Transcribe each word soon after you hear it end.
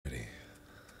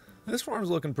This farm's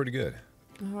looking pretty good.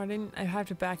 Oh, I have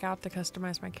to back out to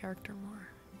customize my character more.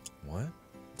 What?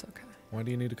 It's okay. Why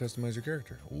do you need to customize your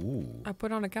character? Ooh. I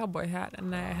put on a cowboy hat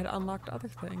and I had unlocked other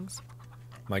things.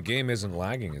 My game isn't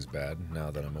lagging as bad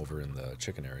now that I'm over in the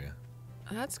chicken area.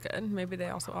 That's good. Maybe they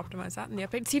also optimize that in the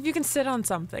update. See if you can sit on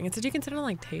something. It said you can sit on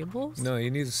like tables. No, you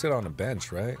need to sit on a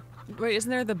bench, right? Wait, isn't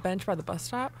there the bench by the bus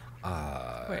stop?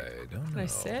 I don't know. Can I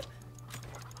sit?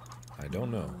 I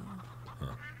don't know.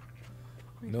 Huh.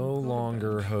 No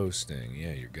longer hosting.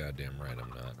 Yeah, you're goddamn right I'm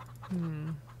not.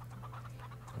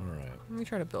 Alright. Let me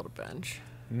try to build a bench.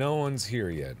 No one's here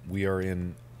yet. We are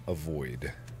in a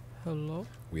void. Hello?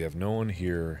 We have no one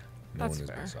here. No That's one is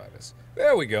fair. beside us.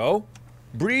 There we go.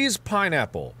 Breeze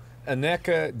Pineapple.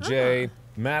 Aneka J.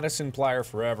 Madison Plier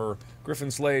Forever.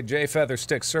 Griffin Slade. J.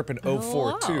 Featherstick. Serpent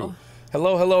 042.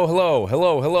 Hello, hello, hello.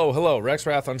 Hello, hello, hello. Rex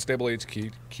Wrath Unstable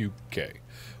HQK.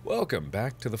 Welcome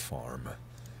back to the farm.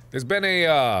 There's been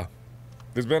a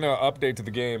update to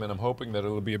the game, and I'm hoping that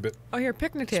it'll be a bit Oh, here,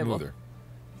 picnic table. smoother.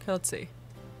 Okay, let's see.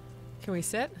 Can we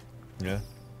sit? Yeah.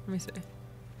 Let me see.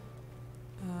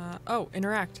 Oh,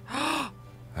 interact.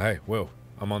 Hey, whoa.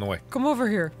 I'm on the way. Come over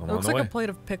here. I'm It looks on the like way. a plate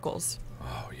of pickles.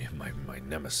 Oh, yeah, my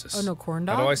nemesis. Oh, no, corn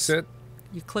dogs? How do I sit?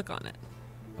 You click on it.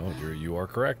 Oh, you are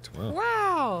correct. Wow.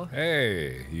 Wow.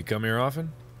 Hey, you come here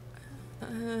often?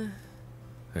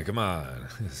 Hey, come on.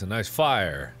 It's a nice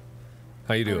fire.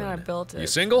 How you doing? I built it. You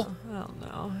single? I don't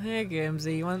know. Hey,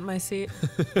 Gamzy, you want my seat?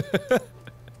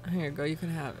 Here you go. You can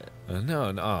have it.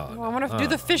 No, no. Well, I want to do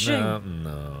the fishing.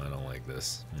 No, I don't like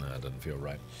this. No, it doesn't feel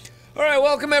right. All right,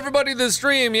 welcome everybody to the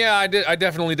stream. Yeah, I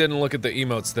definitely didn't look at the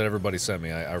emotes that everybody sent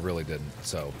me. I really didn't.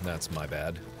 So that's my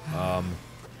bad.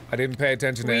 I didn't pay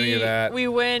attention to any of that. We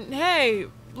went, hey,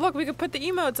 look, we could put the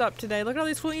emotes up today. Look at all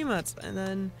these cool emotes. And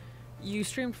then you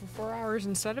streamed for 4 hours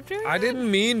instead of doing I that?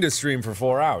 didn't mean to stream for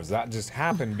 4 hours. That just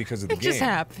happened because of the It game. just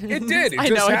happened. It did. It I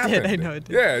just know it happened. did. I know it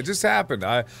did. Yeah, it just happened.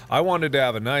 I wanted to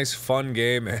have a nice, fun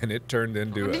game, and it turned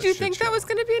into a Did you shit think show. that was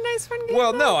going to be a nice fun game?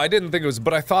 Well, though? no, I didn't think it was,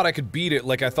 but I thought I could beat it.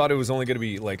 Like, I thought it was only going to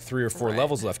be, like, 3 or 4 Right.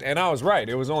 levels left. And I was right.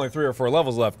 It was only 3 or 4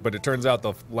 levels left, but it turns out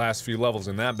the last few levels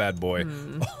in that bad boy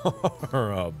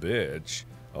are a bitch.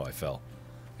 Oh, I fell.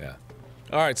 Yeah.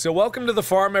 All right, so welcome to the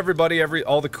farm, everybody.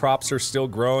 All the crops are still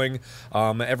growing.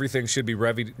 Everything should be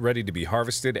ready to be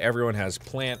harvested. Everyone has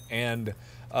plant and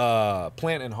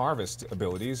harvest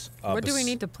abilities. What do we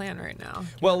need to plant right now?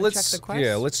 Well, check the quest?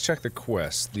 Yeah, let's check the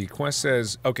quest. The quest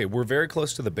says, okay, we're very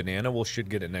close to the banana. We should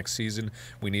get it next season.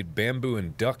 We need bamboo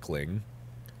and duckling.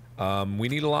 We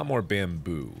need a lot more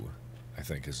bamboo, I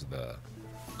think, is the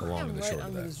long and the short of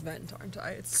under that. this vent, aren't I?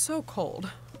 It's so cold.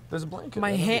 There's a blanket.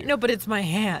 My right under hand. you. No, but it's my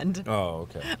hand. Oh,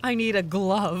 okay. I need a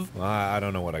glove. Well, I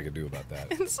don't know what I could do about that.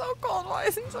 It's so cold. Why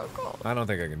is it so cold? I don't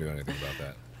think I can do anything about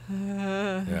that.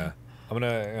 Yeah. I'm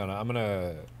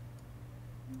gonna...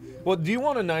 Well, do you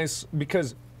want a nice...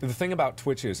 Because the thing about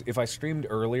Twitch is, if I streamed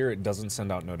earlier, it doesn't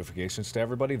send out notifications to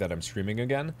everybody that I'm streaming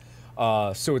again.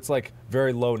 So it's like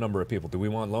very low number of people. Do we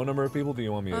want low number of people? Do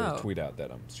you want me to tweet out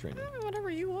that I'm streaming? Whatever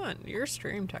you want. Your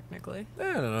stream, technically. I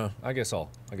don't know. I guess I'll.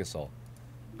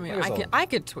 I mean, I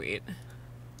could tweet.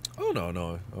 Oh,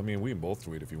 no. I mean, we can both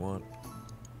tweet if you want.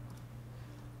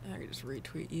 I could just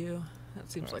retweet you. That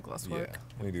seems like less work. Yeah,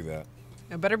 let me do that.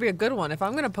 It better be a good one. If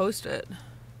I'm gonna post it,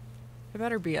 it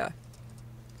better be a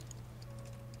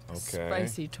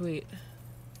spicy tweet.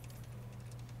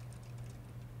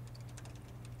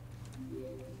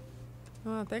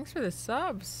 Oh, thanks for the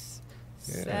subs.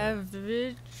 Yeah.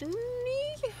 Savageny?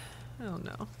 I don't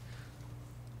know.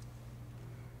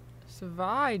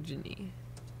 Savageny.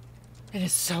 It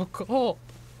is so cold.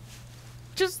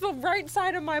 Just the right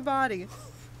side of my body.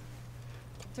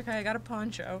 It's okay, I got a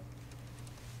poncho.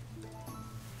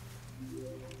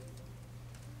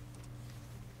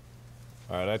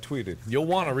 All right, I tweeted. You'll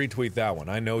want to retweet that one.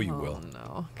 I know you will.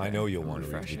 No. I know you'll want to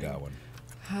refreshing. retweet that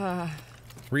one.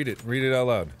 Read it out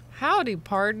loud. Howdy,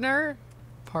 partner.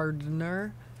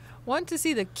 Want to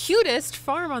see the cutest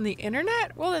farm on the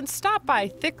internet? Well, then stop by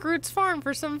Thick Roots Farm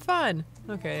for some fun.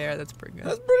 Okay, yeah, that's pretty good.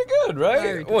 That's pretty good,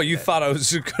 right? Well, you thought I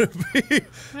was gonna be.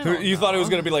 You thought it was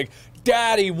gonna be like,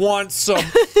 Daddy wants some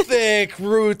thick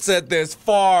roots at this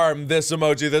farm. This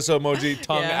emoji,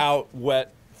 tongue out,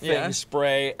 wet thing,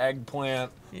 spray,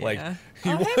 eggplant, like. Oh,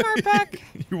 hey, Marpak.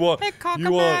 You want? Hey,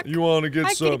 You want to get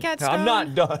Hi, some? Kitty Cat I'm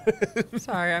not done.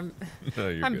 Sorry, I'm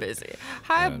good. busy.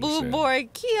 Hi, Blue understand. Boy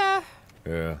Kia.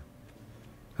 Yeah.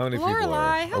 How many people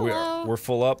Lorelei, are we? hello. We're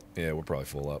full up. Yeah, we're probably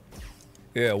full up.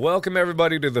 Yeah, welcome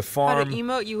everybody to the How farm. to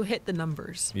emote, you hit the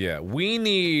numbers. Yeah, we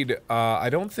need. I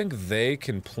don't think they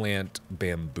can plant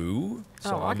bamboo.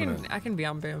 So I can be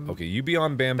on bamboo. Okay, you be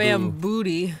on bamboo.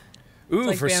 Bambooty. Ooh,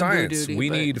 like for bamboo science, duty, we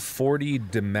but- need 40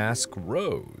 damask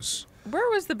rose. Where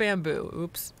was the bamboo?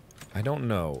 Oops. I don't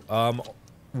know.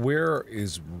 Where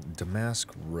is damask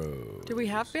rose? Do we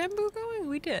have bamboo going?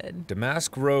 We did.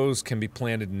 Damask rose can be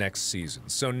planted next season.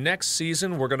 So next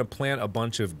season, we're going to plant a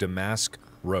bunch of damask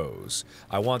rose.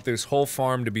 I want this whole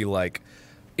farm to be like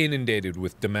inundated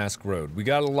with damask rose. We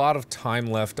got a lot of time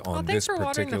left on Thanks this for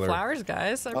watering particular. the flowers,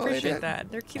 guys. I they appreciate did.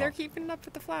 that. They're keeping up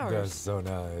with the flowers. That's so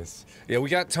nice. Yeah, we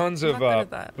got tons I'm of not good at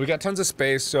that. we got tons of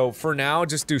space. So for now,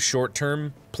 just do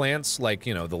short-term plants like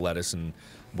the lettuce and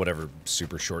whatever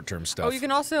super short-term stuff. Oh, you can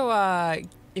also,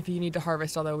 if you need to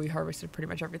harvest, although we harvested pretty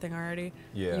much everything already.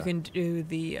 Yeah. You can do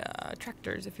the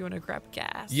tractors if you want to grab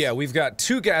gas. Yeah, we've got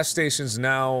 2 gas stations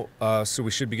now, so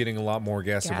we should be getting a lot more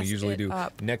gas than we Gas usually it do.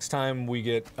 up. Next time we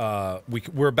get,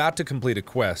 we're about to complete a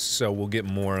quest, so we'll get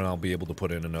more, and I'll be able to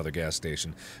put in another gas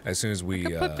station as soon as we.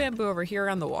 Could put bamboo over here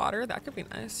on the water. That could be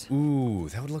nice. Ooh,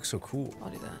 that would look so cool. I'll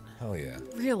do that. Hell yeah.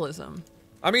 Realism.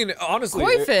 I mean, honestly,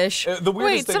 Koi fish. the weirdest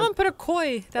Wait, thing. someone put a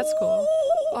koi. That's cool.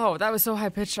 Oh, that was so high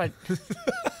pitched. I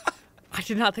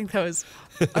did not think that was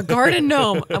a garden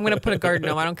gnome. I'm gonna put a garden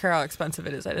gnome. I don't care how expensive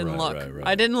it is. I didn't look. Right.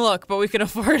 I didn't look, but we can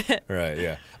afford it. Right,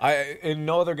 yeah. In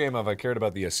no other game have I cared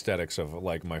about the aesthetics of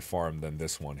like my farm than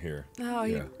this one here. Oh,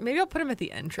 Yeah. maybe I'll put him at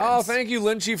the entrance. Oh, thank you,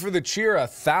 Lynchy, for the cheer.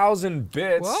 1,000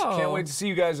 bits. Whoa. Can't wait to see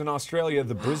you guys in Australia.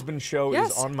 The Brisbane show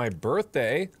Yes. is on my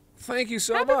birthday. Thank you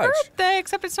so Happy much. birthday!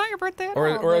 Except it's not your birthday at all.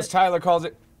 Or as Tyler calls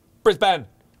it, Brisbane.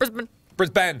 Brisbane.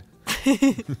 Brisbane.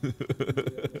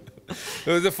 It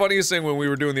was the funniest thing when we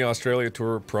were doing the Australia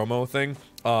tour promo thing.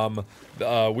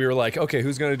 We were like, okay,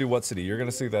 who's gonna do what city? You're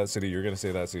gonna say that city. You're gonna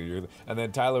say that city. And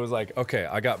then Tyler was like, okay,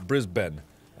 I got Brisbane.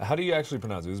 How do you actually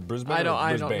pronounce it? Is it Brisbane I or don't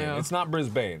Brisbane? know. It's not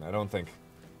Brisbane, I don't think.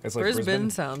 It's like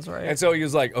Brisbane sounds right. And so he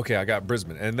was like, okay, I got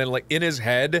Brisbane. And then like in his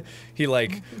head, he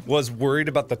like was worried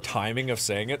about the timing of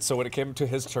saying it. So when it came to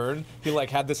his turn, he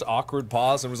like had this awkward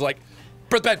pause and was like,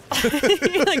 Brisbane.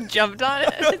 He like jumped on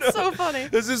it. It's so funny.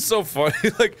 This is so funny.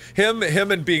 Like him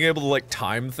and being able to like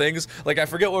time things. Like I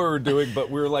forget what we were doing,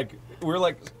 but we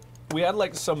had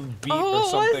like some beat Oh, or what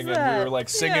was something, and we that? were like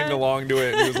singing Yeah. along to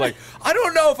it. And he was like, "I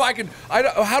don't know if I can.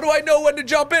 How do I know when to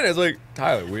jump in?" It's like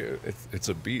Tyler, it's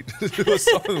a beat. It's a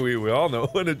song. We all know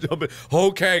when to jump in.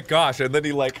 Okay, gosh. And then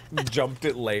he like jumped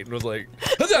it late and was like,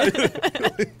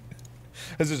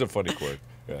 "This is a funny quirk."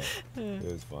 Yeah, it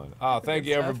was fun. Oh, thank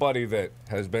you stuff. everybody that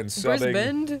has been subbing.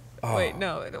 Brisbane? Oh. Wait,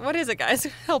 no. What is it, guys?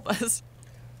 Help us.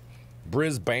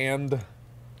 Brisbane.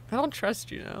 I don't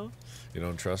trust you now. You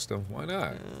don't trust them? Why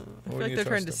not? I feel like they're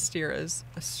trying to trust steer us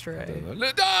astray.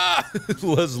 Ah!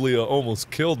 Leslie almost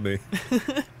killed me.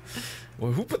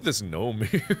 Well, who put this gnome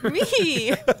here?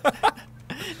 Me!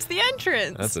 It's the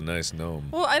entrance. That's a nice gnome.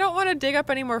 Well, I don't want to dig up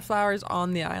any more flowers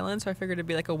on the island, so I figured it'd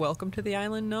be like a welcome to the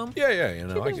island gnome. Yeah, I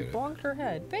She get just it. bonked her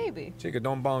head. Baby. Chica,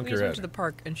 don't bonk We your zoomed to head. the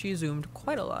park, and she zoomed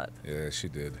quite a lot. Yeah, she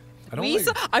did. I We don't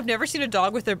saw- I've never seen a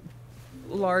dog with a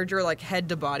larger like head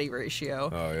to body ratio.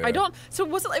 Oh, yeah. I don't. So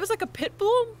it was like a pit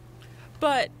bull,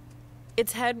 but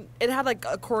it had like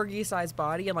a corgi sized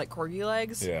body and like corgi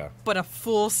legs. Yeah. But a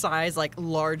full size like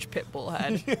large pit bull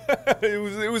head. it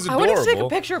was I adorable. wanted to take a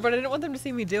picture, but I didn't want them to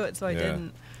see me do it, so I Yeah.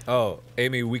 didn't. Oh,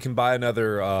 Amy, we can buy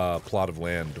another plot of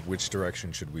land. Which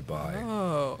direction should we buy?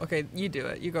 Oh, okay. You do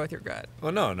it. You go with your gut.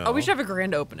 Oh, no. Oh, we should have a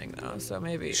grand opening though, so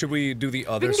maybe. Should we do the we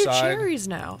other can do side? cherries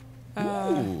now.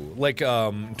 Ooh, like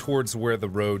towards where the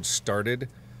road started.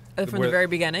 From Where- the very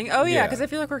beginning. Oh yeah, Yeah. because I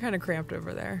feel like we're kind of cramped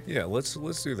over there. Yeah, let's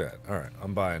do that. All right,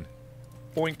 I'm buying.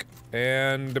 Boink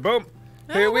and boom.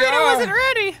 Here Oh, we wait, are. I wasn't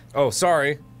ready. Oh,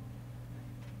 sorry.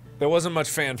 There wasn't much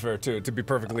fanfare to be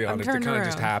perfectly I'm honest. It turned kind of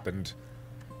just around. happened.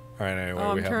 All right, anyway,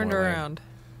 Oh, we I'm have turned more land. around.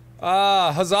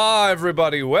 Ah, huzzah,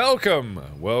 everybody! Welcome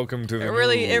to the. It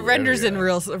really new it renders in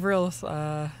area. real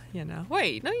you know.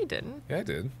 Wait, no you didn't. Yeah, I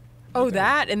did. Oh,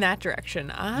 that in that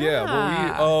direction. Ah.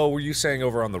 Yeah, were you saying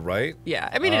over on the right? Yeah,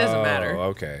 I mean it doesn't matter. Oh,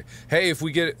 okay. Hey, if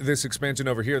we get this expansion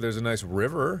over here, there's a nice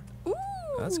river. Ooh.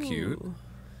 That's cute.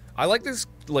 I like this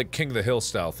like King of the Hill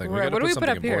style thing. Right, We gotta what do put we put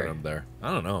something up here? important up there.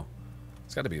 I don't know.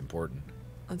 It's got to be important.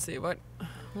 Let's see what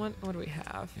do we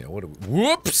have? Yeah, what do we...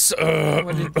 Whoops!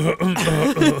 What did-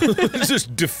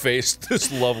 Just defaced this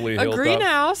lovely a hilltop.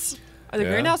 greenhouse. The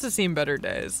Yeah? greenhouse has seen better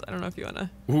days. I don't know if you wanna.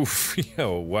 Oof, yeah,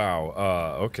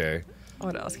 wow. Okay.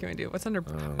 What else can we do? What's under?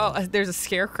 There's a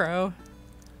scarecrow.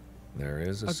 There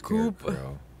is a coop.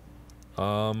 scarecrow.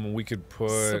 We could put...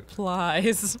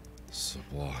 Supplies.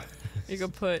 Supply. You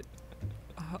could put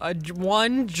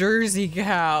one Jersey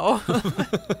cow. Just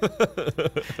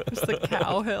the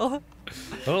cow hill.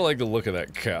 I don't like the look of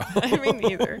that cow. I mean,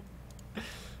 neither.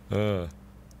 Uh,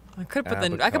 I could put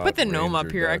the gnome up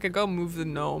Apricot here. I Ranger could duck. go move the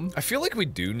gnome. I feel like we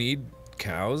do need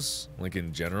cows, like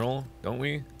in general, don't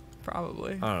we?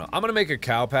 Probably. I don't know. I'm gonna make a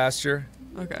cow pasture.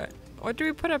 Okay. What do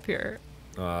we put up here?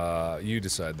 You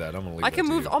decide that. I'm gonna leave I can that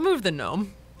to move. you. I'll move the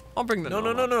gnome. I'll bring the gnome.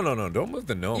 No. Don't move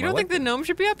the gnome. You don't think the gnome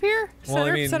should be up here? Well,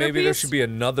 I mean, maybe there centerpiece? should be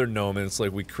another gnome, and it's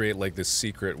like we create like this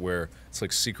secret where it's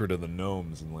like secret of the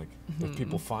gnomes, and like if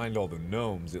people find all the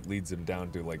gnomes, it leads them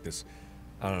down to like this,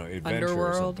 I don't know, adventure or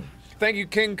Underworld. something. Thank you,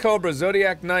 King Cobra,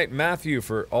 Zodiac Knight, Matthew,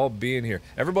 for all being here.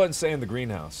 Everyone's saying the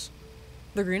greenhouse.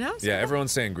 The greenhouse? Yeah,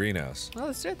 everyone's saying greenhouse. Well,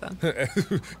 let's do it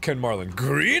then. Ken Marlin,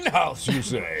 greenhouse, you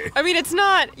say? I mean, it's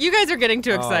not. You guys are getting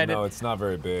too excited. Oh, no, it's not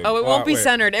very big. Oh, it won't be wait.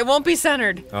 centered. It won't be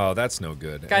centered. Oh, that's no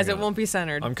good. Guys, Hang it on. won't be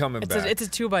centered. I'm coming back. It's a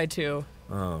 2x2.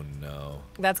 Oh, no.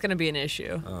 That's gonna be an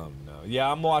issue. Oh, no. Yeah,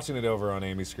 I'm watching it over on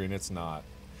Amy's screen. It's not.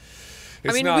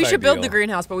 I mean, not we should build ideal. the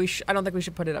greenhouse, but I don't think we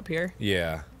should put it up here.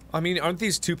 Yeah. I mean, aren't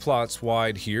these 2 plots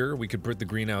wide here? We could put the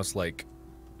greenhouse like...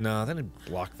 Nah, then it'd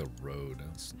block the road.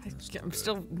 That's I'm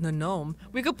still the gnome.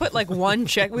 We could put like one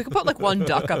we could put like one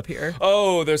duck up here.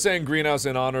 Oh, they're saying greenhouse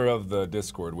in honor of the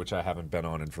Discord, which I haven't been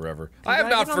on in forever. I have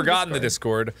gotta not get on the forgotten the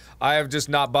Discord. I have just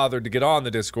not bothered to get on the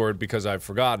Discord because I've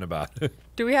forgotten about it.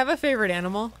 Do we have a favorite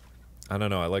animal? I don't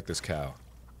know. I like this cow.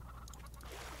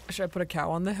 Should I put a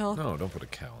cow on the hill? No, don't put a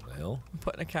cow on the hill. I'm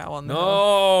putting a cow on the hill.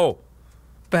 No!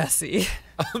 Bessie.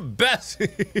 Bessie!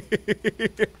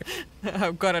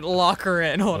 I'm gonna lock her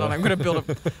in. Hold on, I'm gonna build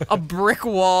a brick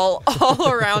wall all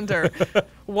around her,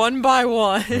 one by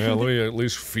one. Yeah, let me at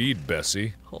least feed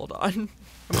Bessie. Hold on,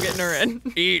 I'm getting her in.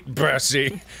 Eat,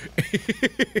 Bessie!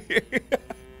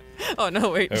 Oh no,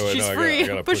 wait, Hey, wait, she's no, free. I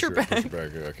gotta push her Push her back.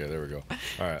 back. Okay, there we go.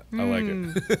 All right, I like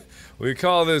it. We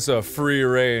call this a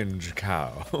free-range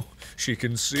cow. She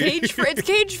can see. Cage free. It's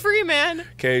cage free, man.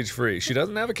 Cage-free. She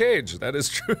doesn't have a cage. That is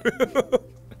true.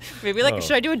 Maybe like,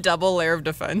 should I do a double layer of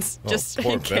defense just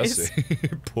poor in case? Bessie.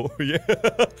 Poor, yeah.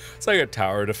 It's like a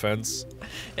tower defense.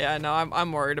 Yeah, no,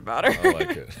 I'm worried about her. I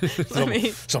like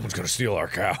it. Someone's gonna steal our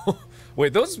cow.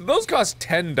 Wait, those cost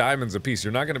 10 diamonds apiece.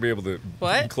 You're not gonna be able to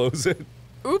What? close it.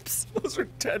 Oops. Those are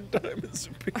 10 diamonds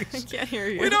I apiece. can't hear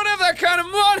you. We don't have that kind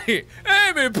of money.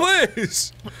 Amy,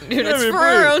 please. Dude, it's Amy, for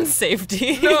our please. own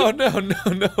safety.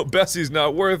 No. Bessie's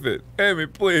not worth it. Amy,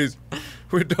 please.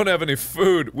 We don't have any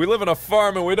food. We live on a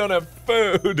farm and we don't have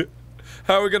food.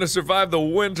 How are we gonna survive the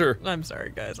winter? I'm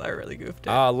sorry, guys. I really goofed it.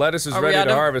 Lettuce is Are we ready out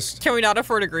to of- harvest. Can we not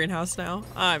afford a greenhouse now?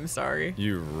 I'm sorry.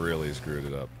 You really screwed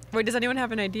it up. Wait, does anyone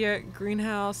have an idea?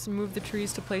 Greenhouse, move the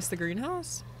trees to place the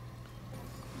greenhouse?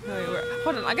 No, wait,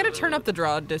 hold on, I gotta turn up the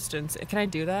draw distance. Can I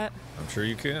do that? I'm sure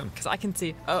you can. Because I can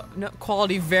see. Oh, no,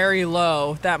 quality very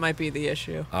low. That might be the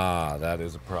issue. That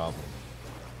is a problem.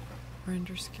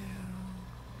 Render scale.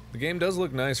 The game does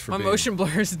look nice for My being motion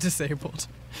blur is disabled.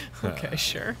 Okay,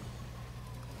 sure.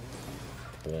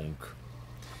 bonk.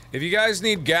 If you guys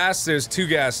need gas, there's 2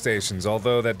 gas stations,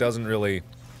 although that doesn't really...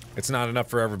 It's not enough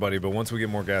for everybody, but once we get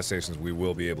more gas stations, we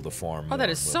will be able to farm more. Oh, that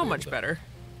is We'll so be much able to- better.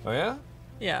 Oh, yeah?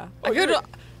 Yeah. Oh,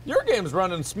 your game's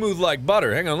running smooth like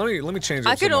butter. Hang on, let me change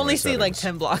up I could some of only my see like settings.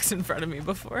 10 blocks in front of me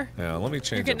before. Yeah, let me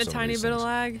change You're getting up a some tiny these bit of things.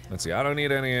 lag. Let's see, I don't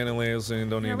need any aliasing,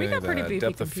 don't Yeah, need we any got of pretty that. beefy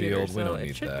Depth of computers, field, we so don't it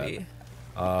need should that. be.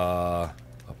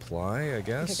 Apply, I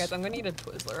guess. Okay, guys, I'm gonna need a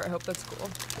Twizzler. I hope that's cool.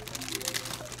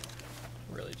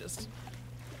 Really just...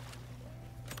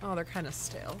 Oh, they're kind of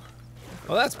stale.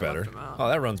 Oh, that's I better. left them out. Oh,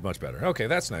 that runs much better. Okay,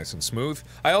 that's nice and smooth.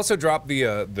 I also dropped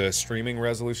the streaming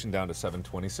resolution down to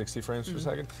 720 60 frames per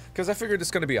second because I figured it's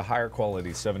going to be a higher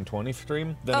quality 720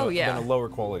 stream than, Oh, than yeah. a lower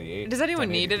quality 8. Does anyone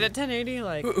need it 1080p. at 1080?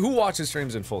 Like, Who watches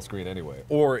streams in full screen anyway?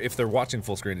 Or if they're watching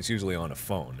full screen, it's usually on a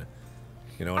phone.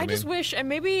 You know what I mean? I just wish, and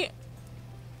maybe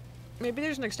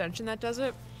there's an extension that does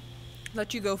it.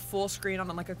 Let you go full screen on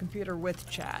like a computer with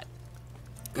chat.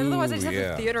 Because otherwise I just have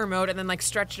yeah. the theater mode and then like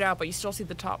stretch it out, but you still see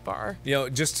the top bar. You know,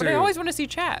 just to... But I always want to see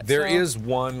chat. There so. is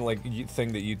one like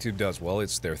thing that YouTube does well.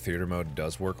 It's their theater mode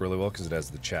does work really well because it has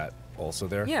the chat also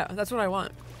there. Yeah, that's what I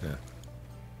want. Yeah.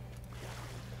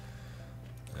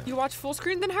 You watch full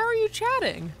screen, then how are you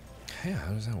chatting? Yeah,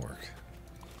 how does that work?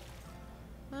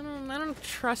 I don't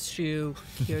trust you,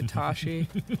 Kyotoshi.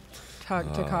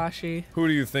 Takashi. Who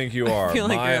do you think you are? feel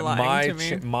like you're lying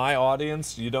to me. My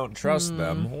audience? You don't trust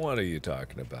them? What are you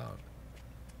talking about?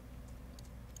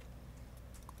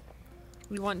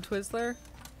 You want Twizzler?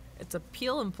 It's a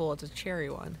peel and pull. It's a cherry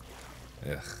one.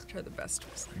 Ugh, Which are the best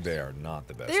Twizzlers? they are not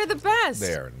the best. They're the best.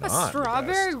 They are A not the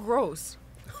strawberry best. gross.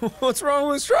 What's wrong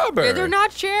with strawberry? Yeah, they're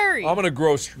not cherry. I'm gonna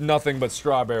grow nothing but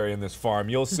strawberry in this farm.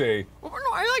 You'll see. Oh, no,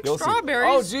 I like You'll see. strawberries.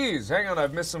 Oh, geez. Hang on.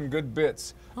 I've missed some good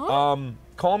bits. Huh?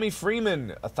 Call me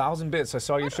Freeman, 1,000 bits. I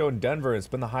saw your show in Denver. It's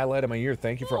been the highlight of my year.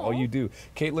 Thank you for all you do.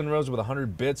 Caitlin Rose with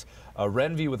 100 bits.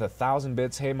 Renvi with 1,000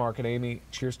 bits. Hey, Mark and Amy.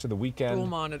 Cheers to the weekend. Dual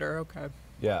monitor, okay.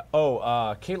 Yeah. Oh,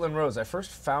 Caitlin Rose, I first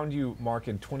found you, Mark,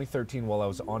 in 2013 while I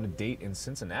was on a date in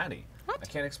Cincinnati. What? I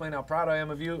can't explain how proud I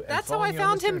am of you. That's how I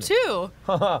found him, too.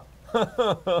 Got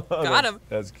him.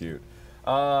 That's cute.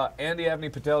 Andy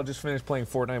Avni Patel just finished playing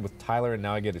Fortnite with Tyler, and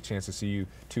now I get a chance to see you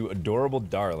two adorable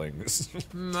darlings. I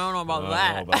don't know about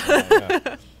that.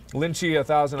 Yeah. Lynchy,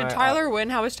 1,000. Did Tyler win?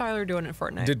 How is Tyler doing at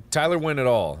Fortnite? Did Tyler win at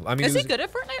all? I mean, is he good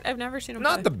at Fortnite? I've never seen him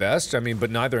play. Not the best. I mean,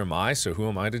 but neither am I, so who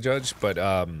am I to judge? But,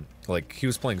 like, he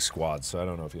was playing squads, so I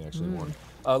don't know if he actually won.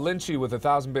 Lynchy with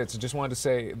 1,000 bits. I just wanted to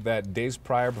say that days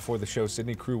prior before the show,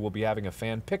 Sydney crew will be having a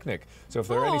fan picnic. So if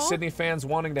there are any Sydney fans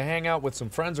wanting to hang out with some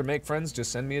friends or make friends,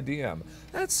 just send me a DM.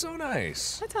 That's so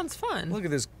nice. That sounds fun. Look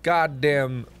at this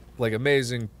goddamn, like,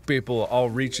 amazing people all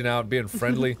reaching out, being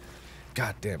friendly.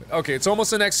 God damn it. Okay, it's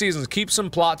almost the next season. Keep some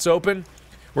plots open.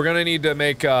 We're gonna need to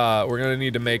make, Tyler's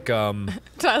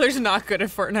not good at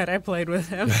Fortnite. I played with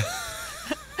him.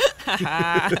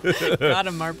 Got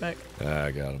him, Marpek. I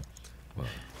got him. Well,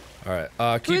 all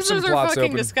right, keep some Twizzlers plots are fucking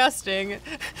open. disgusting.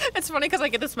 It's funny because I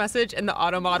get this message and the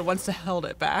auto mod wants to held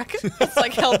it back. It's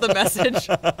like held the message.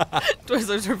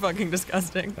 Twizzlers are fucking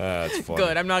disgusting. That's funny.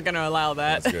 Good, I'm not gonna allow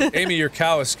that. That's good. Amy, your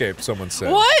cow escaped, someone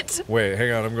said. What? Wait,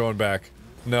 hang on, I'm going back.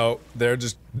 No, they're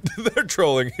just, they're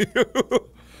trolling you.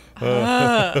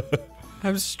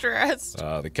 I'm stressed.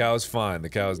 The cow's fine. The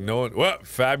cow's no one. What?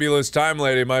 Fabulous time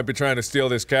lady might be trying to steal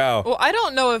this cow. Well, I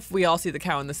don't know if we all see the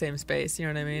cow in the same space. You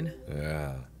know what I mean?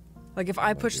 Yeah. Like if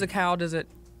I push the cow, does it?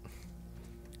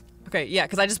 Okay, yeah,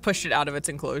 because I just pushed it out of its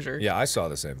enclosure. Yeah, I saw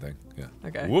the same thing. Yeah.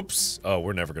 Okay. Whoops. Oh,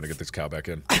 we're never gonna get this cow back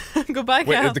in. Goodbye,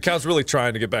 cow. Wait, if the cow's really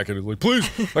trying to get back in, it's like, please,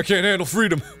 I can't handle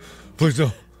freedom. Please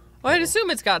don't. Well, I'd assume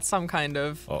it's got some kind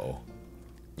of. Uh-oh.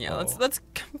 Yeah, let's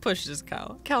push this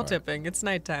cow. Cow tipping. It's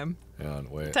nighttime. Hang on,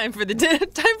 wait. Time for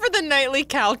the nightly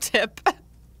cow tip.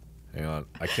 Hang on,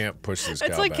 I can't push this cow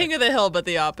It's like back. King of the Hill, but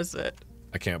the opposite.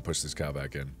 I can't push this cow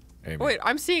back in. Amy. Wait,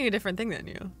 I'm seeing a different thing than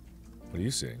you. What are you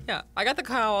seeing? Yeah, I got the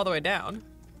cow all the way down.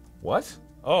 What?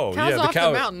 Oh, Cow's yeah, the off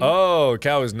cow. the mountain. Oh,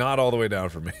 cow is not all the way down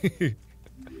for me.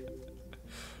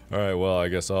 All right, well, I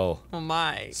guess I'll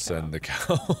send the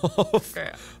cow off.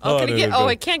 Okay. Oh, can it get? Oh,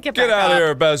 it can't get back up. Get out of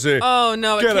here, Bessie. Oh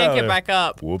no, it can't get back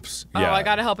up. Whoops. Oh, Yeah. I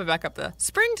gotta help it back up. The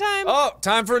springtime. Oh,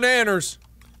 time for nanners.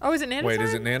 Oh, is it nanner Wait, time?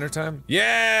 is it nanner time?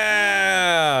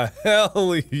 Yeah!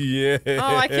 Hell yeah!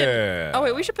 Oh, I can. Oh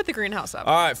wait, we should put the greenhouse up.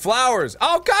 All right, flowers.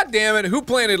 Oh, god damn it! Who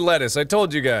planted lettuce? I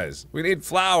told you guys. We need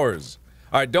flowers.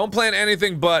 All right, don't plant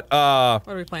anything but What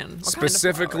are we planting? What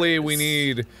specifically, kind of we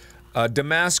need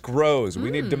damask rose. We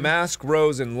need damask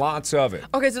rose and lots of it.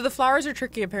 Okay, so the flowers are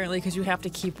tricky apparently because you have to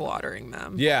keep watering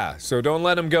them. Yeah, so don't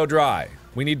let them go dry.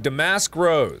 We need damask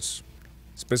rose.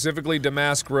 Specifically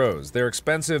damask rose. They're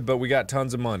expensive, but we got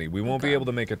tons of money. We won't be able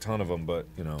to make a ton of them, but,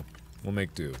 you know, we'll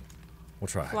make do. We'll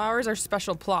try. Flowers are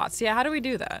special plots. Yeah, how do we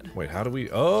do that? Wait, how do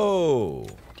we... Oh.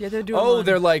 Do you have to do Oh,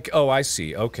 they're like... Oh, I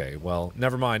see. Okay, well,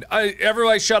 never mind.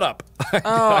 Everybody shut up.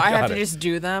 I have to just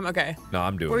do them? Okay. No,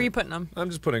 I'm doing Where are it. you putting them? I'm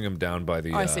just putting them down by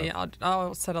the... Oh, I see.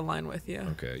 I'll set a line with you.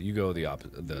 Okay, you go the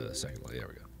second line. There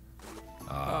we go.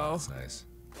 Ah, that's nice.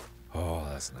 Oh,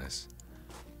 that's nice.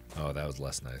 Oh, that was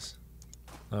less nice.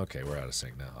 Okay, we're out of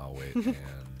sync now. I'll wait. And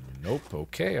nope.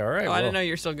 Okay, all right. Oh, I didn't know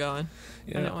you were still going.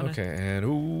 Yeah, okay, and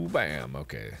ooh, bam.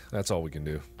 Okay, that's all we can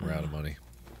do. We're out of money.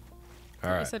 All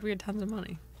right. I said we had tons of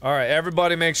money. All right,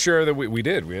 everybody make sure that we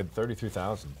did. We had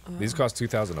 33,000. These cost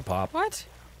 2,000 a pop. What?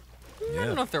 Yeah. I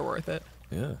don't know if they're worth it.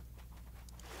 Yeah.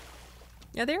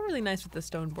 Yeah, they're really nice with the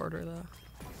stone border, though.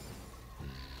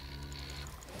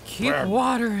 Keep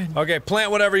watering. Okay, plant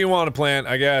whatever you want to plant,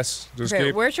 I guess. Just Okay,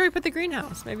 keep... where should we put the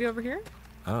greenhouse? Maybe over here?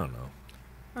 I don't know.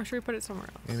 Or should we put it somewhere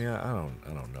else? Maybe I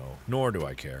don't know. Nor do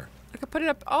I care. I could put it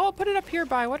up. Oh, I'll put it up here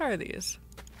by, what are these?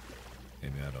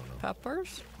 Maybe I don't know.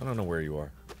 Peppers? I don't know where you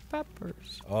are.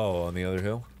 Peppers. Oh, on the other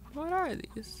hill? What are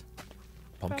these?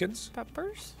 Pumpkins?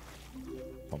 Peppers?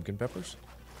 Pumpkin peppers?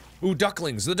 Ooh,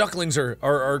 ducklings. The ducklings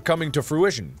are coming to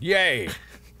fruition. Yay.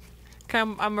 Okay,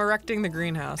 I'm erecting the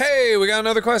greenhouse. Hey, we got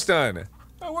another quest done.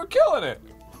 Oh, we're killing it.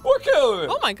 We're killing it.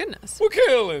 Oh my goodness. We're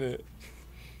killing it.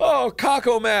 Oh,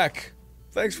 Kako Mac.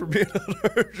 Thanks for being on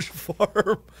our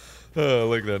farm. I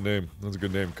like that name. That's a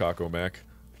good name, Kako Mac.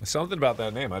 Something about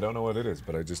that name. I don't know what it is,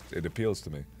 but it appeals to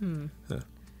me. Huh.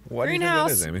 Why do you think that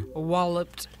is, Amy?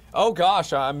 Walloped. Oh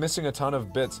gosh, I'm missing a ton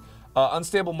of bits.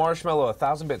 Unstable Marshmallow,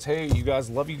 1,000 bits. Hey, you guys,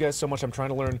 love you guys so much. I'm trying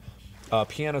to learn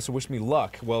piano, so wish me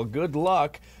luck. Well, good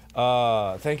luck.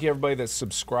 Thank you everybody that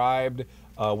subscribed.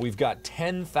 We've got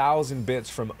 10,000 bits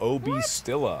from OB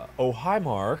Stilla. Oh, hi,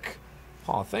 Mark.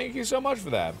 Oh, thank you so much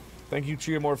for that. Thank you,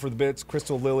 Chiamore, for the bits.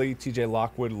 Crystal Lily, TJ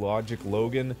Lockwood, Logic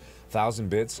Logan, 1,000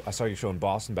 bits. I saw your show in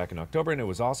Boston back in October, and it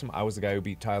was awesome. I was the guy who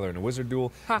beat Tyler in a wizard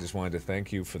duel. I just wanted to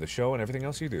thank you for the show and everything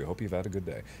else you do. Hope you've had a good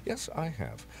day. Yes, I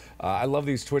have. I love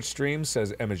these Twitch streams,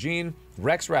 says Emma Jean.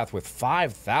 Rex Wrath with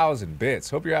 5,000 bits.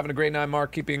 Hope you're having a great night,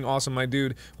 Mark. Keep being awesome, my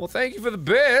dude. Well, thank you for the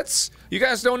bits. You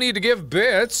guys don't need to give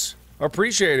bits.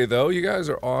 Appreciate it, though. You guys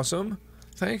are awesome.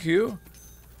 Thank you.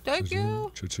 Thank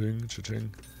you. Cha-ching,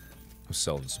 cha-ching. I'm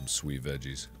selling some sweet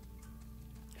veggies.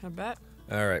 I bet.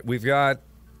 All right, we've got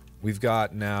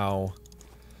now.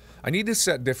 I need to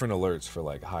set different alerts for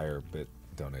like higher bit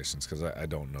donations because I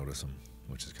don't notice them,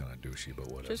 which is kind of douchey, but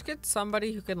whatever. Just get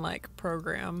somebody who can like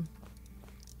program.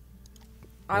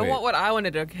 I want what I want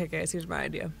to do. Okay, guys, here's my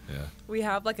idea. Yeah. We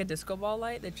have like a disco ball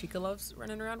light that Chica loves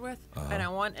running around with, and I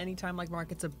want anytime like Mark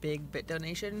gets a big bit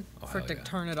donation for it to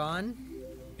turn it on.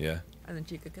 Yeah. And then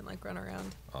Chica can like run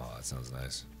around. Oh, that sounds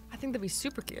nice. I think that'd be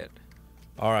super cute.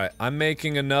 All right, I'm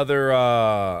making another.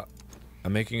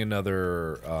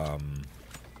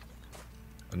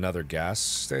 Another gas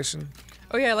station.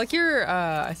 Oh yeah, like your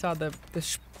I saw the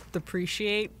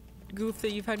appreciate goof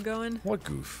that you've had going. What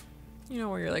goof? You know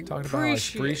where you're like Talking about like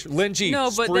Lynchy.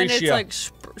 No, but then it's like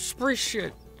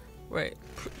appreciate. Wait,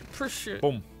 appreciate.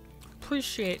 Boom.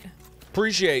 Appreciate.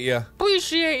 Appreciate ya.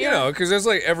 Appreciate ya. You know, because there's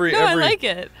like every. I like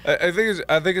it. I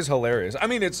think it's hilarious. I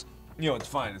mean, it's. You know, it's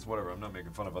fine. It's whatever. I'm not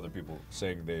making fun of other people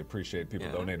saying they appreciate people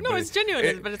donating. No, it's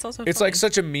genuine, but it's also. It's funny. like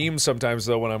such a meme sometimes,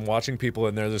 though, when I'm watching people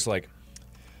and they're just like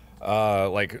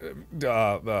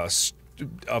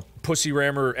Pussy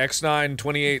Rammer X9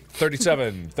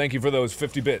 2837. Thank you for those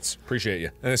 50 bits. Appreciate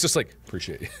you. And it's just like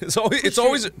appreciate you. It's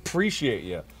always appreciate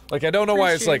you. Like I don't know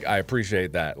why it's like I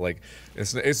appreciate that. Like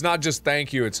it's not just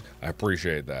thank you. It's I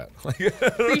appreciate that. Like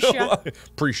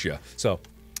appreciate. So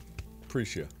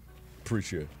appreciate.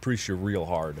 Appreciate real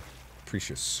hard.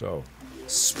 Appreciate so.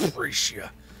 Appreciate.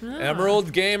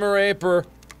 Emerald Gamer Aper.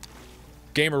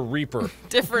 Gamer Reaper.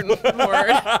 Different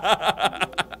word.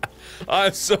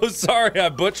 I'm so sorry I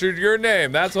butchered your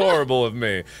name. That's horrible of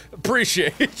me.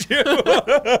 Appreciate you.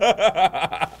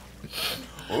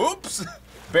 Oops.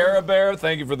 Bear,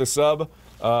 thank you for the sub.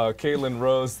 Caitlin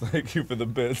Rose, thank you for the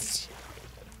bits.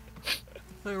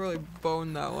 I really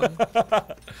boned that one.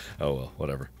 Oh well,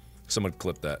 whatever. Someone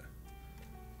clip that.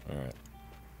 Alright.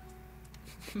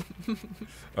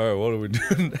 Alright, what are we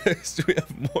doing next? Do we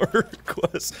have more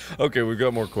quests? Okay, we've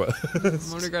got more quests.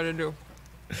 What do we gotta do?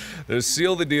 There's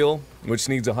Seal the Deal, which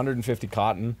needs 150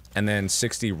 cotton, and then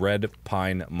 60 red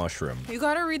pine mushroom. You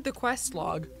gotta read the quest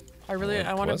log. I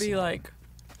want to be like...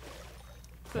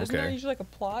 Isn't that usually like a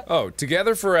plot? Oh,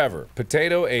 Together Forever.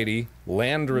 Potato 80,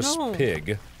 Landress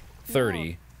Pig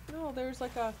 30. No, there's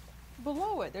like a...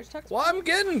 Below it, there's text. Well, I'm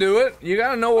getting to it. You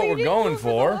gotta know what we're going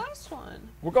for. The last one.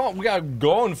 We got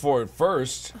going for it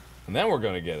first, and then we're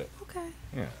gonna get it. Okay.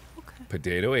 Yeah. Okay.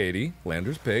 Potato 80,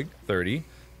 Landers Pig 30,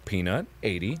 Peanut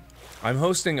 80. I'm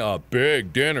hosting a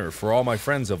big dinner for all my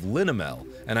friends of Linamel,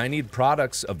 and I need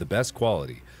products of the best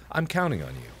quality. I'm counting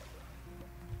on you.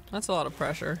 That's a lot of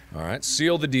pressure. All right,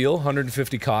 Seal the Deal,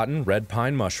 150 cotton, red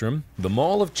pine mushroom. The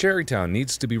Mall of Cherrytown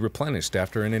needs to be replenished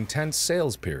after an intense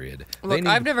sales period. Look,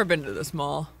 I've never been to this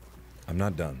mall. I'm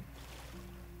not done.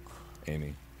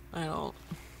 Amy. I don't.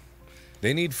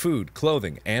 They need food,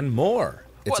 clothing, and more.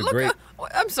 It's a great...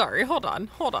 I'm sorry, hold on,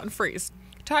 freeze.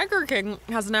 Tiger King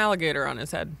has an alligator on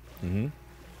his head. Mm-hmm.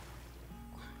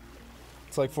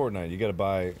 It's like Fortnite. You gotta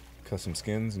buy custom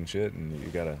skins and shit, and you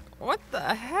gotta... What the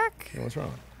heck? What's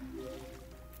wrong?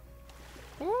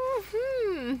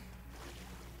 Mm-hmm.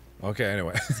 Okay,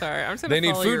 anyway. Sorry, I'm just gonna They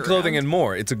need food, clothing, and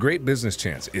more. It's a great business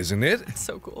chance, isn't it? It's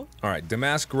so cool. All right,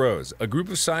 Damask Rose. A group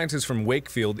of scientists from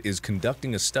Wakefield is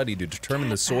conducting a study to determine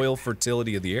the soil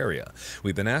fertility of the area.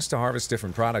 We've been asked to harvest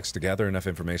different products to gather enough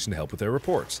information to help with their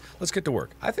reports. Let's get to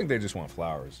work. I think they just want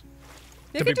flowers.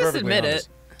 They could just admit it.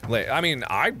 Like, I mean,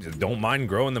 I don't mind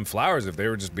growing them flowers if they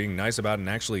were just being nice about it and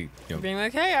actually, you know... Being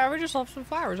like, hey, I would just love some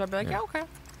flowers. I'd be like, yeah okay.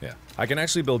 Yeah, I can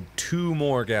actually build 2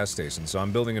 more gas stations, so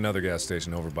I'm building another gas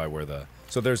station over by where the...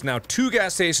 So there's now 2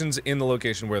 gas stations in the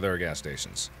location where there are gas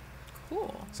stations.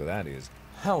 Cool. So that is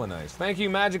hella nice. Thank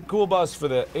you, Magic Cool Bus, for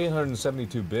the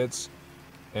 872 bits.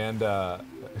 And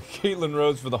Caitlin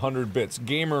Rose for the 100 bits.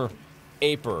 Gamer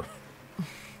Aper.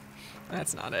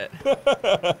 That's not it.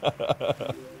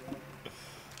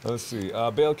 Let's see.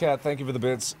 Balecat, thank you for the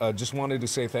bits. Just wanted to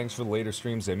say thanks for the later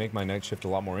streams. They make my night shift a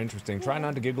lot more interesting. Try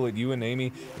not to giggle at you and Amy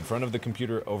in front of the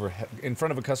computer in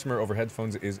front of a customer over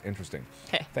headphones is interesting.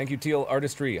 Okay. Thank you, Teal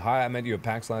Artistry. Hi, I met you at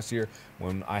PAX last year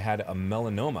when I had a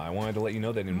melanoma. I wanted to let you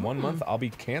know that in 1 month I'll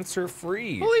be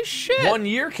cancer-free. Holy shit! 1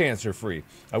 year cancer-free.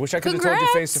 I wish I could have told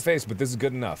you face to face, but this is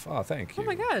good enough. Oh, thank you. Oh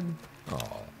my god.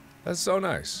 Oh, that's so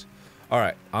nice. All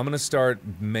right, I'm gonna start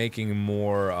making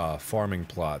more farming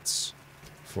plots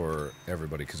for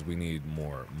everybody because we need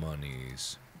more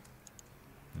monies.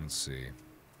 Let's see.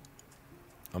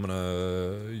 I'm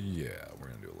gonna, yeah, we're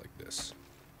gonna do it like this.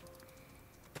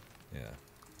 Yeah.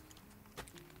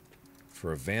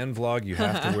 For a van vlog, you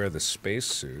have to wear the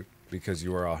spacesuit because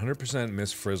you are 100%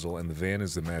 Miss Frizzle and the van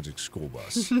is the magic school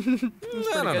bus.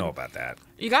 I don't know about that.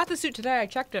 You got the suit today. I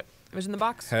checked it. It was in the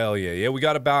box. Hell yeah, yeah. We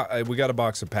got a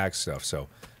box of PAX stuff, so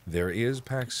there is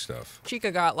PAX stuff.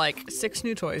 Chica got like 6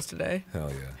 new toys today. Hell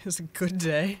yeah. It was a good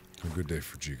day. A good day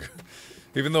for Chica.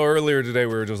 Even though earlier today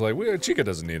we were just like, Chica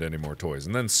doesn't need any more toys,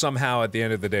 and then somehow at the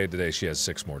end of the day today she has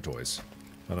 6 more toys.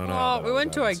 I don't know. Well, we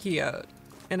went to IKEA,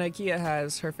 and IKEA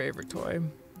has her favorite toy.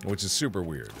 Which is super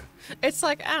weird. It's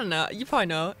like, I don't know, you probably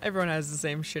know, everyone has the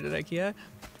same shit at IKEA.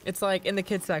 It's like, in the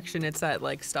kids section, it's that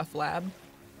like stuff lab.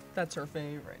 That's her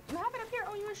favorite. You have it up here.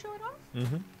 Oh, you want to show it off?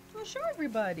 Mm-hmm. Well, show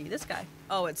everybody. This guy.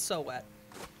 Oh, it's so wet.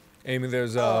 Amy,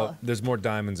 there's more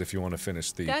diamonds if you want to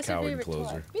finish the cow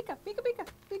enclosure. Pika, pika, pika,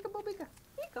 pika, bo, pika,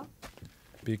 pika.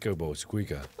 Pika bo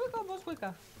squeaka. Pika, bo,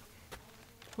 squeaka.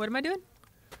 What am I doing?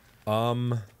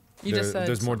 You just said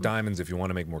there's more diamonds if you want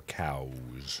to make more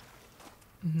cows.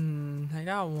 I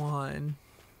got 1.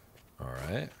 All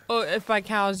right. Oh, if by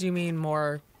cows you mean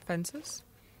more fences?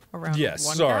 Around yes,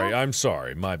 one sorry, cow? I'm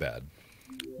sorry, my bad.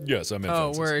 Yes, I meant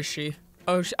fences. Where is she?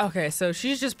 Oh, okay, so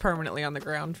she's just permanently on the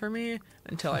ground for me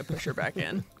until I push her back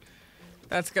in.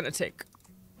 That's gonna take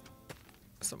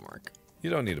some work. You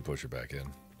don't need to push her back in.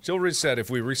 She'll reset. If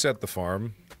we reset the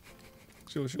farm,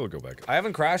 she'll go back. I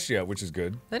haven't crashed yet, which is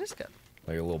good. That is good.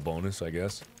 Like a little bonus, I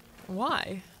guess.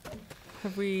 Why?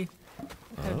 Have you,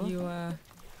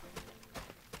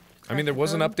 I mean, there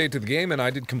was an update to the game, and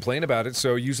I did complain about it,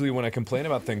 so usually when I complain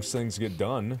about things, things get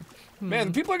done.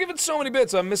 Man, people are giving so many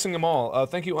bits, I'm missing them all.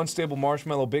 Thank you, Unstable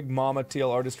Marshmallow, Big Mama, TL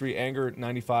Artistry, Anger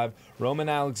 95, Roman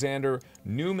Alexander,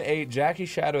 Noom 8, Jackie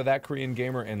Shadow, That Korean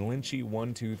Gamer, and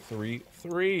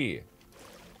Lynchy1233.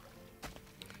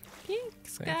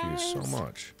 Thanks, Thank you so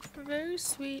much. Very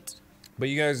sweet. But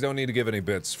you guys don't need to give any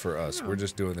bits for us. We're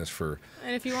just doing this for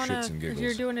and if you shits and giggles. If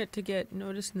you're doing it to get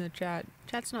noticed in the chat,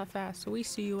 chat's not fast, so we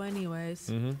see you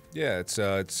anyways. Yeah, it's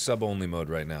sub-only mode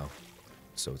right now,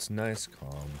 so it's nice,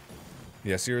 calm.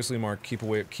 Yeah, seriously, Mark, keep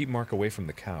Mark away from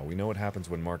the cow. We know what happens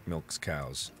when Mark milks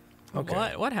cows.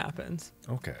 Okay. What happens?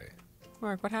 Okay.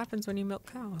 Mark, what happens when you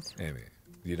milk cows? Amy,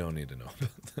 you don't need to know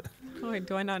about that. Wait,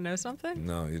 do I not know something?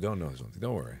 No, you don't know something.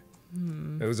 Don't worry.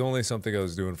 It was only something I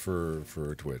was doing for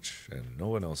Twitch, and no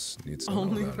one else needs to know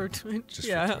Only about for it. Twitch? Just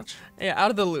yeah. for Twitch. Yeah, out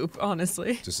of the loop,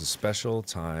 honestly. Just a special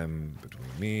time between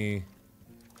me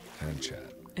and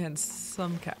chat. And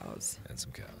some cows. And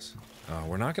some cows.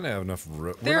 We're not going to have enough...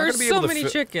 There are so many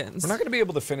chickens. We're not going to be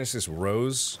able to finish this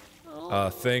rose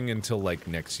thing until, like,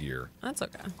 next year. That's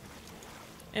okay.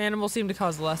 And we'll seem to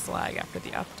cause less lag after the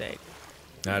update.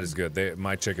 That is good.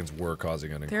 My chickens were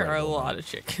causing an incredible... There are a lot of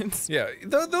chickens. Yeah,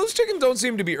 those chickens don't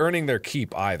seem to be earning their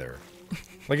keep either.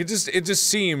 Like, it just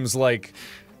seems like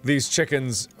these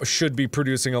chickens should be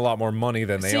producing a lot more money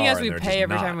than they Seeing are, as we pay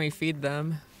every time we feed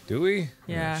them. Do we?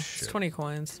 Yeah, Oh, it's 20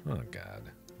 coins. Oh, God.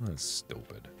 That's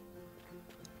stupid.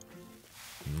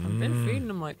 I've been feeding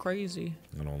them like crazy.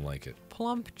 I don't like it.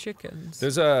 Plump chickens.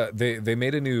 There's they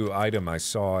made a new item I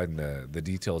saw in the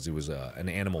details. It was an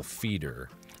animal feeder.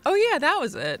 Oh yeah, that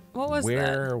was it. What was that?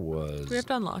 Where was Do we have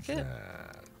to unlock it?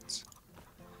 that?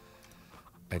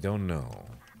 I don't know.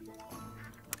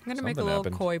 I'm gonna make a little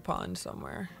koi pond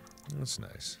somewhere. That's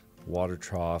nice. Water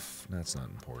trough. That's not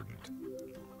important.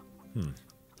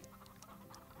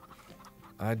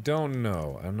 I don't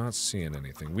know. I'm not seeing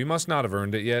anything. We must not have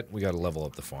earned it yet. We gotta level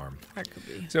up the farm. That could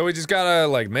be. So we just gotta,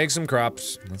 like, make some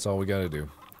crops. That's all we gotta do.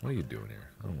 What are you doing here?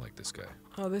 I don't like this guy.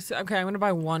 Oh, okay, I'm gonna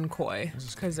buy 1 koi,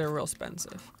 because they're real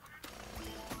expensive.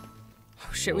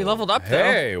 Oh shit, we leveled up though.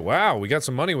 Hey, wow, we got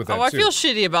some money with that too. I feel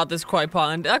shitty about this koi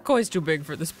pond. That koi's too big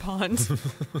for this pond.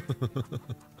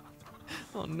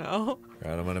 Oh no.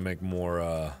 Alright, I'm gonna make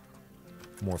more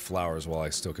flowers while I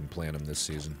still can plant them this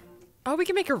season. Oh, we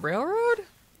can make a railroad?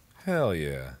 Hell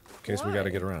yeah. In case we gotta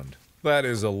get around. That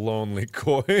is a lonely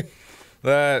koi.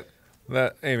 Amy,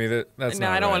 that's not right. No,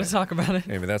 I don't want to talk about it.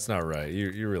 Amy, that's not right.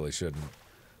 You really shouldn't.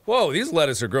 Whoa, these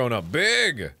lettuce are growing up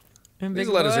big. And These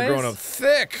big lettuce are boys? growing up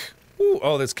thick. Ooh,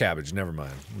 oh, that's cabbage. Never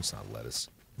mind. It's not lettuce.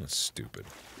 That's stupid.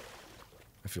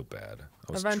 I feel bad.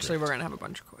 Eventually, we're gonna have a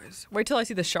bunch of koi. Wait till I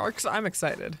see the sharks. I'm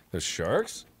excited. The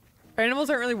sharks? Animals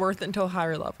aren't really worth it until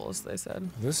higher levels, they said.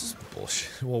 This is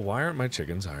bullshit. Well, why aren't my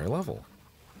chickens higher level?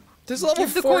 This is level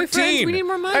Give the koi 14. friends, we need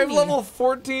more money. I have level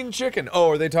 14 chicken.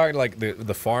 Oh, are they talking like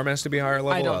the farm has to be higher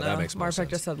level? I don't Oh, know. that makes more Marpek sense.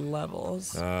 just said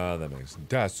levels.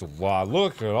 That's a lot.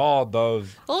 Look at all those.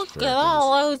 Look at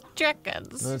all those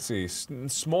chickens. Let's see.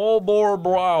 Small bore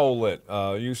browlet.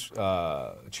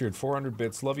 Cheered 400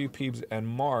 bits. Love you, Peebs and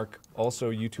Mark. Also,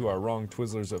 you two are wrong.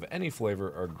 Twizzlers of any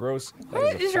flavor are gross.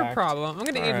 What is your fact. problem? I'm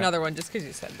gonna eat right. another one just because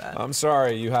you said that. I'm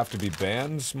sorry. You have to be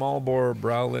banned. Small bore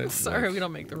browlet. Sorry, Like, we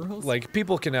don't make the rules. like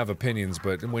people can have opinions,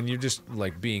 but when you're just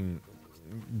like being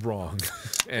wrong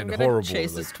and I'm gonna horrible,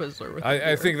 chase like, this Twizzler with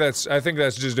I think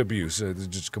that's just abuse. It's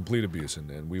just complete abuse,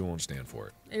 and we won't stand for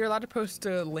it. You're allowed to post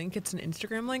a link. It's an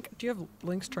Instagram link. Do you have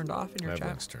links turned off in I your have chat?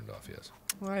 links turned off. Yes.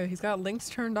 Why? He's got links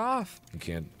turned off. You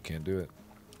can't do it.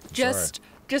 I'm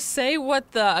Just say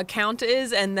what the account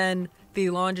is and then the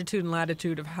longitude and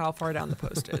latitude of how far down the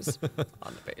post is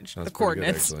on the page. That's The pretty good,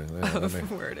 coordinates actually. Yeah,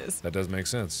 of where it is. That does make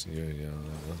sense. Yeah,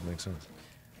 that does make sense.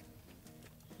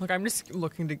 Look, I'm just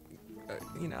looking to,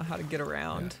 how to get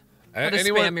around. Yeah. How to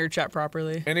spam your chat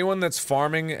properly. Anyone that's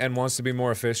farming and wants to be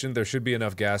more efficient, there should be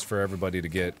enough gas for everybody to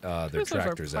get their Twizzlers are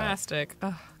tractors out. plastic.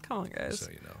 Ugh, come on, guys.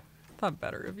 So you know Thought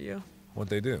better of you. what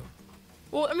they do.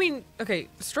 Well, I mean, okay,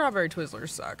 strawberry Twizzlers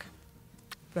suck.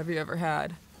 But have you ever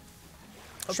had?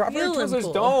 Strawberry Peel and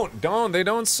Twizzlers pull. they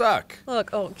don't suck. Look,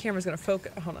 oh, camera's gonna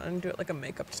focus. Hold on, I'm gonna do it like a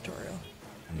makeup tutorial.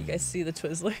 You guys see the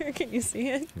Twizzler? Can you see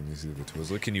it? Can you see the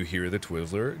Twizzler? Can you hear the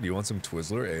Twizzler? Do you want some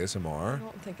Twizzler I ASMR?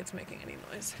 don't think it's making any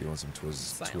noise. Do you want some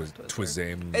Silent Twizzler.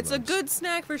 Twizzame? It's a good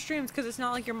snack for streams because it's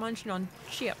not like you're munching on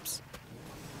chips.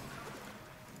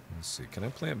 Let's see. Can I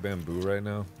plant bamboo right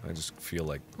now? I just feel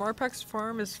like. Marpek's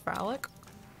farm is phallic.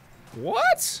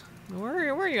 What?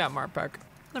 Where you at, Marpek?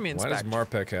 Let me Why inspect. does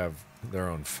Marpek have their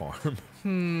own farm?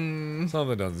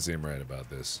 Something doesn't seem right about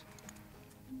this.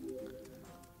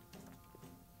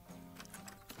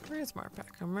 Where is Marpek?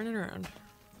 I'm running around.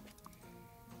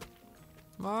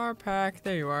 Marpek,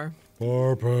 there you are.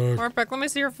 Marpek. Marpek, let me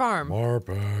see your farm.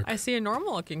 Marpek. I see a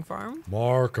normal-looking farm.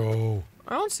 Marco.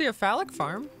 I don't see a phallic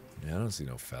farm. Yeah, I don't see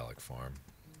no phallic farm.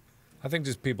 I think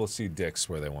just people see dicks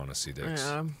where they want to see dicks.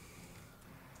 Yeah.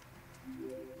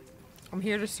 I'm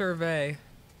here to survey.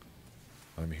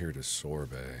 I'm here to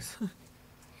sorbet.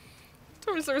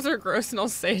 Twizzlers are gross, and I'll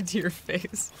say it to your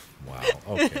face. Wow.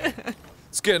 Okay.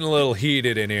 It's getting a little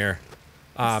heated in here.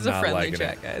 I'm This is a not friendly liking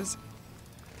chat, it. guys.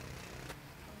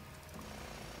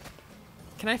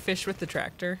 Can I fish with the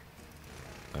tractor?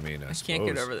 I mean, I Can't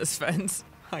get over this fence.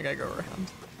 I gotta go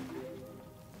around.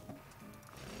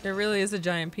 There really is a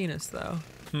giant penis, though.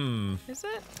 Is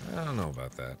it? I don't know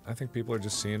about that. I think people are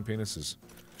just seeing penises.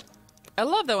 I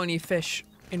love that when you fish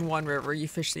in one river, you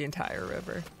fish the entire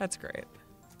river. That's great.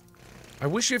 I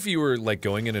wish if you were like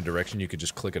going in a direction you could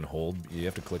just click and hold. You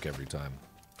have to click every time.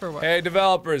 For what? Hey,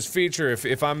 developers, feature.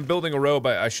 If I'm building a robe,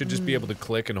 I should just be able to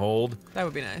click and hold. That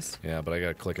would be nice. Yeah, but I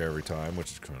gotta click every time,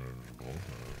 which is kind of cool.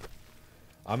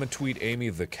 I'm gonna tweet Amy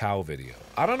the cow video.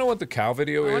 I don't know what the cow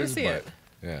video I wanna is, see but it.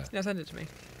 yeah. Yeah, send it to me.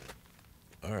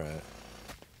 All right.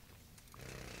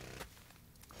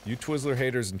 You Twizzler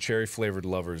haters and cherry flavored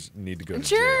lovers need to go to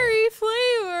jail. Cherry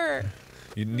flavor!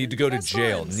 You need to go to best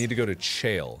jail. ones. Need to go to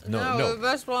chail. No, No, the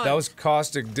best ones. That was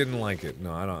caustic. Didn't like it.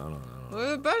 No, I don't.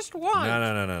 They're the best ones.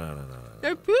 No.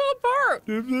 They peel apart.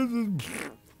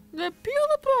 They peel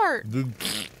apart.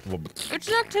 It's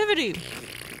an activity.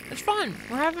 It's fun.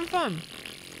 We're having fun.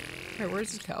 Hey,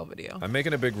 where's this cow video? I'm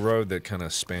making a big road that kind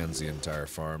of spans the entire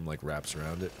farm, like wraps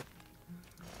around it.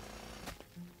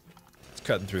 It's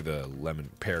cutting through the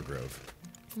pear grove.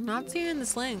 I'm not seeing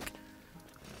this link.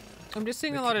 I'm just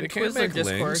seeing a lot of They can't Twizzler make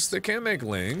discourse. links. They can't make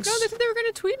links. No, they said they were going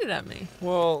to tweet it at me.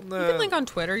 Well, You can link on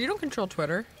Twitter. You don't control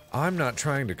Twitter. I'm not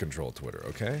trying to control Twitter,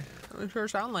 okay? It sure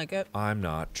sound like it. I'm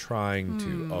not trying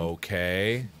to,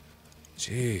 okay?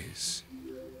 Jeez.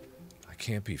 I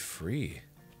can't be free.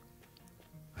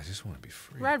 I just want to be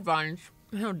free. Red Vines.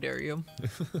 How dare you?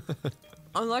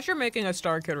 Unless you're making a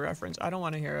Star Kid reference. I don't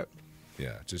want to hear it.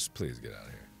 Yeah, just please get out of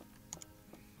here.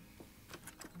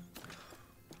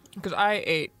 Because I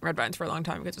ate Red Vines for a long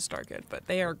time because of Star Kid, but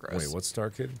they are gross. Wait, what's Star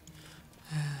Kid?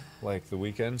 Like The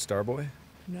Weeknd, Starboy?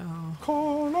 No.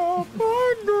 Call out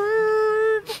my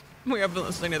name. We have been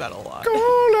listening to that a lot.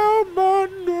 Call out my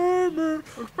name.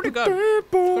 It's pretty good.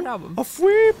 Good album. A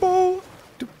Fuebo.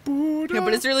 Yeah,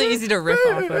 but it's really easy to riff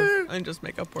off of and just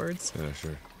make up words. Yeah,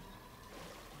 sure.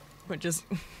 Which is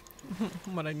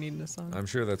What I need in a song. I'm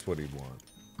sure that's what he'd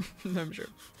want. I'm sure.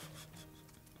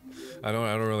 I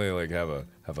don't really like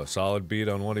have a solid beat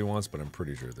on what he wants, but I'm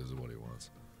pretty sure this is what he wants.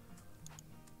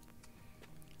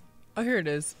 Oh, here it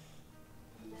is.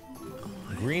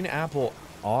 Green apple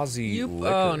Aussie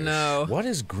licorice. Oh no. What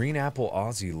is green apple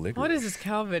Aussie licorice? What is this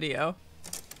cow video?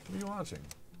 What are you watching?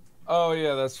 Oh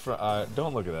yeah, that's from.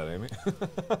 Don't look at that, Amy.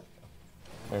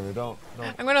 Amy, don't.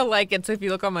 I'm gonna like it, so if you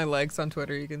look on my legs on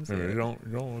Twitter, you can see Amy, it. don't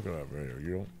look at that video.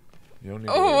 You don't need.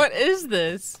 Oh, what is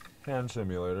this? Hand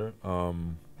simulator. Oh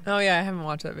yeah, I haven't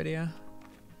watched that video.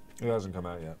 It hasn't come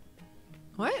out yet.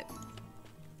 What?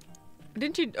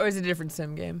 Didn't you? Or is it a different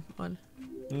sim game one?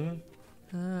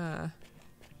 Ah.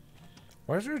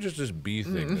 Why is there just this bee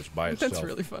thing that's by itself? That's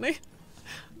really funny.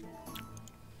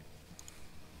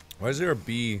 Why is there a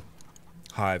bee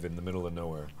hive in the middle of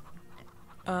nowhere?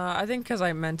 I think because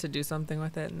I meant to do something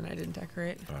with it and I didn't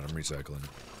decorate. Alright, I'm recycling it.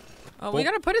 Oh, we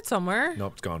gotta put it somewhere.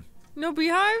 Nope, it's gone. No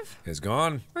beehive? It's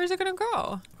gone. Where is it gonna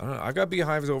go? I don't know. I got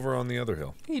beehives over on the other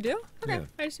hill. You do? Okay. Yeah.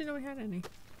 I just didn't know we had any.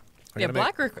 I Yeah, gotta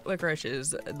black licorice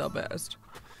is the best.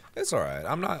 It's all right.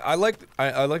 I'm not. I like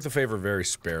the flavor very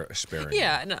sparing.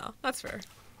 Yeah, no, that's fair.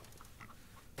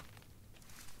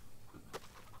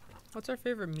 What's our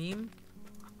favorite meme?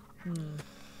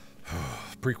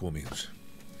 Prequel memes.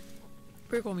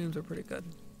 Prequel memes are pretty good.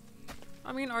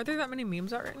 I mean, are there that many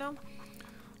memes out right now?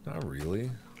 Not really.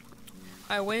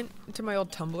 I went to my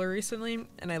old Tumblr recently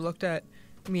and I looked at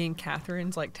me and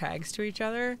Catherine's like tags to each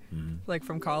other, like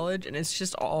from college, and it's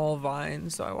just all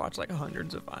Vines. So I watched like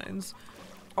hundreds of Vines,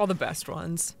 all the best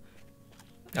ones.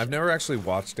 I've never actually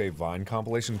watched a Vine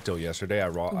compilation until yesterday. I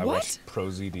watched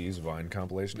ProZD's Vine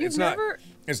compilation. You've never...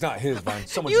 It's not his Vine.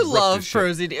 Someone You just ripped love his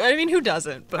shit. ProZD. I mean, who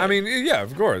doesn't? But... I mean, yeah,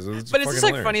 of course. But it's just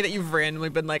like funny that you've randomly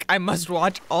been like, I must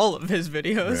watch all of his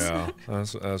videos. Yeah,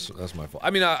 that's my fault.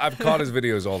 I mean, I've caught his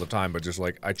videos all the time, but just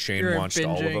like I watched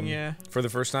all of them for the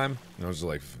first time, and I was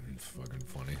like, fucking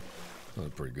funny. That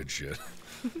was pretty good shit.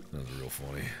 That was real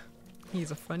funny.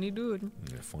 He's a funny dude.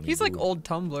 Yeah, funny. He's like old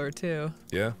Tumblr too.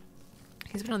 Yeah.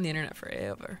 He's been on the internet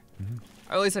forever.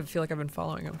 Or at least I feel like I've been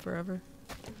following him forever.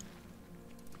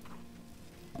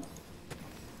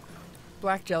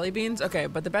 Black jelly beans? Okay,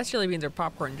 but the best jelly beans are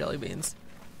popcorn jelly beans.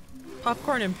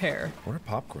 Popcorn and pear. What are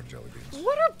popcorn jelly beans?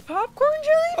 What are popcorn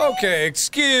jelly beans? Okay,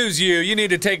 excuse you. You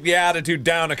need to take the attitude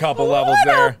down a couple levels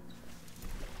there.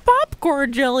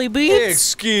 Popcorn jelly beans?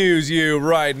 Excuse you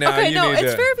right now. Okay, you no, need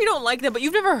it's to... fair if you don't like them, but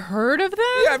you've never heard of them?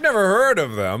 Yeah, I've never heard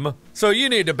of them. So you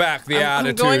need to back the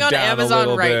attitude down a little bit. I'm going on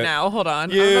Amazon right now. Hold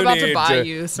on. I'm about to buy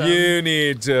you some. You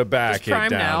need to back it Prime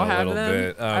down now, a have little them.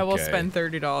 bit. Okay. I will spend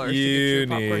 $30 to get You you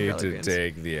popcorn need jelly to beans.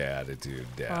 take the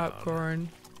attitude down. Popcorn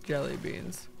jelly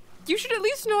beans. You should at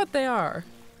least know what they are.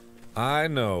 I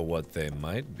know what they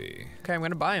might be. Okay, I'm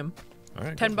gonna buy them. All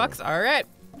right. $10. All right.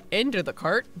 Into the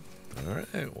cart. All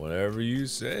right. Whatever you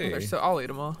say. So I'll eat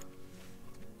them all.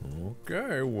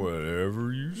 Okay.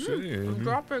 Whatever you say. I'm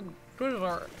dropping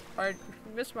Twizzler. I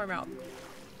missed my mouth.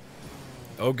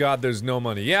 Oh God, there's no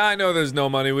money. Yeah, I know there's no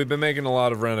money. We've been making a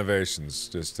lot of renovations.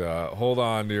 Just hold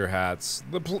on to your hats.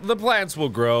 The plants will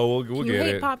grow. We'll You get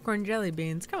hate it. popcorn jelly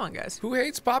beans. Come on, guys. Who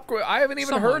hates popcorn? I haven't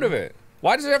even heard of it.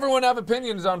 Why does everyone have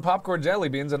opinions on popcorn jelly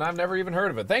beans and I've never even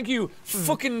heard of it? Thank you,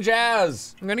 fucking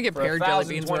Jazz. I'm gonna get for pear jelly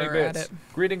beans while we're at it.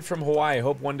 Greetings from Hawaii.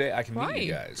 Hope one day I can meet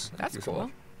you guys. That's Thank you so cool.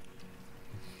 much.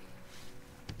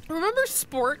 Remember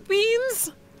sport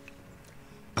beans?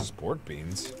 Sport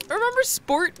beans? Remember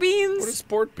sport beans? What are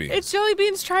sport beans? It's jelly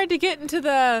beans tried to get into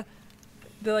the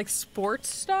like sports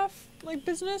stuff, like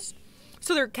business.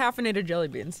 So they're caffeinated jelly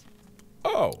beans.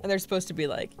 Oh. And they're supposed to be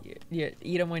like, you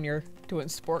eat them when you're doing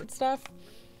sport stuff.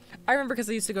 I remember because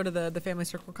I used to go to the Family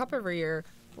Circle Cup every year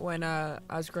when I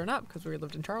was growing up because we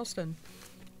lived in Charleston.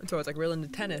 And so I was like real into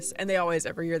tennis. And they always,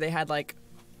 every year, they had like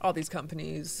all these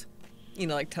companies, you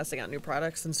know, like testing out new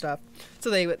products and stuff.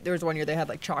 So there was one year they had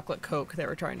like chocolate Coke they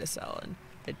were trying to sell and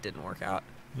it didn't work out.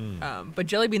 But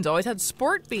jelly beans always had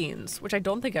sport beans, which I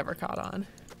don't think ever caught on.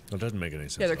 That doesn't make any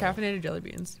sense. Yeah, they're caffeinated jelly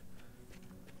beans.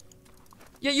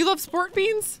 Yeah, you love sport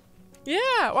beans? Yeah,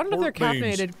 well, I don't know if they're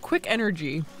caffeinated. Quick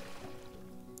energy.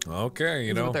 Okay,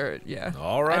 you know. Yeah.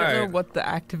 All right. I don't know what the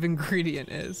active ingredient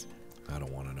is. I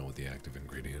don't want to know what the active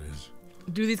ingredient is.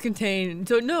 Do these contain...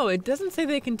 So, no, it doesn't say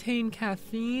they contain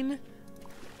caffeine.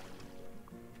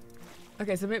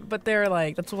 Okay, so maybe, but they're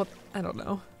like... That's what... I don't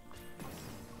know.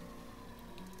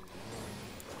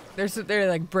 They're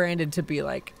like branded to be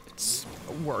like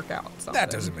workout something. That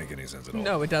doesn't make any sense at all.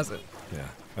 No, it doesn't. Yeah.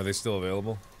 Are they still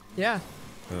available? Yeah.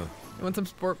 You want some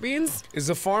sport beans? Is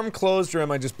the farm closed or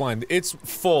am I just blind? It's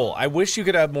full. I wish you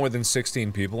could have more than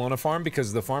 16 people on a farm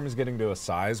because the farm is getting to a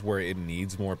size where it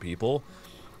needs more people.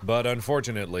 But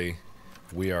unfortunately,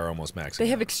 we are almost maxing They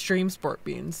have out. extreme sport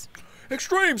beans.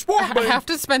 Extreme sport I beans! have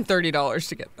to spend $30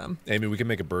 to get them. Amy, we can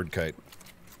make a bird kite.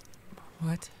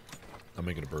 What? I'm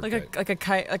making a bird Like kite. like a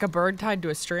kite, like a bird tied to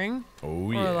a string?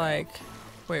 Oh, yeah. Or like,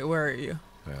 wait, where are you?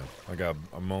 Yeah, I'm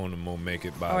gonna make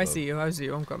it by Oh, I see you.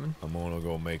 I'm coming. I'm gonna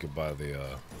go make it by the,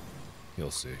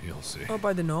 you'll see. Oh,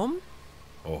 by the gnome?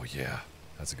 Oh, yeah.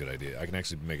 That's a good idea. I can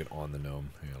actually make it on the gnome.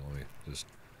 Hang on, let me just...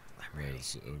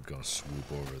 I'm gonna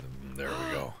swoop over them. There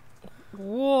we go.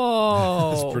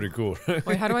 Whoa. That's pretty cool, right?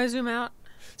 Wait, how do I zoom out?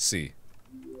 See.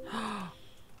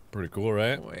 Pretty cool,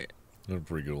 right? Wait. That's a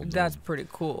pretty good old That's gnome. pretty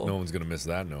cool. No one's gonna miss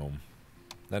that gnome.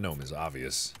 That gnome is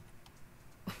obvious.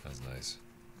 That's nice.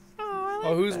 Oh, I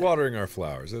Oh, like who's that. watering our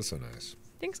flowers? That's so nice.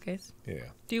 Thanks, Case. Yeah,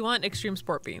 Do you want extreme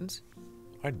sport beans?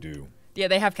 I do. Yeah,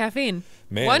 they have caffeine.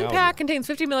 Man, One I'll- pack contains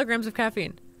 50 milligrams of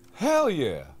caffeine. Hell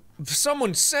yeah!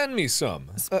 Someone send me some.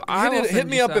 I will Hit send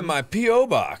me you up in some. my P.O.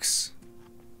 box.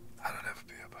 I don't have a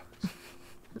P.O. box.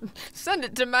 Send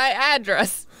it to my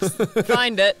address.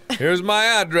 Find it. Here's my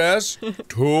address.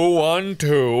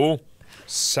 212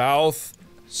 South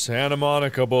Santa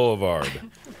Monica Boulevard.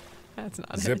 That's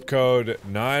not it. Zip code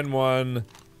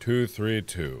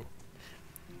 91232.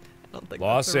 I don't think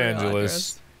Los that's the real Angeles,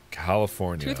 address.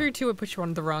 California. 232 would put you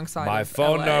on the wrong side. My of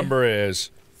phone LA. number is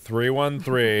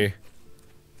 313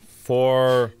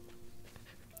 4.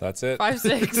 That's it.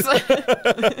 56.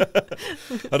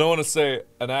 I don't want to say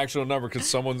an actual number because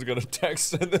someone's gonna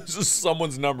text and there's just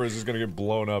someone's number is just gonna get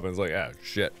blown up and it's like, ah,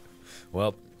 shit.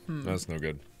 Well, that's no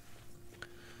good.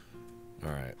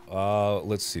 All right.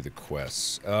 Let's see the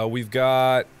quests. We've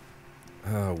got.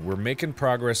 We're making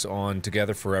progress on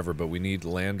Together Forever, but we need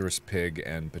Landorus Pig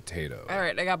and Potato. All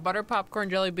right, I got butter popcorn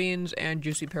jelly beans and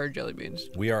juicy pear jelly beans.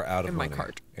 We are out of In my money.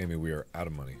 cart. Amy, we are out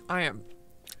of money. I am.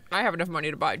 I have enough money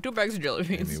to buy 2 bags of jelly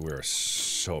beans. Amy, we are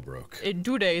so broke. In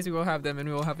 2 days, we will have them and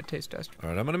we will have a taste test. All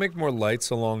right, I'm gonna make more lights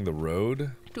along the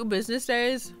road. 2 business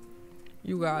days?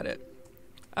 You got it.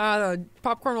 The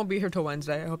popcorn will be here till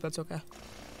Wednesday. I hope that's okay.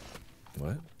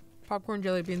 What? Popcorn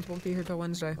jelly beans won't be here till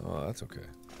Wednesday. Oh, that's okay.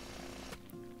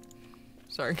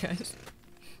 Sorry, guys.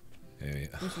 Amy,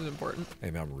 This is important.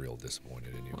 Amy, I'm real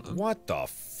disappointed in you. What the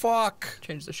fuck?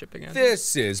 Change the shipping address.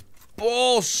 This is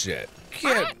bullshit.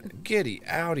 Getty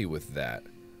outy with that.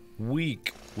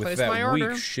 Weak with Place my that weak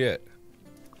order. shit.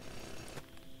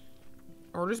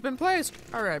 Order's been placed.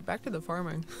 All right, back to the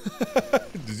farming.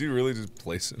 Did you really just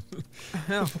place it?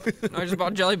 No, I just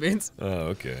bought jelly beans. Oh,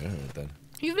 okay. All right then.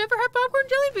 You've never had popcorn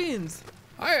jelly beans?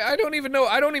 I don't even know.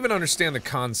 I don't even understand the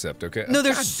concept. Okay. No,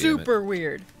 they're God damn it. super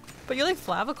weird. But you like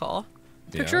flavacol.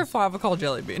 Picture Yeah. a flavacol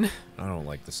jelly bean. I don't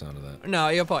like the sound of that. No,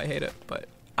 you'll probably hate it, but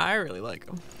I really like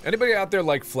them. Anybody out there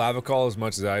like flavacol as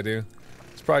much as I do?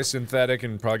 It's probably synthetic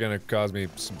and probably gonna cause me You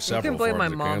several can blame my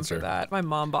forms of mom cancer. for that. My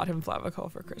mom bought him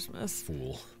flavacol for Christmas,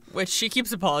 Fool. which she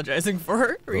keeps apologizing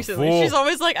for recently. fool. She's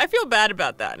always like, I feel bad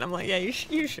about that. And I'm like, yeah,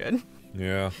 you should.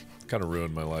 Yeah. Kind of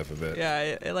ruined my life a bit. Yeah,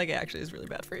 it like actually is really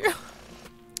bad for you.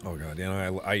 Oh god,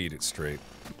 yeah, I eat it straight.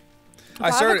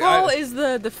 Flavacol is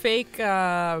the fake,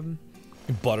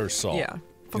 butter salt. yeah, from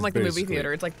It's like the movie basically-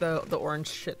 theater. It's like the orange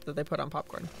shit that they put on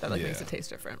popcorn that like makes Yeah. it taste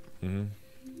different.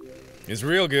 It's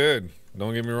real good.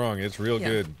 Don't get me wrong, it's real Yeah.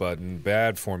 good, but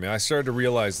bad for me. I started to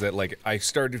realize that like I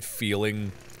started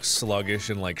feeling sluggish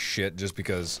and like shit just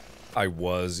because I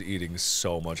was eating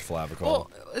so much flavacol.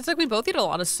 Well, it's like we both eat a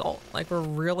lot of salt. Like we're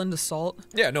real into salt.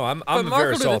 Yeah, no, I'm But Mark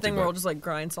very will do the salty. thing where we'll But, just like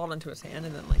grind salt into his hand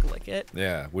and then like lick it.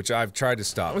 yeah, which I've tried to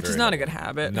stop. Which is very not a heavily. good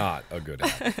habit. Not a good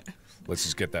habit. Let's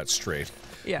just get that straight.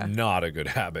 Yeah. Not a good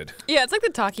habit. Yeah, it's like the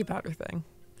Taki powder thing.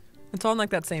 It's all in like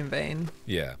that same vein.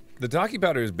 Yeah. The Taki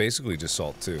powder is basically just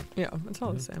salt too, Yeah, it's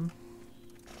all the same.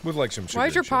 with like some sugar. Why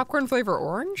is your and shit. popcorn flavor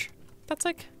orange? That's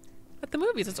like at the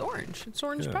movies. It's orange. It's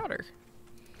orange Yeah. powder.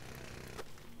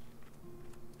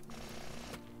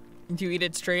 Do you eat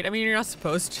it straight? I mean, you're not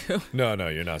supposed to. No,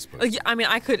 you're not supposed. Like, I mean,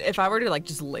 I could if I were to like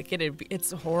just lick it.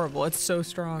 It's horrible. It's so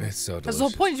strong. It's so That's the whole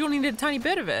delicious. point. You don't need a tiny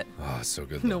bit of it. Oh, it's so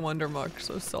good. No though. wonder Mark's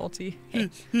so salty. Ooh,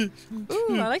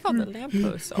 I like all the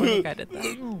lampposts. Oh, I think I did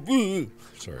that.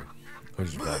 Sorry, I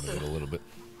just vomited a little bit.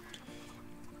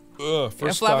 Ugh, Yeah,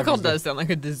 first flavacol Taki's does sound like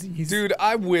a disease. Dude,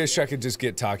 I wish I could just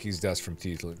get Taki's dust from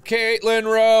Caitlin. Caitlin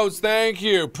Rose, thank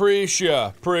you.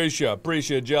 Appreciate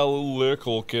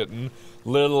Jellicle Kitten.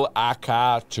 Little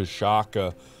Aka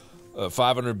Chashaka.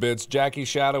 500 bits. Jackie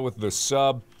Shadow with the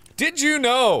sub. Did you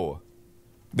know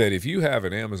that if you have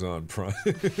an Amazon Prime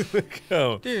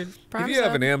account, Dude, Prime if you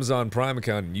have sub. an Amazon Prime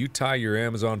account and you tie your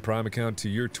Amazon Prime account to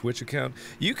your Twitch account,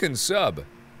 you can sub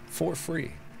for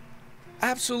free.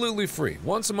 Absolutely free.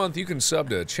 Once a month, you can sub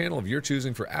to a channel of your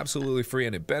choosing for absolutely free,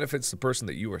 and it benefits the person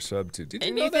that you are subbed to. Did you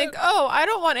And know you that? think, oh, I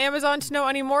don't want Amazon to know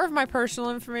any more of my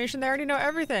personal information. They already know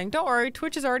everything. Don't worry,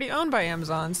 Twitch is already owned by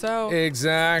Amazon, so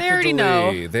Exactly. they already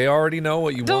know. They already know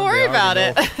what you Don't want. worry about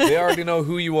it. They already know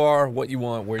who you are, what you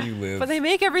want, where you live. But they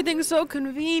make everything so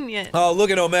convenient. Oh,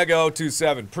 look at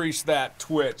Omega027. Preach that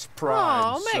Twitch Prime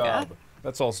Oh, Omega. sub.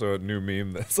 That's also a new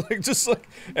meme that's like just like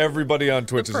everybody on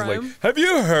Twitch is like, Prime. have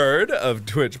you heard of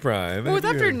Twitch Prime? Well, it was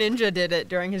Have you after heard?" Ninja did it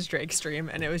during his Drake stream,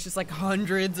 and it was just like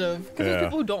hundreds of, because there's Yeah.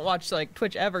 people who don't watch like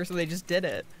Twitch ever, so they just did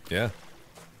it. Yeah.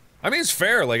 I mean, it's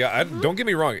fair. Like, I don't get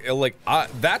me wrong. Like,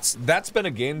 that's been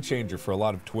a game changer for a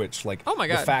lot of Twitch. Like, Oh my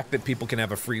the God. fact that people can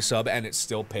have a free sub and it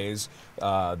still pays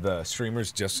the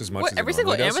streamers just as much as it Every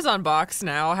single normally does. Amazon box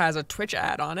now has a Twitch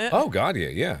ad on it. Oh God,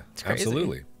 yeah, crazy.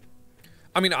 absolutely.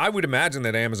 I mean, I would imagine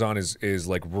that Amazon is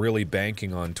like really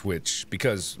banking on Twitch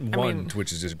because mean,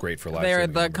 Twitch is just great for live They're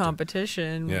streaming. the Number two,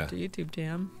 competition Yeah. with the YouTube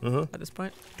TM at this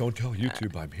point. don't tell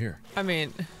YouTube I'm here. I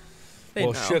mean, they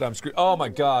Well, know. shit, I'm screwed. Oh my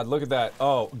God, look at that.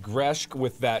 Oh, Greshk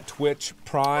with that Twitch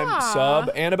Prime Aw. sub.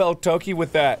 Annabelle Toki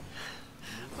with that.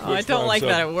 Oh, I don't like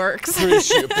that it works.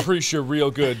 Appreciate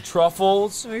real good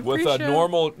truffles I with a appreciate-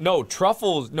 normal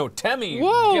truffles Temmie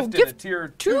Whoa, gifted gift a tier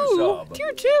 2 sub.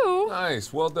 Tier 2.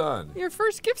 Nice, well done. Your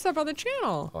first gift sub on the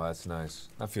channel. Oh, that's nice.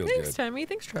 That feels Thanks, good. Tammy.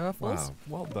 Thanks, Truffles.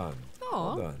 Wow, well done.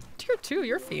 Aw, Well done. Tier 2,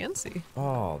 you're fancy.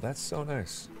 Oh, that's so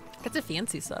nice. That's a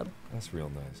fancy sub. That's real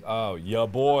nice. Oh, ya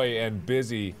boy and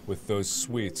busy with those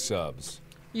sweet subs.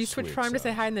 You switch Sweet Prime to sub.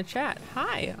 say hi in the chat.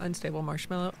 Hi, Unstable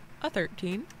Marshmallow. A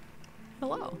 13.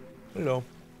 Hello. Hello.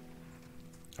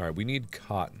 All right, we need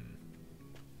cotton.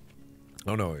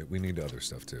 Oh no, we need other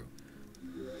stuff too.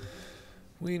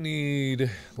 We need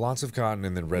lots of cotton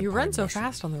and then red. You pine run so mushrooms.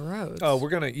 fast on the roads. Oh, we're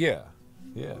gonna yeah.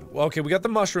 Well, okay, we got the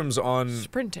mushrooms on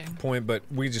Sprinting. point, but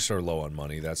we just are low on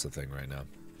money. That's the thing right now.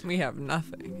 We have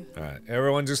nothing. All right,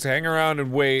 everyone, just hang around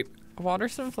and wait Water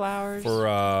some flowers. for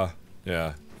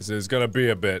yeah. This is gonna be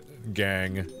a bit,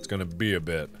 gang. It's gonna be a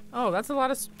bit. Oh, that's a lot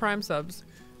of Prime subs.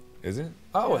 Is it?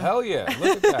 Oh, hell yeah.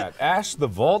 Look at that. Ash the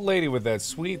Vault Lady with that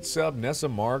sweet sub. Nessa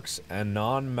Marks,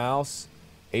 Anon Mouse,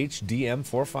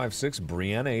 HDM456,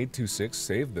 Brianna826,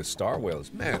 Save the Star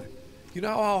Whales. Man, you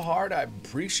know how hard I'm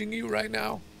preaching you right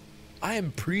now? I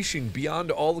am preaching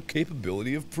beyond all the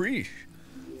capability of preach.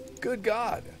 Good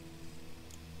God.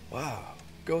 Wow.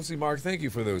 Ghosty Mark, thank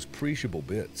you for those preachable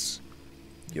bits.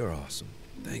 You're awesome.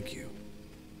 Thank you.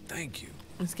 Thank you.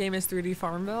 This game is 3D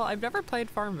Farmville. I've never played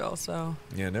Farmville, so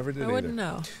Yeah, never did I either. wouldn't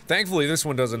know. Thankfully, this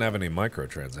one doesn't have any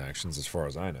microtransactions, as far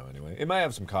as I know, anyway. It might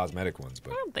have some cosmetic ones,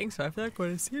 but I don't think so. I feel like I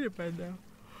would have seen it by now.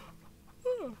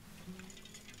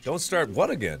 don't start what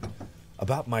again?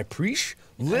 About my preach?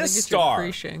 think it's your Listar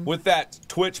preaching. with that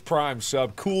Twitch Prime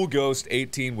sub. Cool Ghost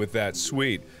 18 with that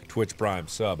sweet Twitch Prime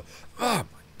sub. Oh my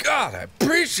God, I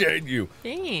appreciate you.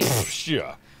 Thanks.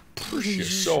 Yeah,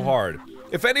 so hard.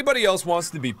 If anybody else wants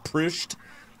to be prished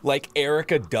like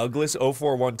Erica Douglas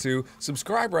 0412,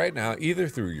 subscribe right now, either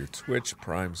through your Twitch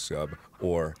Prime sub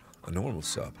or a normal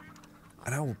sub.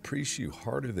 And I will preach you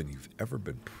harder than you've ever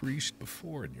been preached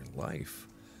before in your life.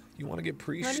 You want to get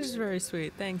preached? That is very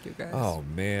sweet. Thank you, guys. Oh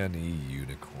man,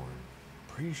 unicorn.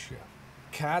 Preach you.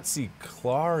 Katsy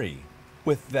Clary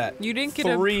with that You didn't get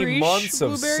 3 a preach months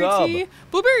of Blueberry sub. Tea?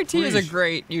 Blueberry Tea is a Preach.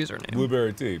 great username.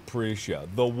 Blueberry tea, Precia.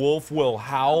 The wolf will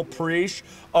howl, Preach.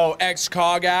 Oh,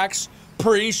 ex-Cogax,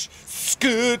 Preach.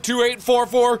 Scoot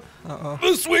 2844.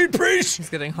 The sweet Preach. He's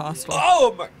getting hostile.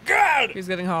 Oh my God. He's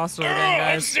getting hostile again,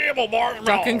 guys. Unstable marshmallow.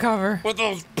 Duck and cover. With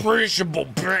those preachable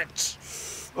bits.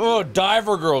 Oh,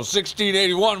 Diver Girl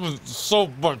 1681 with so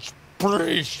much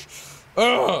preach.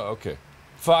 Oh, okay.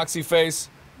 Foxy Face,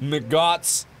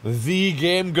 McGots, the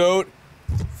Game Goat.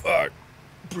 Fuck.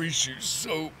 Appreciate you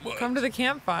so much. Come to the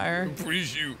campfire.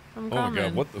 Appreciate you. I'm Oh my coming.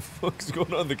 God, what the fuck is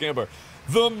going on in the campfire?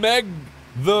 The Meg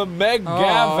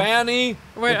Gavani.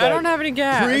 Wait, I don't have any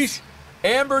gas. Preach.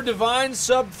 Amber Divine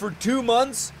subbed for 2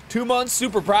 months. 2 months.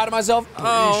 Super proud of myself.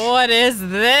 Oh, what is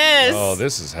this? Oh,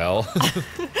 this is hell.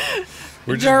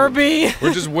 We're just, Derby.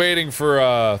 we're just waiting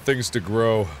for things to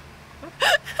grow.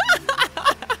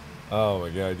 Oh my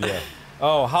God, yeah.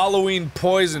 Oh, Halloween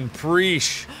poison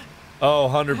preach. Oh,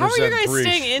 100% How are you guys preach.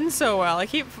 staying in so well? I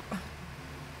keep.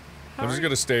 I'm just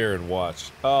gonna stay here and watch.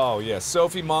 Oh yeah,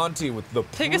 Sophie Monty with the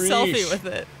Take a preach. selfie with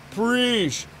it.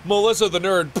 Preach. Melissa the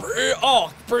nerd.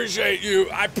 Oh, appreciate you.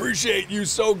 I appreciate you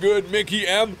so good, Mickey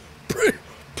M.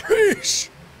 Preach.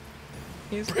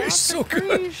 He's Preach got so the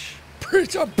good. preach.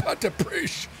 preach. I'm about to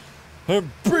preach.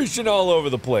 I'm preaching all over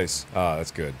the place. Ah,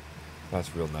 that's good.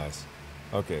 That's real nice.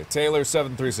 Okay,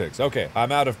 Taylor736. Okay,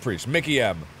 I'm out of preach. Mickey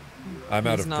M. I'm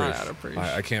out of preach. Not out of preach.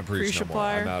 I can't preach no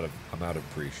more. Preach-applier? I'm out of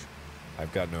preach.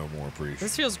 I've got no more preach.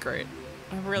 This feels great.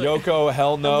 I really Yoko,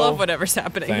 hell no. I love whatever's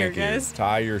happening here, Thank you. guys.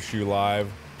 Tie your shoe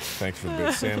live. Thanks for the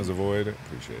bit. Santa's a void.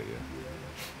 Appreciate you.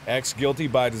 X guilty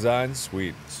by design.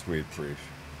 Sweet, sweet preach.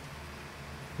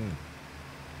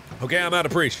 Okay, I'm out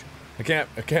of preach. I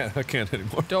can't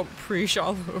anymore. Don't preach all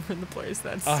over the place.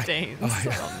 That stains. Oh,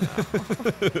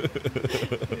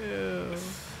 no. Ew.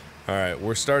 All right,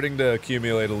 we're starting to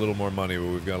accumulate a little more money, but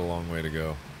we've got a long way to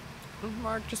go.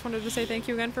 Mark, just wanted to say thank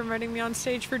you again for inviting me on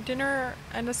stage for dinner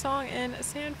and a song in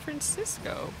San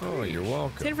Francisco. Oh, you're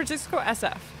welcome. San Francisco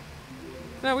SF.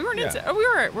 No, we weren't Yeah. in. Oh, we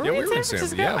were. Were Yeah, we we in were in San San-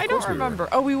 Francisco? yeah, of I course don't we were. remember.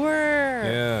 Oh, we were.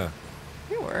 Yeah.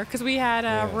 We were, because we had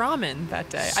Yeah. ramen that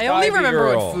day. I only Spivey remember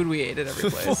girl. what food we ate at every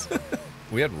place.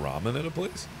 We had ramen at a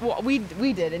place? Well, we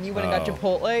did, and you went and got Oh.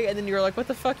 Chipotle, and then you were like, "What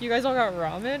the fuck? You guys all got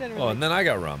ramen?" And, we're Oh, like, and then I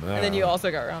got ramen. and then you also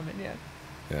got ramen. Yeah.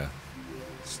 Yeah.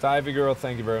 Stivey girl,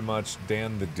 thank you very much.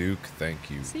 Dan the Duke, thank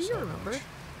you. See, you so remember. much.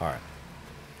 All right.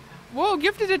 Whoa,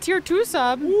 gifted a tier 2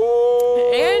 sub.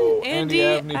 Whoa! And Andy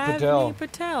Andy Avni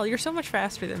Patel. You're so much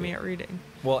faster than me at reading.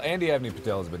 Well, Andy Avni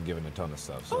Patel has been given a ton of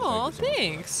stuff. So Oh, thank you so much.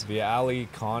 thanks. The Ali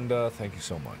Konda, thank you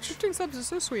so much. 15 subs is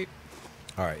so sweet.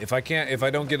 All right, if I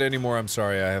don't get any more, I'm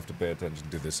sorry. I have to pay attention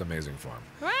to this amazing farm.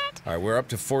 What? All right, we're up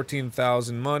to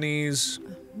 14,000 monies.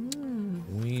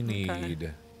 We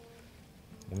need.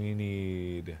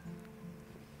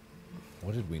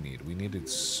 What did we need? We needed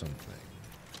something.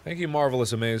 Thank you,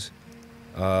 Marvelous Amaze.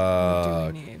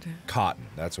 What do we need? Cotton.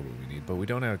 That's what we need, but we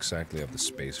don't exactly have the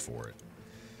space for it.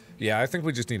 Yeah, I think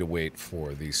we just need to wait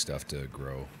for these stuff to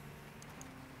grow.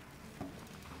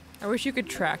 I wish you could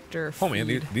tractor feed. Oh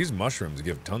man, these mushrooms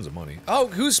give tons of money. Oh,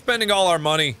 who's spending all our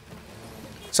money?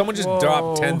 Someone just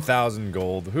dropped Whoa. 10,000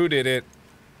 gold. Who did it?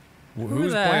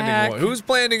 Who's the planning heck? what? Who's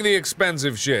planning the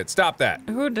expensive shit? Stop that.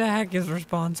 Who the heck is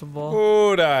responsible?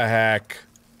 Who the heck?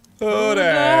 Who the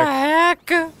heck?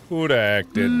 Who the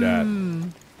heck did that?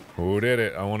 Who did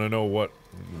it? I want to know what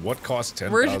cost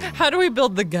 10,000. How do we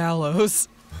build the gallows?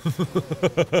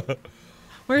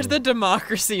 Where's the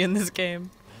democracy in this game?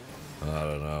 I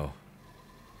don't know.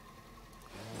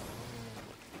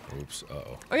 Oops.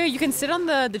 Uh-oh. Oh yeah, you can sit on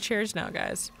the chairs now,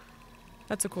 guys.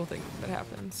 That's a cool thing that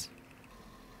happens.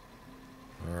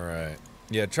 All right.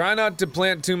 Yeah, try not to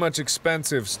plant too much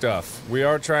expensive stuff. We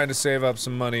are trying to save up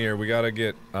some money here. We gotta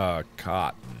get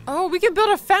cotton. Oh, we can build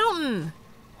a fountain!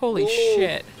 Holy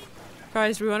shit.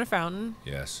 Guys, do we want a fountain?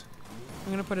 Yes.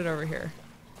 I'm gonna put it over here.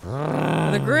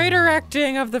 The great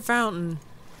erecting of the fountain.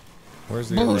 Where's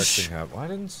the Boosh. erecting happen? I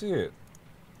didn't see it.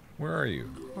 Where are you?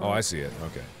 Oh, I see it.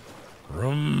 Okay.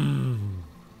 Vroom.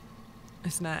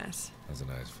 It's nice. That's a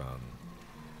nice fountain.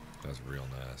 That's real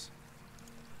nice.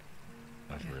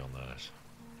 That's real nice.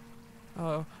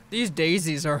 Oh, these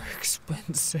daisies are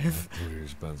expensive. Pretty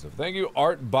expensive. Thank you,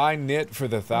 Art by Knit, for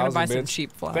the I'm gonna 1,000 buy bits. some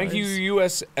cheap flowers. Thank you,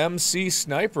 USMC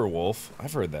Sniper Wolf.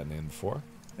 I've heard that name before.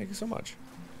 Thank you so much.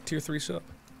 Tier 3 sub.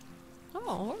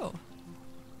 Oh, whoa.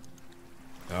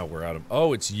 Oh, we're out of.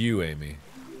 Oh, it's you, Amy.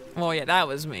 Well, yeah, that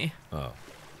was me. Oh.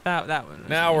 That one was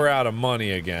Now me. we're out of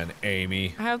money again,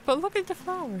 Amy. But look at the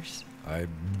flowers. I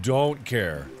don't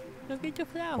care. Look at the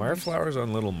flowers. Why are flowers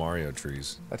on little Mario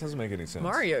trees? That doesn't make any sense.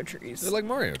 Mario trees. They're like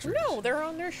Mario trees. No, they're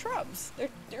on their shrubs.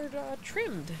 They're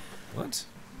trimmed. What?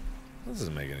 That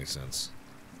doesn't make any sense.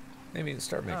 Amy,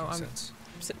 start making I'm sense.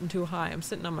 sitting too high. I'm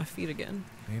sitting on my feet again.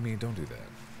 Amy, don't do that.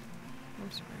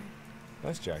 I'm sorry.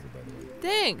 Nice jacket, by the way.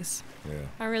 Thanks. Yeah.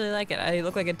 I really like it. I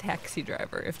look like a taxi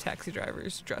driver if taxi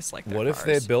drivers dress like their What if cars.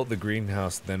 they built the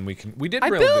greenhouse? Then we can. We did. I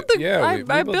build built the. Yeah, I we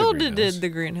built builded the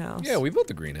greenhouse. Yeah, we built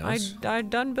the greenhouse. I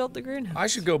done built the greenhouse. I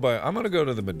should go by. I'm gonna go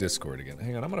to the Discord again.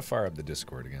 Hang on, I'm gonna fire up the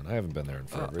Discord again. I haven't been there in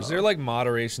forever. Is there like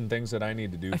moderation things that I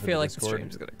need to do? I for feel the like the Discord?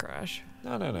 stream's gonna crash.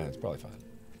 No, it's probably fine.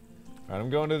 All right,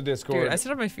 I'm going to the Discord. Dude, I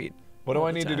sit on my feet. What do all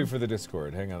I the need to do time. for the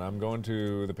Discord? Hang on, I'm going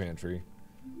to the pantry.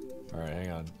 All right,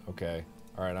 hang on. Okay.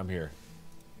 All right, I'm here.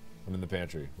 I'm in the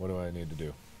pantry. What do I need to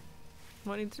do?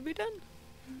 What needs to be done?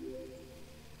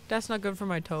 That's not good for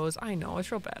my toes. I know,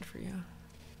 it's real bad for you.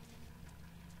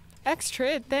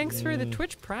 X-Trade, thanks for the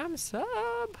Twitch Prime sub.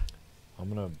 I'm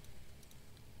gonna.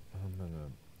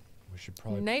 We should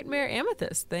probably. Nightmare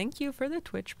Amethyst, thank you for the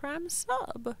Twitch Prime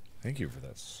sub. Thank you for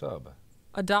that sub.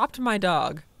 Adopt my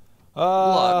dog.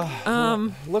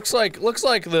 Looks like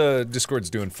the Discord's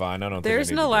doing fine. I don't. There's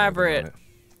think an I need to do anything elaborate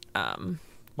on it.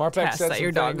 Marpek test said that some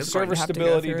your dog things. is going Server to have to go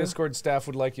stability, through. Discord staff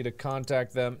would like you to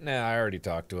contact them. Nah, I already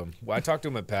talked to him. Well, I talked to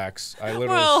him at PAX. I literally...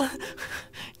 Well,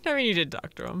 I mean, you did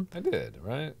talk to him. I did,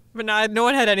 right? But no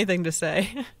one had anything to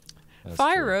say. That's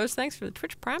Fire true. Rose, thanks for the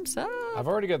Twitch Prime sub. I've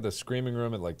already got the screaming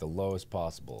room at like the lowest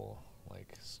possible, like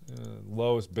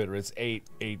lowest bit. It's 8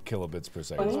 kilobits per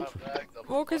second.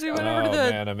 Well, because we went over to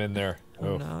the... man, I'm in there.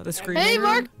 Oh, no, the screaming room.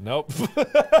 Mark! Nope.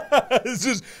 It's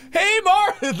just, hey,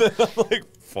 Mark! And then I'm like,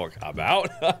 fuck, I'm out.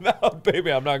 I'm out,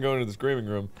 baby. I'm not going to the screaming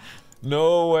room.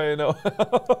 No way, no.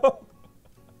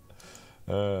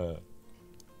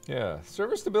 Yeah,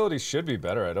 server stability should be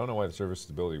better. I don't know why the server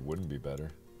stability wouldn't be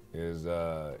better. Is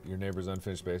your neighbor's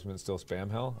unfinished basement still spam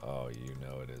hell? Oh, you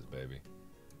know it is, baby.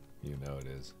 You know it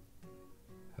is.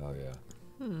 Hell yeah.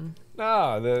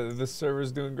 Nah, the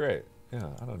server's doing great. Yeah,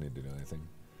 I don't need to do anything.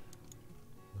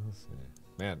 Let's see.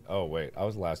 Man, oh wait, I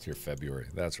was last here February.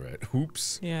 That's right.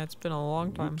 Oops. Yeah, it's been a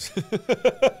long time. Should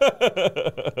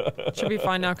be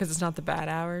fine now because it's not the bad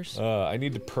hours. I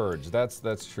need to purge. That's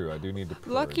true. I do need to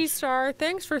purge. Lucky Star,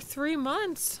 thanks for 3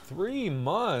 months. 3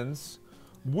 months?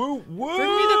 Woo woo!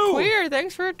 Bring me the queer,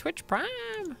 thanks for Twitch Prime.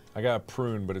 I got a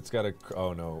prune, but it's got a.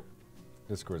 Oh no,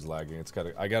 Discord's lagging. It's got.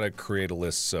 I gotta create a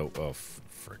list. So, oh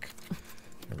frick!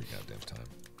 Every goddamn time.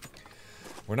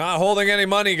 We're not holding any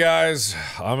money, guys.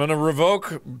 I'm gonna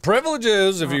revoke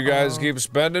privileges if you guys keep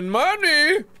spending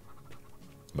money.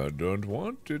 I don't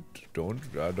want it.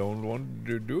 I don't want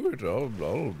to do it.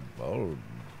 I'll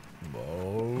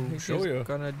show you.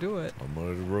 Gonna do it. I'm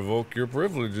gonna revoke your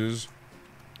privileges.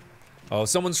 Oh,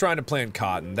 someone's trying to plant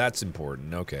cotton. That's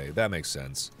important. Okay, that makes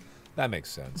sense. That makes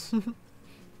sense.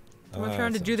 Someone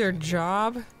trying to do their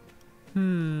job?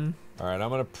 All right, I'm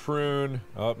gonna prune.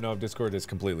 Oh, no, Discord is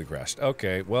completely crashed.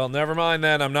 Okay, well, never mind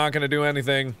then. I'm not gonna do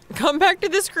anything. Come back to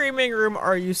the screaming room.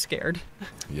 Are you scared?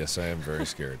 Yes, I am very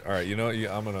scared. All right, you know what?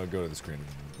 I'm gonna go to the screen.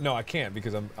 No, I can't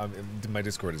because my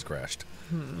Discord is crashed.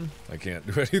 I can't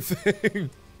do anything.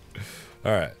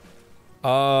 All right.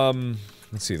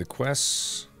 Let's see the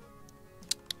quests.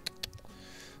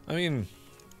 I mean,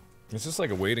 it's just like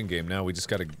a waiting game now. We just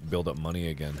gotta build up money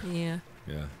again. Yeah.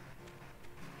 Yeah.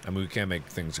 I mean, we can't make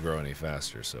things grow any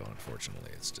faster, so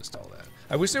unfortunately, it's just all that.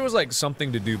 I wish there was like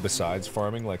something to do besides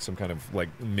farming, like some kind of like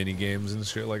mini games and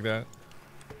shit like that.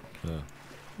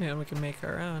 Yeah, we can make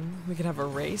our own. We could have a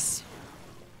race.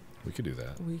 We could do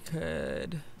that. We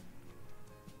could.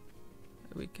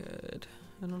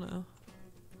 I don't know.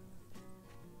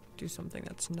 Do something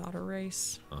that's not a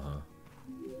race.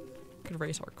 Could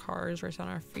race our cars, race on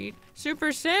our feet. Super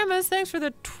Samus, thanks for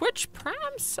the Twitch Prime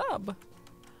sub.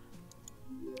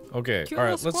 Okay, Cute all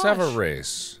right, little let's have a squash.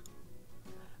 race.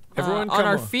 Everyone come on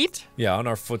our feet? Yeah, on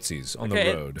our footsies, on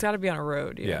Okay, the road. It's gotta be on a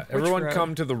road, yeah. Yeah, Which everyone road?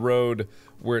 come to the road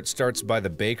where it starts by the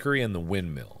bakery and the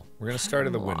windmill. We're gonna start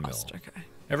at the windmill. Lost, okay.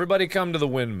 Everybody come to the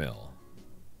windmill.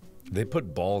 They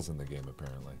put balls in the game,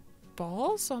 apparently.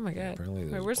 Balls? Oh my god. Apparently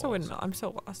Wait, there's where's the balls. windmill? I'm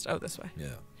so lost. Oh, this way.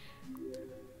 Yeah.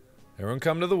 Everyone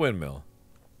come to the windmill.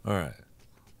 All right.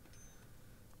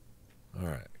 All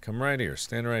right, come right here.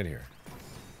 Stand right here.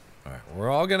 All right, we're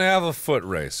all gonna have a foot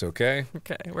race, okay?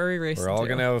 Okay, where are we racing We're all to?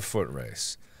 gonna have a foot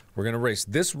race. We're gonna race.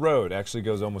 This road actually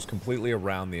goes almost completely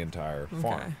around the entire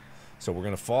farm. So we're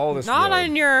gonna follow this road. Not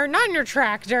on your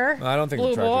tractor. I don't think Blue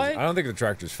the tractor's. boy. I don't think the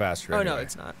tractor's faster. Oh no, anyway.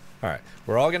 it's not. All right,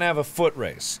 we're all gonna have a foot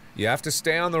race. You have to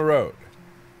stay on the road.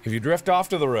 If you drift off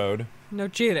to the road, No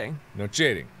cheating. no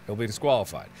cheating. You'll be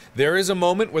disqualified. There is a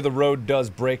moment where the road does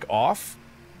break off.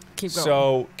 Keep going.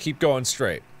 So keep going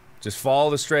straight. Just follow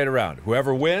the straight around.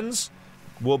 Whoever wins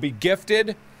will be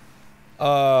gifted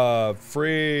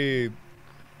free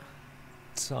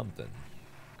something.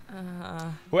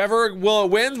 Whoever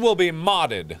wins will be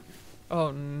modded. Oh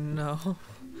no.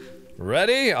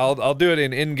 Ready? I'll do it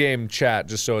in in-game chat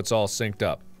just so it's all synced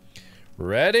up.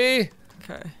 Ready?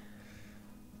 Okay.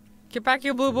 Get back,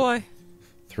 you blue boy.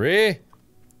 3,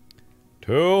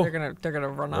 2, They're gonna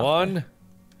run off. 1,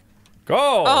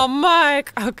 go! Oh,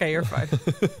 Mike. Okay, you're fine.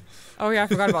 Oh yeah, I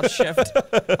forgot about shift.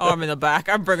 Oh, I'm in the back.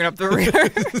 I'm bringing up the rear.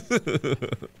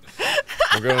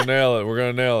 We're gonna nail it. We're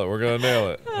gonna nail it. We're gonna nail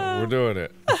it. We're doing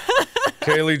it.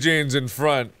 Kaylee Jean's in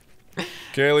front.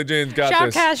 Kaylee Jean's got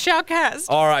this. Shoutcast.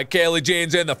 All right, Kaylee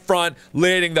Jean's in the front,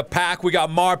 leading the pack. We got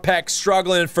Marpek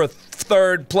struggling for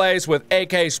third place with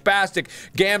AK Spastic.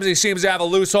 Gamzee seems to have a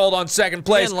loose hold on second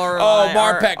place. And Lorelei Oh,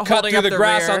 Marpek are cut holding through up the the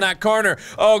grass rear. on that corner.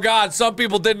 Oh, God, some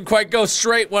people didn't quite go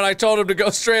straight when I told them to go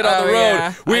straight on Oh, the road.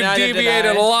 yeah. We've Neither did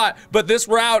deviated I. a lot, but this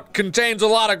route contains a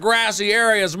lot of grassy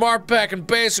areas. Marpek and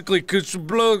basically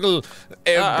bringing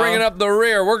up the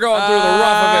rear. We're going through the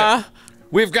rough of it.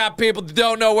 We've got people that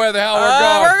don't know where the hell we're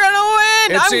going. We're gonna win.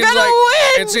 I'm gonna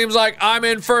win. It seems like I'm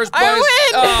in first place.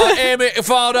 I win. Amy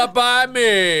followed up by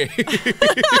me.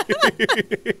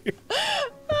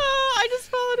 I just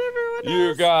followed everyone else.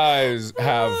 You guys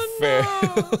have failed.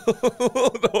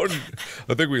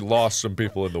 I think we lost some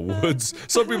people in the woods.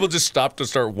 Some people just stopped to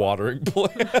start watering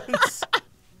plants.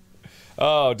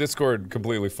 Oh, Discord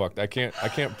completely fucked. I can't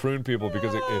prune people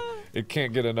because it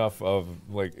can't get enough of,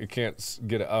 like, it can't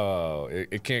get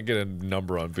a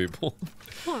number on people.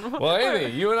 Well,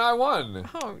 Amy, you and I won.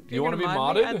 Oh, you want to be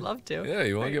mod modded? me? I'd love to. Yeah,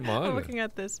 you want to get modded? I'm looking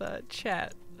at this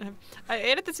chat. I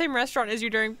ate at the same restaurant as you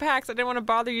during PAX. I didn't want to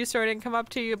bother you, so I didn't come up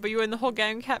to you, but you and the whole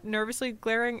gang kept nervously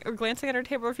glancing at our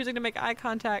table, refusing to make eye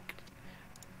contact.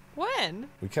 When?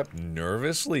 We kept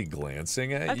nervously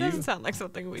glancing at you? That doesn't sound like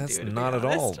something we do, to be not at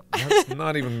honest. all. That's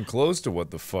not even close to what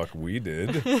the fuck we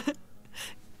did.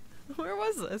 Where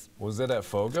was this? Was it at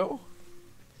Fogo?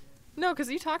 No, because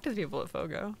you talked to people at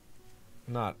Fogo.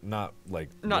 Not like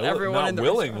Not everyone in the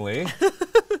willingly.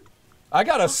 I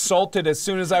got assaulted as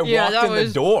soon as I walked in the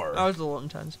door. That was a little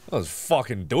intense. That was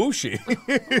fucking douchey.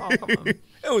 Oh, come on.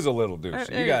 It was a little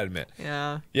douchey. You gotta admit.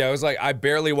 Yeah. Yeah, it was like I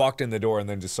barely walked in the door, and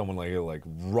then just someone like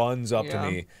runs up to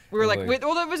me. We were like, wait,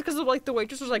 well, that was because like the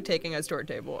waitress was like taking us to our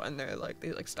table, and they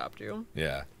stopped you.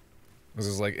 Yeah. It was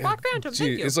just like, Black Phantom,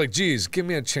 thank you. It's like, geez, give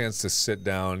me a chance to sit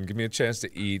down, give me a chance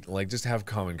to eat, like just have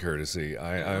common courtesy.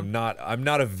 I'm not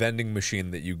a vending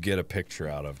machine that you get a picture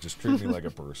out of. Just treat me like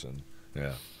a person.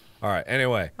 Yeah. All right.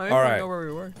 Anyway. I don't know where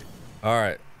we were. All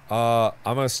right.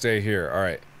 I'm gonna stay here. All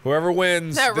right. Whoever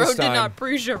wins that this road time. did not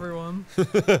preach everyone.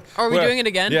 Are we doing it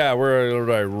again? Yeah,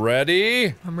 we're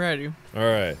ready. I'm ready. All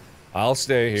right. I'll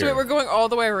stay here. So wait, we're going all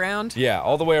the way around? Yeah,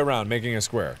 all the way around, making a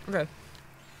square. Okay.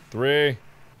 3,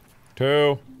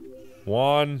 2,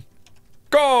 1,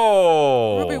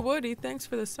 go! Ruby Woody, thanks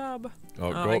for the sub.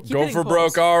 Oh, go for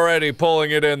broke already,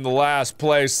 pulling it in the last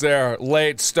place there.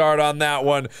 Late start on that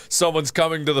one. Someone's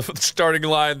coming to the starting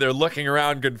line. They're looking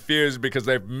around confused because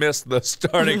they've missed the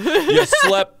starting. You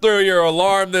slept through your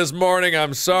alarm this morning.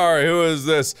 I'm sorry. Who is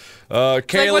this?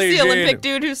 Kaylee what's the Jean. Olympic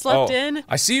dude who slept in?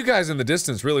 I see you guys in the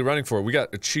distance really running for it. We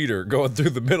got a cheater going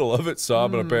through the middle of it, so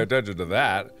I'm going to pay attention to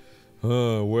that.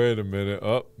 Wait a minute.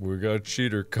 Oh, we got a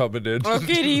cheater coming in. Oh,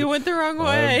 Kitty, you went the wrong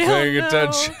way. I'm paying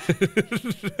attention.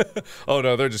 Oh,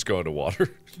 no, they're just going to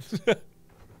water.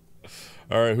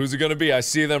 All right, who's it going to be? I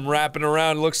see them wrapping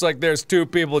around. Looks like there's 2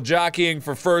 people jockeying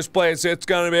for first place. It's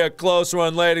going to be a close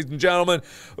one, ladies and gentlemen.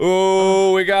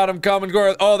 Ooh, we got them coming.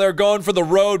 Oh, they're going for the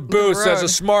road boost. That's a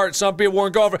smart. Some people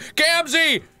weren't going for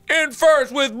Gamzee in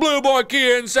first with Blue Boy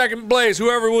Kia in second place.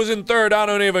 Whoever was in third, I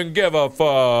don't even give a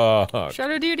fuck.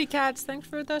 Shadow Duty Cats, thanks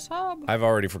for the sub. I've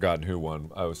already forgotten who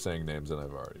won. I was saying names and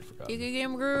I've already forgotten. Giga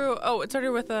Game Guru. Oh, it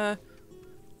started with a...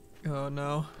 Oh,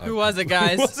 no. Who was it,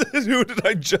 guys? Who did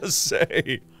I just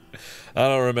say? I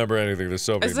don't remember anything. There's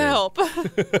so many As a help.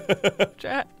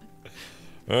 Chat.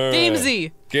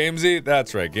 Gamezee. Gamezee,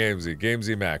 that's right, Gamezee.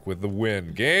 Gamezee Mac with the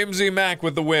win. Gamezee Mac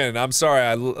with the win. I'm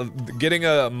sorry, getting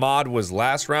a mod was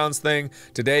last round's thing.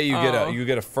 Today you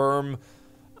get a firm,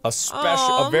 a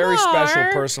very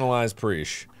special personalized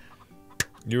preach.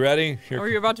 You ready? Are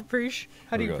you about to preach?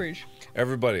 How do you preach?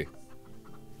 Everybody.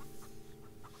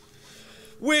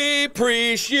 We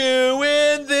preach you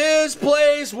in this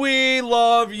place. We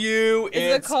love you.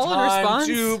 Is it call and response?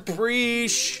 It's time to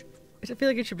preach. I feel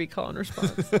like it should be call and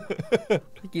response. Like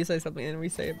you say something and we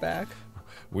say it back.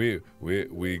 We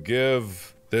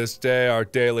give this day our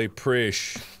daily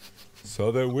preach,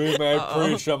 so that we may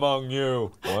preach among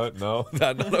you. What? No,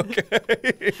 that's not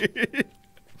okay.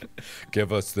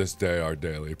 Give us this day our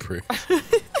daily preach.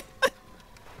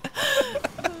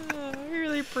 I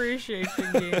really appreciate you,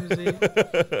 Gamezee.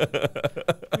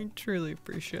 I truly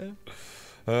appreciate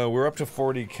it. We're up to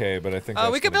 40K, but I think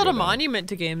we could build a monument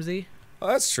to Gamezee. Oh,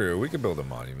 that's true. We could build a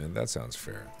monument. That sounds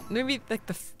fair. Maybe like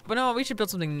but no, we should build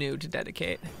something new to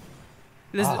dedicate.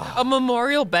 A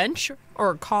memorial bench or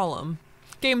a column.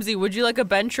 Gamezee, would you like a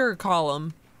bench or a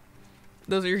column?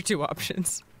 Those are your 2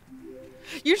 options.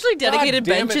 Usually dedicated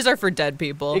benches are for dead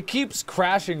people. It keeps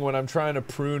crashing when I'm trying to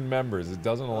prune members. It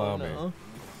doesn't allow me.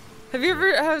 Have you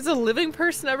ever, has a living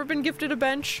person ever been gifted a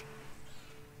bench?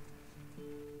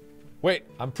 Wait,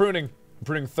 I'm pruning. I'm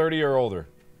pruning 30 or older.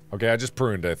 Okay, I just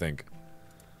pruned, I think.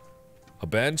 A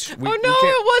bench? Oh no, it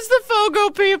was the Fogo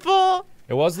people!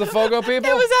 It was the Fogo people?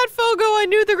 It was at Fogo. I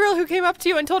knew the girl who came up to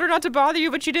you and told her not to bother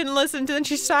you, but she didn't listen. And then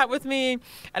she sat with me,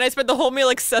 and I spent the whole meal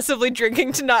excessively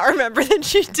drinking to not remember that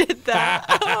she did that.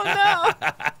 Oh no.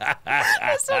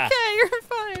 It's okay, you're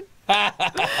fine.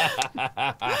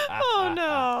 Oh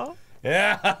no.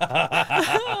 Yeah.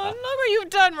 Oh, look what you've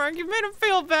done, Mark. You've made him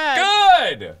feel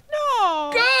bad. Good!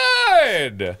 No.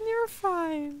 Good! You're fine.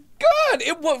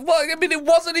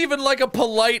 even like a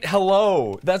polite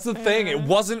hello. That's the thing. It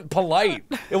wasn't polite.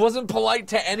 It wasn't polite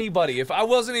to anybody. If I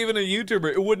wasn't even a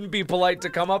YouTuber, it wouldn't be polite to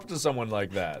come up to someone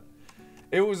like that.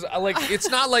 It was like, it's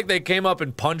not like they came up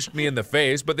and punched me in the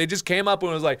face, but they just came up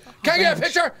and was like, "Can I get a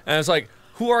picture?" And it's like,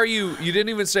 "Who are you? You didn't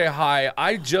even say hi.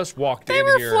 I just walked in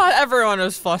here." Everyone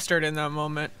was flustered in that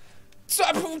moment.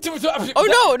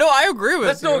 Oh no, I agree with you.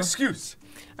 That's no excuse.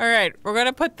 All right, we're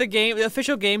gonna put the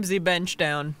official Gamesy bench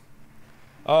down.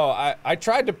 Oh, I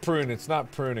tried to prune. It's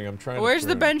not pruning. I'm trying. Where's to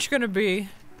the prune. bench gonna be?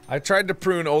 I tried to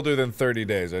prune older than 30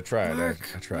 days. I tried. Mark,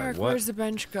 I tried. Mark, What? where's the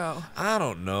bench go? I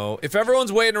don't know. If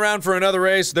everyone's waiting around for another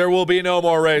race, there will be no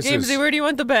more races. Gamesy, where do you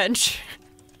want the bench?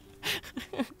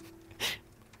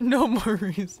 No more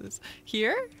races.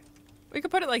 Here? We could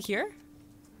put it like here?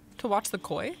 To watch the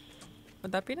koi?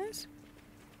 Would that be nice?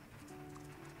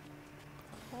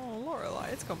 Oh,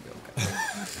 Lorelai, it's gonna be okay.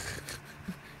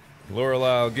 Lorelai,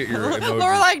 I'll get your emoji.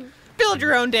 Lorelai, build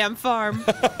your own damn farm.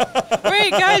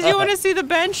 Wait, guys, you want to see the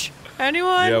bench?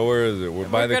 Anyone? Yeah, where is it? We're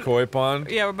by the koi pond?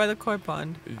 Yeah, we're by the koi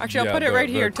pond. Actually, Yeah, I'll put it right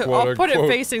here. I'll put it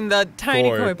facing the tiny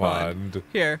koi pond.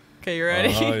 Here. Okay, you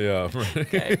ready? Oh, yeah.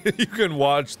 Okay. You can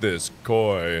watch this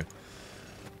koi.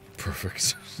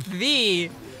 Perfect. The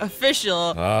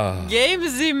official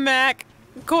Gamesy Mac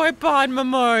Koi Pond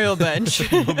Memorial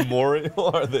Bench.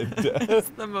 Memorial? Are they dead? It's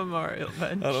the memorial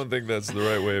bench. I don't think that's the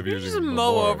right way of You using just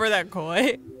memorial. mow over that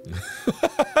koi.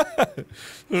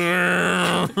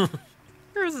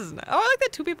 Yours is nice. Oh, I like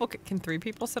that 2 people can 3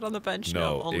 people sit on the bench.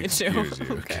 No, only 2. excuse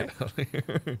you. Okay.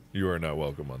 You are not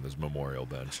welcome on this memorial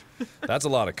bench. That's a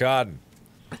lot of cotton.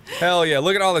 Hell yeah,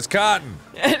 look at all this cotton.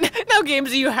 Now,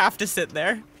 Gamesy, you have to sit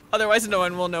there. Otherwise, no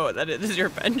one will know that it is your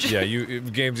bench. Yeah,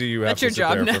 Gamesy, you have That's to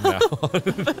your sit there job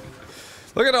from now on.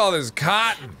 Look at all this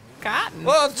cotton. Cotton.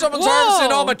 Well, someone's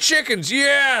harvesting all my chickens.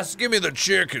 Yes, give me the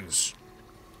chickens.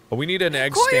 Oh, we need an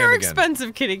egg Koi stand are again.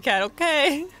 expensive, kitty cat.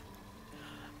 Okay.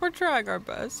 We're trying our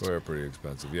best. Koi are pretty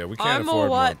expensive. Yeah, we can't I'm afford a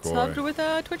what? more Subbed koi.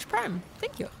 with Twitch Prime.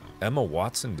 Thank you. Emma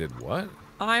Watson did what?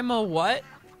 I'm a what?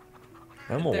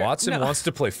 Emma Watson no. wants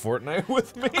to play Fortnite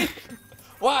with me?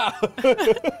 Wow.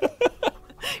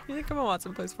 You think Emma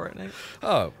Watson plays Fortnite?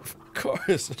 Oh, of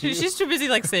course. She's too busy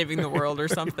like saving the world or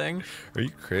something. Are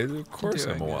you crazy? Of course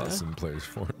Doing Emma that. Watson plays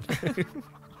Fortnite.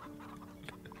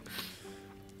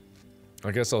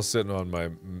 I guess I'll sit on my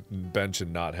bench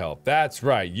and not help. That's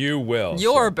right, you will.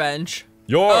 Your bench.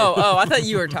 Your. Oh, I thought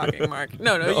you were talking, Mark.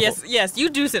 No, yes, you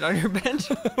do sit on your bench.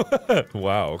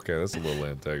 Wow, okay, that's a little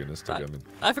antagonistic. I mean,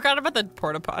 I forgot about the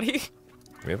porta potty.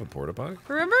 we have a porta potty?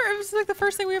 Remember? It was like the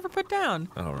first thing we ever put down.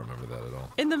 I don't remember that at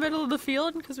all. In the middle of the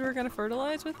field because we were going to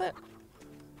fertilize with it.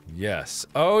 Yes.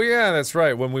 Oh, yeah, that's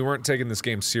right. When we weren't taking this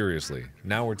game seriously.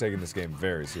 Now we're taking this game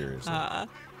very seriously.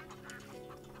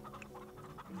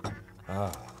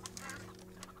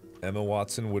 Emma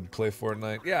Watson would play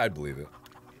Fortnite? Yeah, I'd believe it.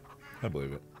 I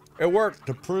believe it. It worked.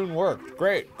 The prune worked.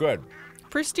 Great. Good.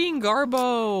 Pristine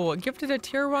Garbo gifted a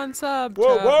tier 1 sub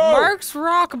Whoa, to whoa! Mark's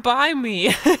Rock by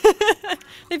me.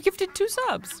 They've gifted 2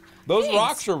 subs. Those Thanks.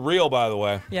 rocks are real, by the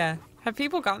way. Yeah. Have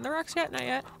people gotten the rocks yet? Not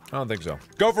yet. I don't think so.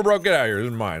 Go for broke. Get out of here.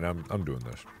 This is mine. I'm doing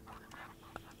this.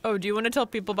 Oh, do you want to tell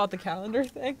people about the calendar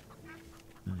thing?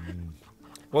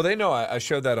 Well, they know I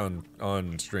showed that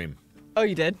on stream. Oh,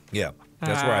 you did? Yeah.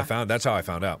 That's where I found. That's how I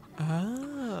found out.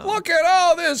 Oh. Look at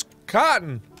all this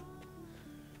cotton.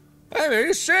 Hey, man,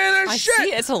 you saying that I shit?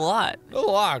 see. It's a lot. A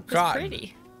lot of It's cotton.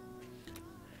 pretty.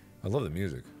 I love the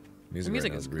music. Music,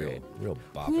 music right now is real, great. real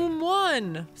bopping. Whom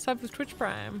won? Sub with Twitch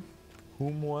Prime.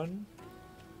 Whom won?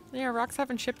 Yeah, rocks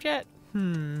haven't shipped yet.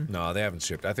 No, they haven't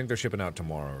shipped. I think they're shipping out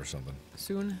tomorrow or something.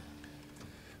 Soon.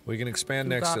 We can expand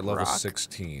Who next got at level rock?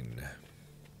 16.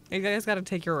 You guys got to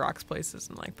take your rocks places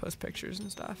and like post pictures and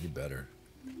stuff. You better.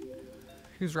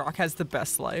 Whose rock has the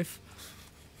best life?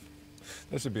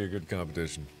 That should be a good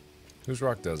competition. Whose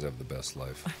rock does have the best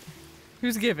life?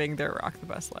 Who's giving their rock the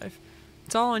best life?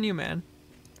 It's all on you, man.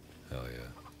 Hell yeah.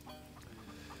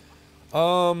 You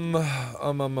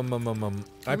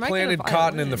I might get a planted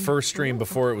cotton in the violin. first stream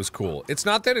before it was cool. It's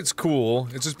not that it's cool,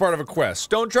 it's just part of a quest.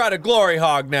 Don't try to glory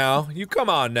hog now. You come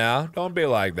on now. Don't be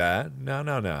like that. No,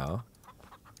 no, no.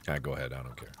 Alright, go ahead. I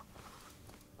don't care.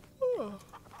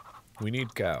 We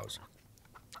need cows.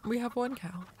 We have 1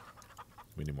 cow.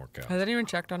 We need more cows. Has anyone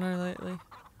checked on her lately?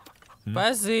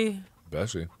 Bessie.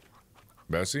 Bessie.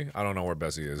 Bessie? I don't know where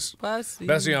Bessie is. Bessie.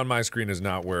 Bessie on my screen is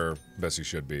not where Bessie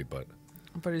should be, but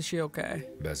But is she okay?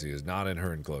 Bessie is not in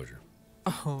her enclosure.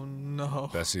 Oh no.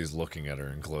 Bessie is looking at her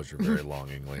enclosure very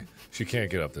longingly. She can't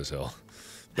get up this hill.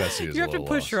 Bessie is You a have to little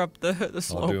push her up the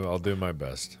slope. I'll do my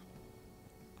best.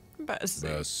 Bessie.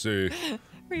 Bessie.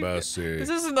 Bessie. This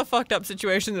isn't the fucked up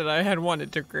situation that I had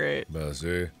wanted to create.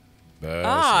 Bessie. Bessie.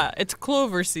 Ah, it's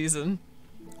clover season.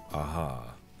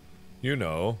 Aha. You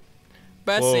know.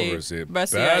 Bessie. Clover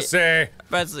Bessie.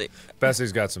 Bessie.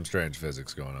 Bessie's got some strange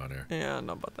physics going on here. Yeah, I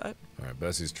know about that. All right,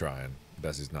 Bessie's trying.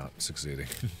 Bessie's not succeeding.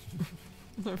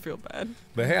 I feel bad.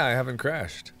 But hey, I haven't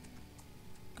crashed.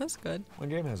 That's good. My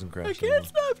game hasn't crashed. I can't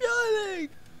stop yawning.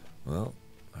 Well,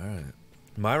 all right.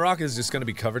 My rock is just going to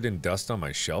be covered in dust on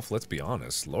my shelf. Let's be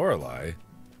honest. Lorelei.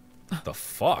 The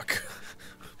fuck?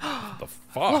 The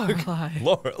fuck?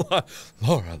 Lorelei.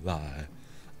 Lorelei.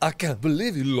 I can't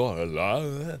believe you,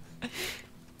 Lorelei.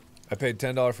 I paid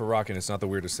 $10 for rock, and it's not the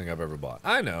weirdest thing I've ever bought.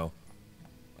 I know.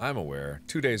 I'm aware.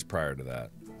 2 days prior to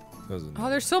that. Oh,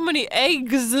 there's so many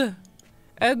eggs.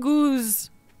 Eggoos.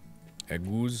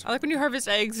 Eggoos? I like when you harvest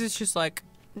eggs, it's just like,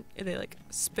 they like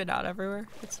spit out everywhere.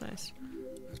 It's nice.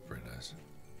 That's pretty nice.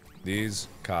 These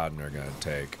cotton are gonna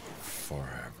take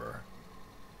forever.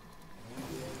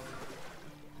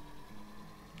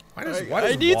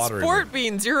 I need sport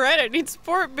beans. You're right, I need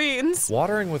sport beans.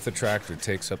 Watering with the tractor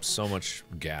takes up so much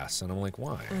gas, and I'm like,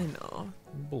 why? I know.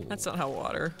 Bull. That's not how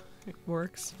water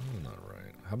works. Not right.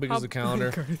 How big is the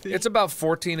calendar? It's about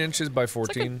 14 inches by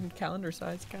 14. It's like a calendar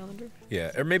size calendar.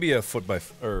 Yeah, or maybe a foot by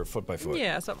foot.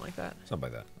 Yeah, something like that.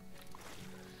 Something like that.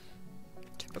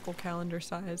 Typical calendar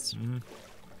size. Mm-hmm.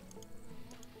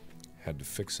 Had to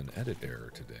fix an edit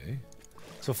error today.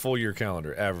 It's a full year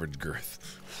calendar, average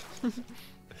girth.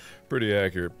 Pretty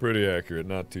accurate,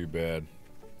 not too bad.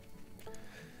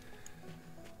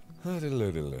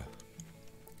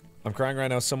 I'm crying right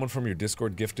now. Someone from your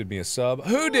Discord gifted me a sub.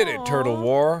 Who did it, Turtle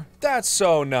War? That's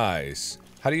so nice.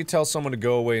 How do you tell someone to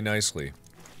go away nicely?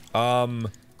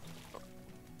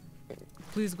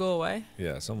 Please go away.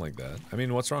 Yeah, something like that. I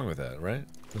mean, what's wrong with that, right?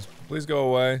 Just, please go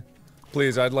away.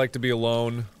 Please, I'd like to be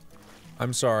alone.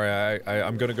 I'm sorry,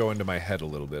 I'm gonna go into my head a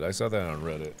little bit. I saw that on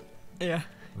Reddit. Yeah.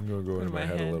 I'm gonna go into my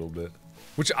head a little bit.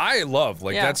 Which I love.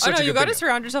 Like, yeah. that's such a good thing. You gotta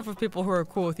surround yourself with people who are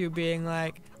cool with you being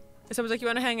like, if someone's like, you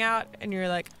wanna hang out? And you're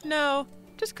like, no,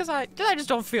 just cause I just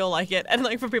don't feel like it. And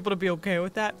like for people to be okay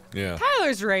with that. Yeah.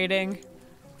 Tyler's rating.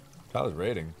 Tyler's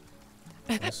rating.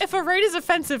 Nice. If a raid is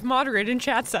offensive, moderate in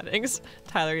chat settings.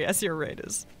 Tyler, yes, your raid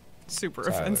is super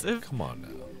Tyler, offensive. Come on now.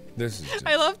 This is just...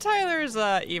 I love Tyler's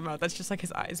emote. That's just like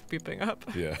his eyes peeping up.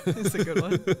 Yeah. It's a good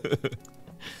one.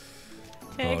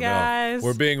 Hey, guys. No.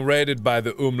 We're being raided by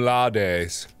the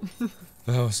umlaudes.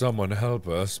 Oh, someone help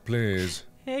us, please.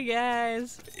 Hey,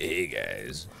 guys. Hey,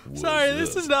 guys. Sorry,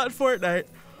 this is not Fortnite.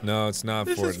 No, it's not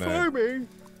Fortnite. This is farming.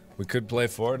 We could play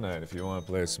Fortnite if you want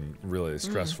to play some really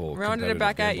stressful Rounded it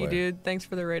back gameplay. at you, dude. Thanks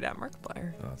for the raid at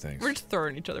Markiplier. Oh, thanks. We're just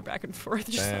throwing each other back and forth.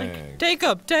 Just Thanks. like, take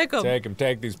them, take them. Take them,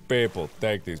 take these people,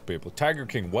 take these people. Tiger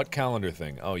King, what calendar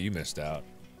thing? Oh, you missed out.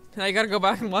 Now you gotta go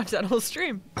back and watch that whole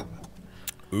stream.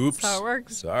 Oops. That's how it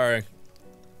works. Sorry.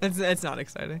 It's not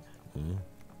exciting. Mm-hmm.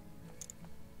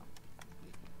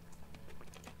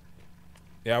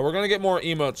 Yeah, we're gonna get more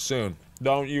emotes soon.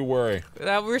 Don't you worry. We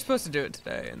were supposed to do it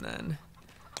today, and then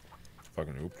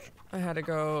Fucking oops. I had to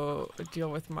go deal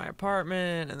with my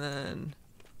apartment, and then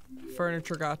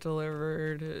furniture got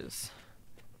delivered. And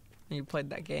you played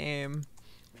that game.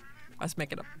 I was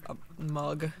making a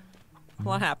mug. A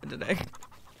lot happened today.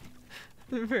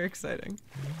 Very exciting.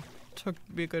 Took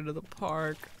me go to the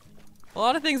park. A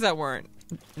lot of things that weren't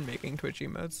making Twitch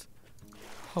emotes.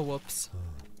 Oh, whoops.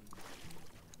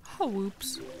 Oh,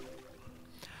 whoops.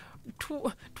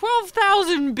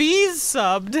 12,000 bees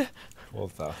subbed.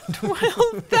 12,000.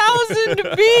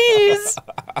 12,000 bees!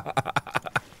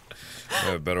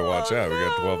 Yeah, better watch out. We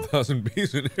got 12,000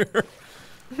 bees in here.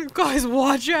 Guys,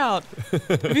 watch out.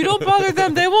 If you don't bother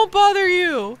them, they won't bother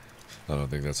you. I don't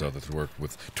think that's how this works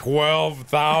with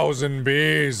 12,000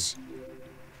 bees.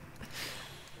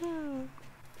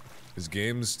 Is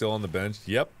Games still on the bench?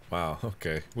 Yep. Wow,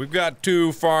 okay. We've got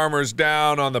 2 farmers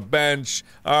down on the bench.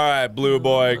 Alright, Blue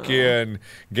Boy, Kia, and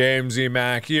Gamesy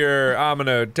Mac here. I'm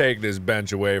gonna take this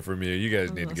bench away from you. You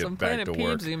guys need to get back to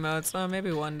work. Emotes. Oh,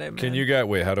 maybe one day, man. Can you guys,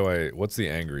 wait, how do I, what's the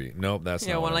angry? Nope, that's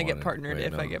not what I when I get wanted. partnered, Wait,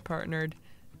 if no. I get partnered,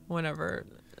 whenever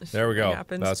There we go.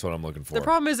 happens. That's what I'm looking for. The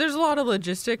problem is there's a lot of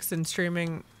logistics in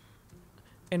streaming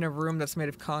in a room that's made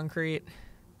of concrete.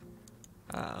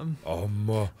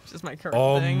 Which is my current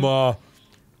thing.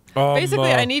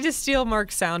 Basically, I need to steal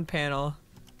Mark's sound panel,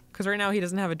 because right now he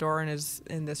doesn't have a door in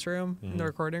this room, in the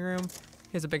recording room.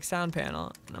 He has a big sound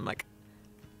panel, and I'm like,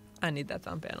 I need that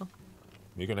sound panel.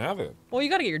 You can have it. Well, you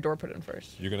got to get your door put in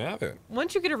first. You can have it.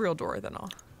 Once you get a real door, then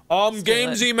I'll.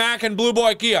 Gamesy Mac and Blue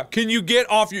Boy Kia, can you get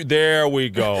off your? There we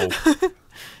go.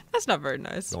 That's not very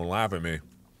nice. Don't laugh at me.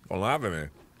 Don't laugh at me.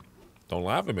 Don't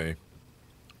laugh at me.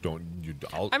 don't you?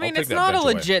 I mean, I'll take it's that not a bench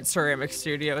away. legit ceramic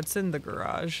studio. It's in the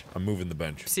garage. I'm moving the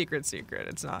bench. Secret.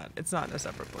 It's not. It's not in a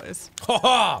separate place. Ha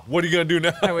ha! What are you gonna do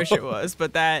now? I wish it was,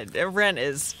 but that rent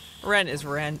is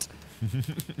rent.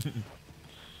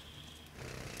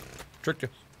 Tricked you.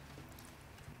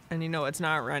 And you know what's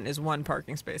not rent is one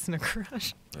parking space in a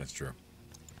garage. That's true.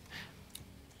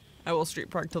 I will street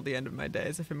park till the end of my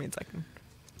days if it means I can.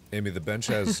 Amy, the bench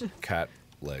has cat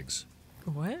legs.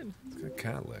 What? It's got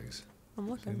cat legs. I'm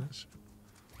See looking. this?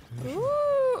 Ooh.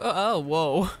 Oh,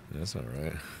 whoa. That's not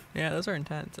right. Yeah, those are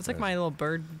intense. It's like my little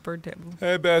bird table.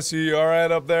 Hey, Bessie, you all right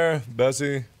up there,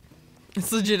 Bessie?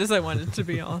 It's legit as I want it to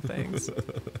be, all things.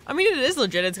 I mean, it is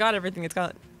legit. It's got everything. It's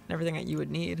got everything that you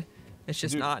would need. It's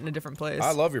just Dude, not in a different place.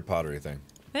 I love your pottery thing.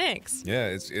 Thanks.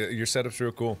 Yeah, your setup's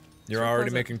real cool. You're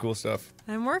already making cool stuff.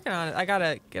 I'm working on it. I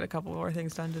gotta get a couple more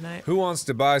things done tonight. Who wants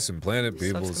to buy some Planet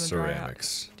Stuff's People's gonna dry out.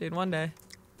 ceramics? Dude, one day.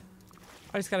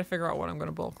 I just gotta figure out what I'm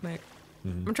gonna bulk make.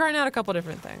 Mm-hmm. I'm trying out a couple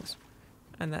different things.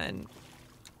 And then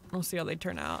we'll see how they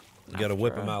turn out. You gotta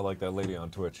whip them out like that lady on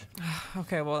Twitch.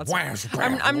 Okay, well that's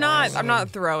Wham, I'm not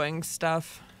throwing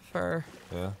stuff for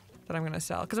Yeah. that I'm gonna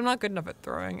sell because I'm not good enough at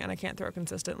throwing and I can't throw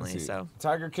consistently. See, So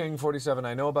Tiger King 47.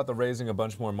 I know about the raising a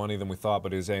bunch more money than we thought,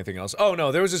 but is anything else? Oh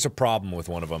no, there was just a problem with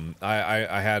one of them.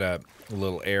 I had a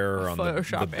little error on the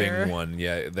Photoshop Bing error. one.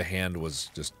 Yeah, the hand was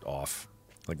just off.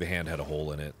 Like the hand had a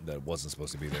hole in it that wasn't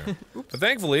supposed to be there. But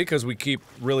thankfully, because we keep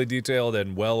really detailed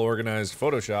and well-organized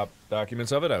Photoshop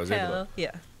documents of it, I was able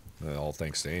yeah, to. All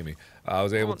thanks to Amy, I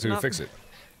was able to fix it.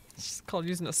 it's just called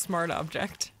using a smart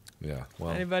object. Yeah. Well,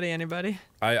 Anybody.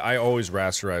 I always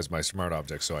rasterize my smart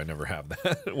objects, so I never have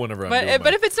that whenever I'm doing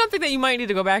But if it's something that you might need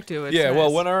to go back to, it's yeah, nice.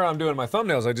 well, whenever I'm doing my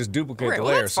thumbnabs, I just duplicate Right, the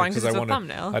well, layer that's fine, 'cause I it's a want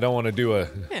thumbnail. I don't want to do a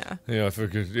Yeah. you know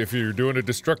if you're doing a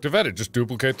destructive edit, just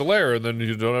duplicate the layer and then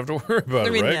you don't have to worry about I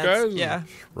mean, it, right, that's- guys? yeah.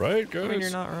 Right, guys. I mean, you're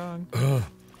not wrong.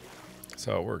 That's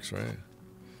how it works, right?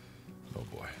 Oh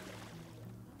boy.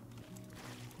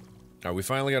 All right, we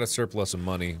finally got a surplus of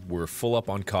money. We're full up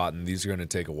on cotton. These are going to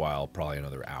take a while, probably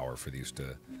another hour for these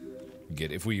to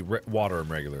get. If we water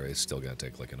them regularly, it's still going to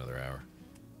take like another hour.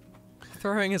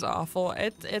 Throwing is awful.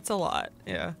 It's a lot.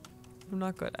 Yeah, I'm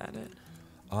not good at it.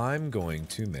 I'm going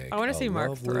to make. I want to see Mark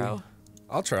lovely- throw.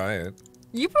 I'll try it.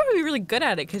 You probably be really good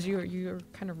at it because you're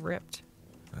kind of ripped.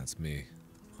 That's me.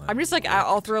 I'm just like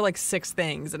I'll throw like 6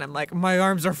 things and I'm like my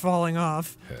arms are falling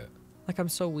off. Hit. Like I'm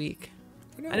so weak.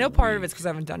 I know part of it's because I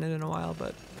haven't done it in a while,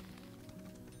 but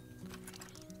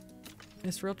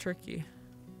it's real tricky.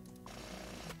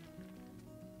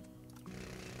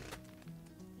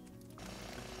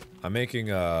 I'm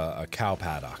making a cow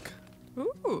paddock.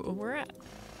 Ooh, where at?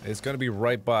 It's going to be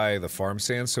right by the farm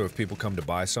stand, so if people come to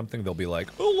buy something, they'll be like,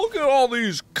 oh, look at all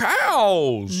these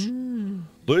cows.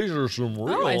 These are some Oh,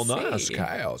 I real nice see.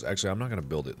 cows. Actually, I'm not going to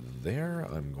build it there.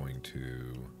 I'm going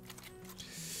to...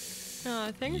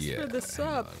 Thanks Yeah, for the hang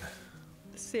sub, on.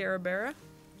 Sierra Barra.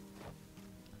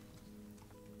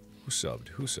 Who subbed?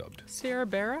 Who subbed? Sierra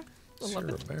Barra?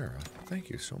 Sarah Barra. Thank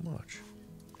you so much.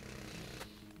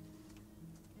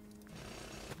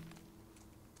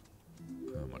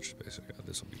 How much space I got?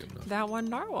 This will be good enough. That one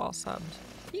narwhal subbed.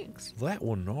 Thanks. That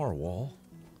one narwhal.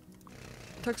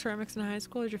 Took ceramics in high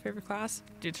school. Is your favorite class?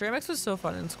 Dude, ceramics was so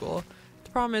fun in school.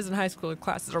 The problem is in high school,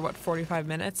 classes are what, 45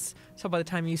 minutes? So by the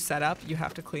time you set up, you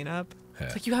have to clean up. Yeah.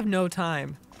 It's like you have no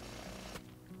time.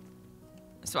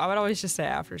 So I would always just say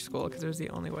after school because it was the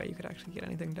only way you could actually get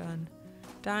anything done.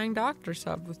 Dying Doctor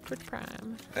sub with Twitch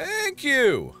Prime. Thank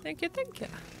you. Thank you, thank you.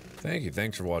 Thank you.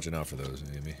 Thanks for watching out for those,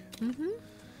 Amy.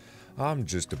 I'm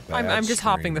just a bad I'm just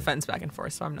hopping the streamer. fence back and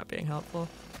forth, so I'm not being helpful.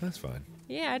 That's fine.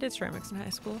 Yeah, I did ceramics in high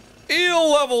school.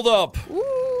 Eel leveled up.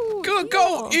 Ooh,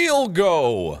 Go, eel,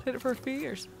 go. Did it for a few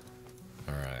years.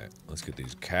 All right, let's get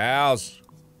these cows.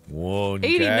 1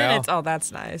 80 cow. minutes. Oh,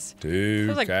 that's nice. 2 It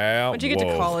was like cow. once you get to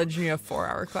Whoa. college and you have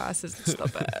 4-hour classes, it's the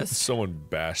best. Someone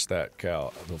bashed that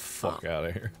cow the fuck out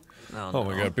of here. Oh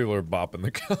my no. god, people are bopping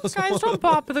the cows. Guys, don't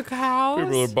bop the cows.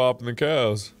 People are bopping the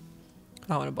cows.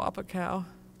 I want to bop a cow.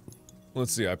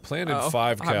 Let's see, I planted Oh,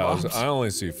 5 I cows. bopped. I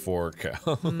only see 4 cows.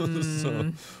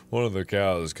 So one of the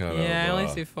cows is kind of. Yeah, I only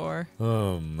see 4.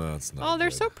 That's not. Oh, they're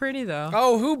good. so pretty though.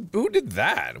 Oh, who did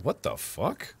that? What the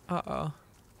fuck? Uh-oh.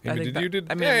 Amy, I did mean,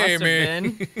 it must have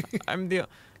Amy. been. I'm the...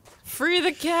 Free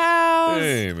the cows!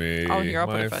 Amy, Oh, here, I'll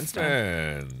put my a fence down.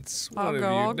 fence. What I'll have go,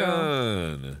 you I'll go.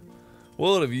 done?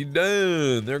 What have you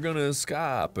done? They're gonna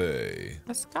escape.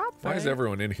 Stop Why is it.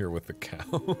 everyone in here with the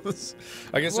cows?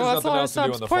 I guess Well, there's that's a nothing lot of else to do on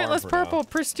subs. the Pointless farm for Purple,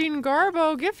 Pristine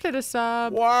Garbo gifted a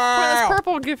sub. Wow. Pointless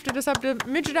Purple gifted a sub to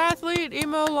Midget Athlete,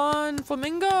 Emo Lawn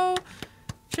Flamingo.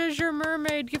 Treasure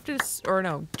Mermaid gifted, or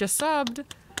no, just subbed.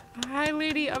 Hi,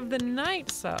 Lady of the Night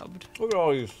subbed. Look at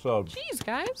all these subs. Jeez,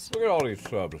 guys. Look at all these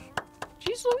subs.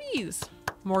 Jeez Louise.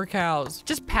 More cows.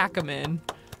 Just pack them in.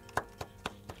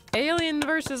 Alien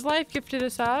vs. Life gifted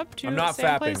us up to I'm not Sam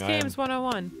fapping, Plays Games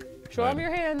 101. Show them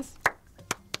your hands.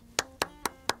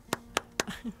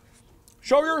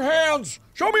 Show your hands!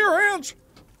 Show me your hands!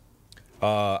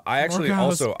 I actually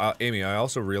also, Amy, I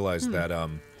also realized that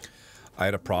I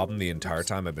had a problem the entire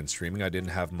time I've been streaming. I didn't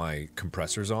have my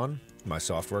compressors on, my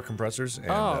software compressors,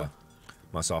 and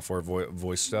my software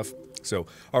voice stuff. So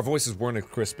our voices weren't as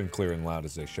crisp and clear and loud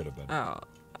as they should have been. Oh,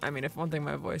 I mean, if one thing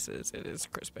my voice is, it is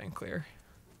crisp and clear.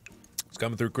 It's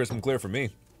coming through crisp and clear for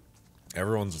me.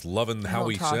 Everyone's loving how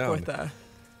we sound. With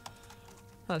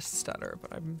not a stutter,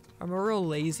 but I'm a real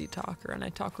lazy talker, and I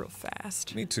talk real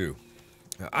fast. Me too.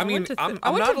 I mean, I'm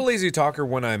not a lazy talker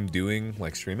when I'm doing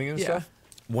like streaming and stuff.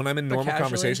 When I'm in normal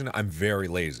conversation, I'm very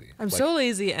lazy. I'm so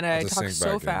lazy, and I talk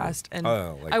so fast. And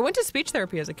I went to speech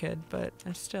therapy as a kid, but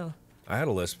I still. I had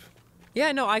a lisp.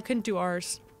 Yeah, no, I couldn't do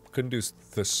R's. Couldn't do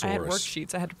thesaurus. I had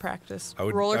worksheets. I had to practice.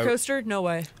 Roller coaster? No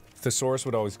way. Thesaurus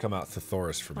would always come out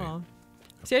thesaurus for me. Oh.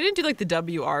 See, I didn't do like the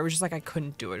WR. It was just like I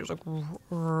couldn't do it. It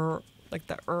was like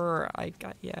the I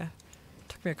got, yeah. It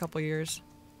took me a couple years.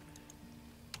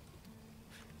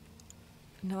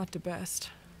 Not the best.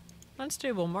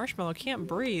 Unstable marshmallow can't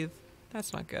breathe.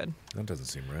 That's not good. That doesn't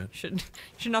seem right. You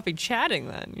should not be chatting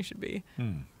then. You should be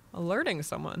alerting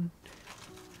someone.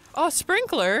 Oh,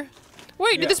 sprinkler.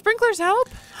 Wait, did the sprinklers help?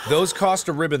 Those cost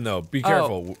a ribbon, though. Be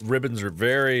careful. Ribbons are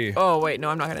very... Oh, wait. No,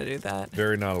 I'm not going to do that.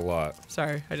 Very not a lot.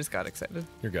 Sorry. I just got excited.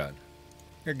 You're good.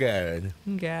 You're good.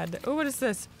 God. Oh, what is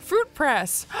this? Fruit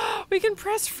press. We can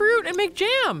press fruit and make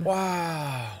jam.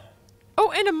 Wow.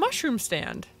 Oh, and a mushroom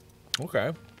stand.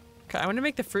 Okay. Okay, I want to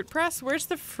make the fruit press. Where's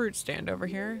the fruit stand over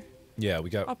here? Yeah, we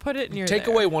got... I'll put it near Take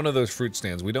away one of those fruit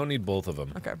stands. We don't need both of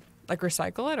them. Okay. Like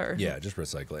recycle it, or? Yeah, just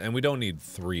recycle it. And we don't need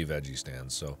 3 veggie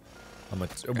stands, so...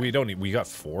 We don't need... We got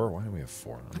 4? Why do we have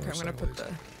 4? Okay, I'm gonna put the...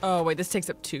 Oh, wait, this takes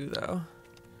up 2, though.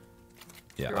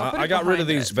 Yeah, here, I got rid of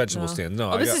these vegetable stands.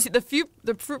 No, this is...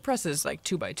 The fruit press is like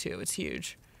 2x2. It's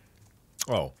huge.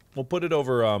 Oh, we'll put it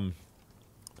over,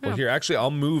 Well, here, actually,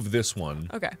 I'll move this one.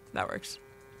 Okay, that works.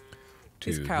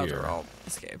 These cows are all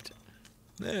escaped.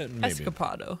 Maybe.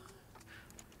 Escapado.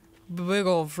 Big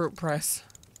old fruit press.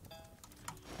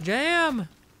 Jam!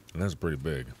 And that's pretty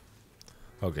big.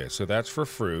 Okay, so that's for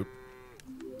fruit.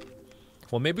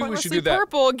 Well, maybe we should do that.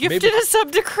 Purple gifted us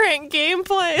up to Crank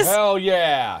Gameplays. Hell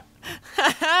yeah!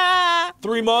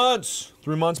 3 months!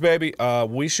 3 months, baby.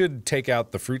 We should take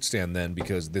out the fruit stand then,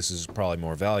 because this is probably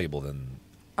more valuable than...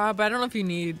 But I don't know if you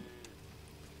need...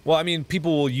 Well, I mean,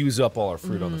 people will use up all our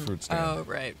fruit on the fruit stand. Oh,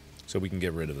 right. So we can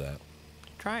get rid of that.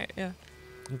 Try it, yeah.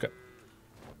 Okay.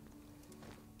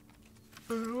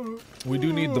 We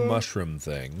do need the mushroom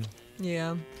thing.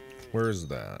 Yeah. Where is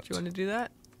that? Do you want to do that?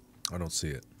 I don't see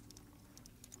it.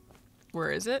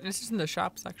 Where is it? It's just in the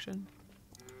shop section.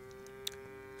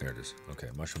 There it is. Okay,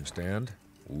 mushroom stand.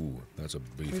 Ooh, that's a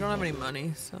beefy. We don't have any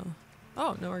money, so...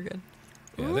 Oh, no, we're good.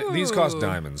 Yeah, these cost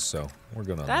diamonds, so we're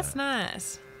good on that. That's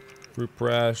nice. Fruit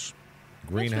press,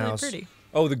 greenhouse. That's really pretty.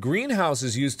 Oh, the greenhouse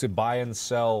is used to buy and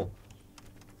sell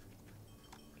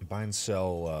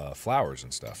flowers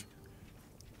and stuff.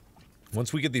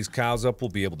 Once we get these cows up, we'll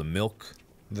be able to milk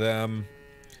them.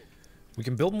 We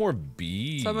can build more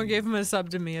bees. Someone gave him a sub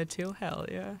to Mia too. Hell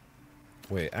yeah.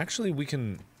 Wait, actually,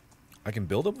 I can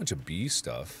build a bunch of bee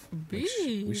stuff. Bees.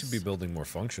 We should be building more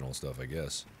functional stuff, I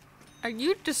guess.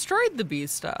 You destroyed the bee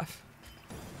stuff.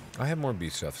 I have more bee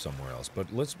stuff somewhere else,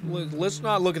 but let's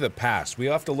not look at the past. We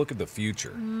have to look at the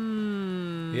future.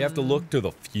 We have to look to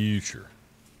the future.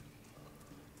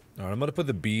 All right, I'm gonna put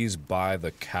the bees by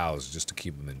the cows just to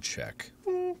keep them in check.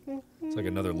 It's like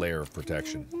another layer of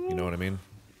protection. You know what I mean?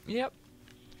 Yep.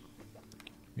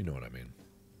 You know what I mean.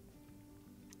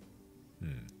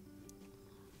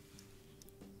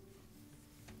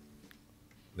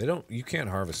 You can't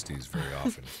harvest these very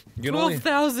often.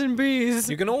 12,000 bees.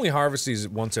 You can only harvest these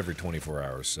once every 24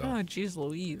 hours, so. Oh, jeez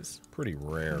Louise. Pretty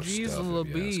rare jeez stuff,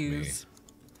 if you ask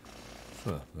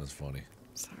me. Huh, that's funny.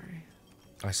 Sorry.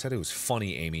 I said it was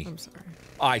funny, Amy. I'm sorry.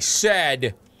 I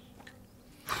said!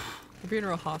 You're being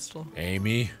real hostile.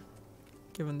 Amy.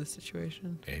 Given the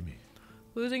situation. Amy.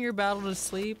 Losing your battle to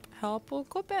sleep. Help. Well,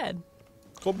 go bed.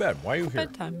 Go bed. Why are you here?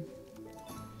 Bedtime.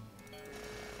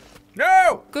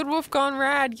 No! Good Wolf Gone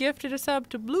Rad gifted us up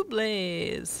to Blue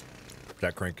Blaze. Is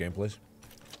that Crank Gameplays?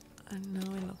 No,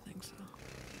 I don't think so.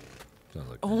 Sounds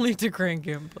like only to Crank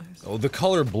Gameplays. Oh, the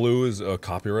color blue is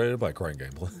copyrighted by Crank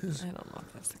Gameplays. I don't know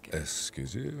if that's the case.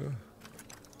 Excuse you.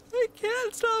 I can't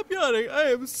can't stop yawning.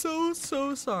 I am so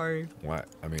sorry. What?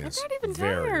 I mean, it's not even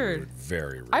very tired. rude.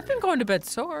 Very rude. I've been going to bed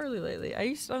so early lately.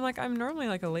 I'm normally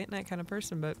like a late night kind of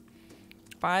person, but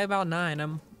by about 9,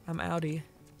 I'm outie.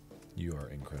 You are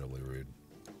incredibly rude.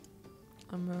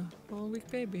 I'm a little weak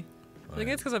baby. I think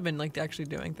it's because I've been like actually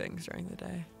doing things during the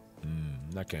day.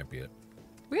 That can't be it.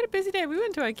 We had a busy day. We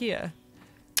went to IKEA.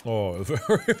 Oh,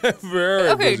 very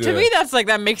Okay, busy. to me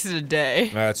that makes it a day.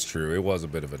 That's true. It was a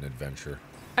bit of an adventure.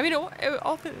 I mean,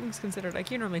 all things considered,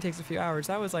 IKEA normally takes a few hours.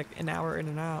 That was like an hour in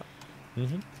and out.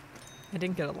 I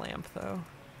didn't get a lamp though.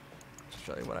 Just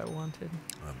really what I wanted.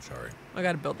 I'm sorry. I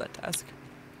got to build that desk.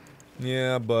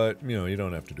 Yeah, but you know you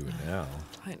don't have to do it now.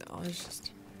 I know. It's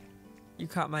just you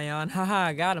caught my yawn. Haha,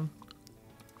 I got him.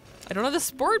 I don't have the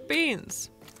sport beans.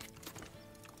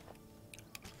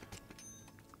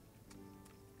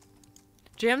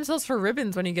 Jam sells for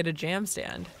ribbons when you get a jam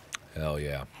stand. Hell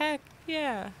yeah. Heck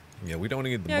yeah. Yeah, we don't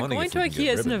need the Yeah, money. going if to we can IKEA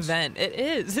get is an ribbons. event. It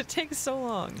is. It takes so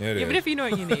long. It Even is. if you know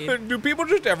what you need. Do people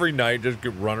just every night just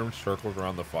get running circles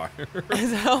around the fire?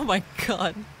 Oh my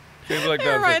god. Seems like It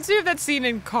that's reminds me of that scene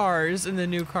in Cars, in the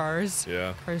new Cars.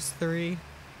 Yeah. Cars 3.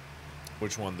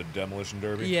 Which one? The demolition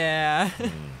derby? Yeah.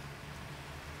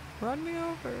 Run me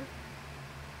over.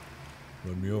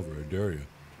 Run me over, I dare you.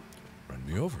 Run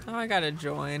me over. Oh, I gotta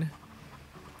join.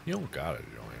 You don't gotta join.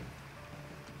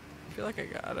 I feel like I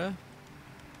gotta.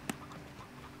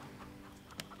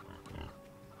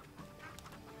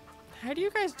 How do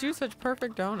you guys do such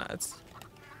perfect donuts?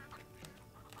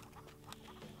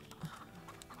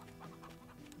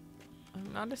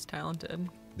 I'm not as talented.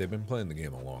 They've been playing the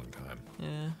game a long time.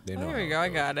 Yeah. They Oh, know there we how go. it I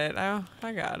goes. got it. Oh,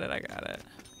 I got it. I got it.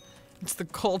 It's the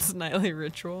Colt's nightly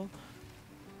ritual.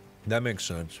 That makes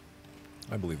sense.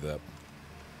 I believe that.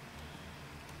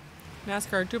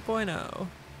 NASCAR 2.0.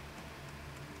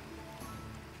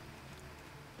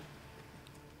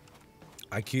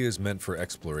 IKEA is meant for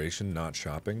exploration, not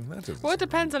shopping. That doesn't Well, it seem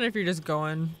depends on if you're just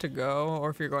going to go or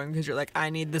if you're going because you're like, I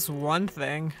need this one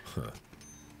thing. Huh.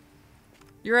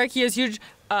 Your IKEA is huge.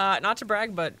 Not to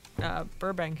brag, but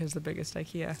Burbank is the biggest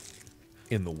IKEA.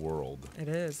 in the world. It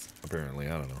is. Apparently,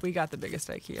 I don't know. We got the biggest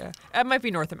IKEA. It might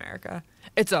be North America.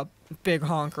 It's a big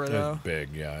honker, though. It's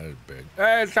big, yeah, it's big.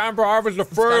 Hey, it's time to harvest the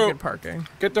It's got fruit. good parking.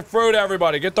 Get the fruit,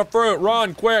 everybody. Get the fruit.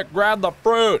 Run, quick. Grab the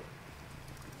fruit.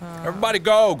 Everybody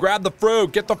go. Grab the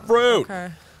fruit. Get the fruit.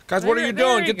 Okay. Guys, what are you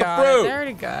doing? Get the They fruit.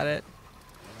 already got it.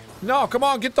 No, come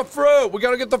on. Get the fruit. We got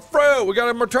to get the fruit. We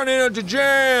got to turn it into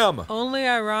jam. Only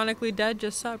Ironically Dead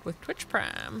just subbed with Twitch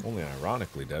Prime. Only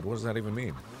ironically dead. What does that even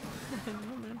mean?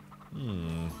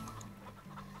 I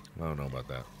don't know about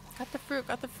that. Got the fruit,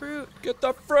 got the fruit. Get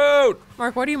the fruit.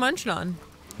 Mark, what are you munching on?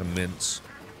 The mints.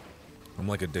 I'm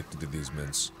like addicted to these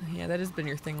mints. Yeah, that has been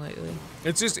your thing lately.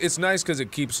 It's nice because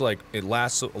it keeps like, it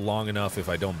lasts long enough if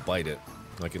I don't bite it.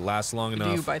 Like it lasts long enough.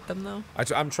 Do you bite them though?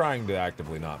 I'm trying to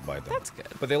actively not bite them. That's good.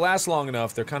 But they last long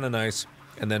enough. They're kind of nice,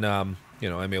 and then you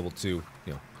know, I'm able to, you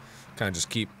know, kind of just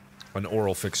keep an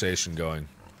oral fixation going.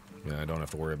 Yeah, I don't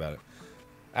have to worry about it.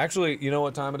 Actually, you know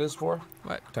what time it is for?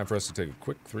 What? Time for us to take a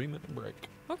quick 3-minute break.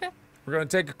 Okay. We're gonna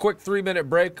take a quick 3-minute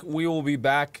break. We will be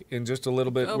back in just a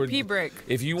little bit. Oh, pee break.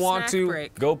 If you want Snack to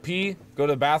break. go pee, go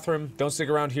to the bathroom. Don't stick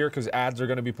around here because ads are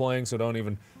gonna be playing. So don't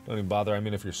even bother. I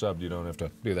mean, if you're subbed, you don't have to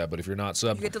do that. But if you're not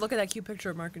subbed, You get to look at that cute picture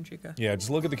of Mark and Chica. yeah, just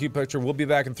look at the cute picture. We'll be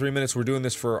back in 3 minutes. We're doing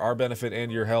this for our benefit and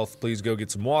your health. Please go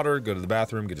get some water, go to the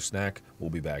bathroom, get a snack. We'll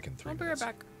be back in 3 I'll be right minutes.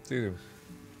 back. See you.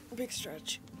 Big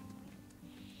stretch.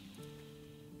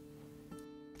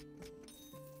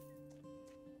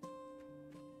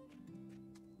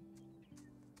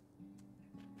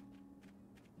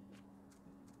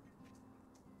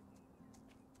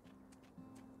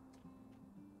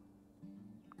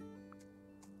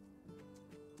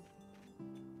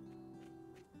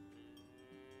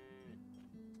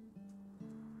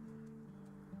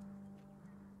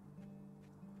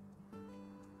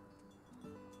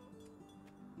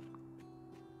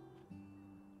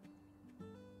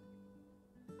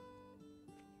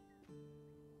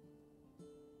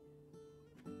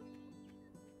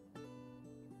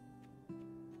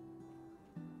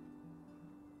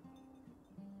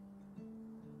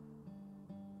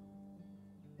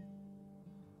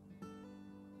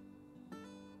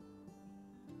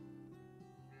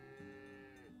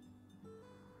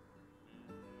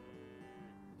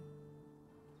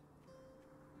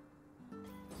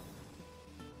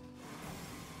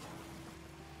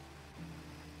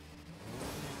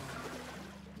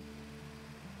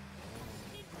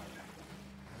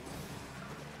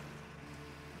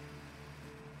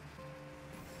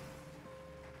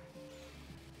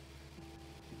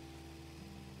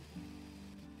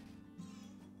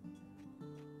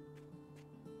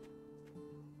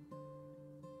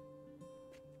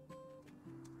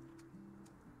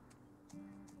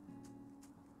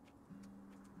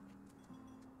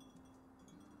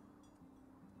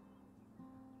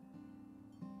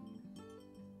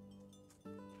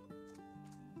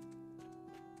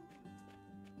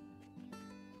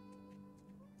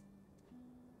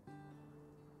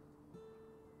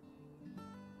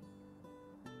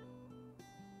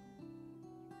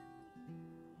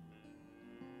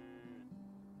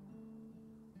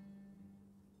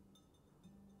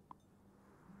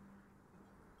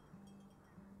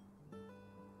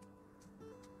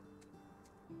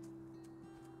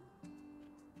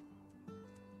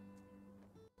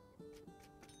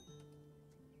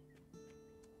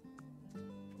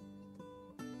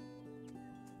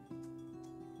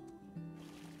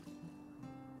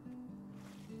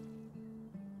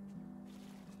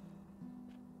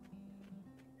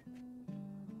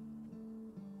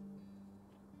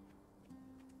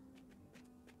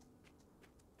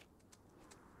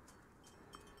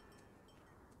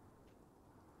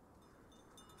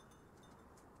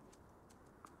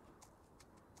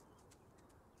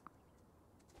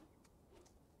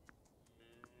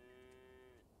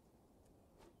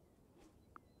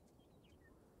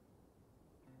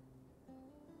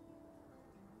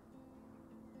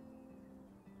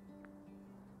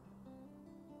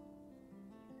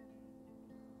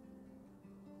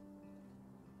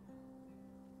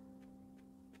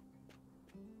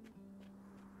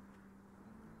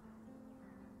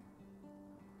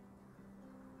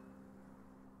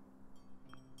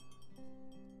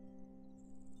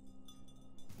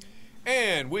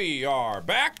 And we are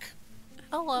back.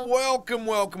 Hello. Welcome,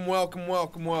 welcome, welcome,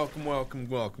 welcome, welcome, welcome,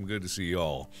 welcome. Good to see you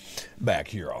all back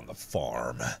here on the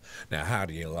farm. Now, how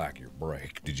do you like your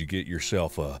break? Did you get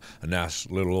yourself a nice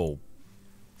little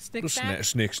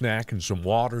snick snack and some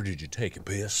water? Did you take a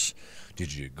piss?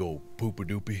 Did you go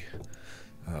poop-a-doopy?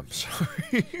 I'm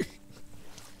sorry.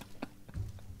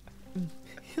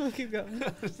 Keep going.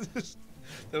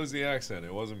 That was the accent.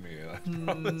 It wasn't me. I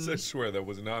promise. I swear that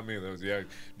was not me. That was the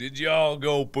accent. Did y'all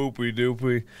go poopy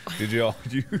doopy? Did y'all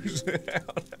use it?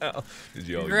 Did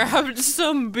y'all grabbed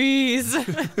some bees?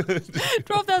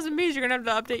 12,000 bees. You're gonna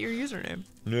have to update your username.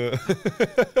 Yeah.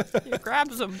 You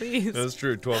grabbed some bees. That's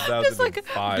true. 12,000. Just like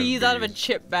bees out of a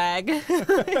chip bag.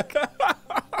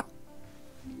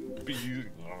 Bees.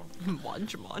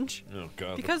 Munch, munch. Oh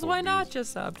God. Because why not?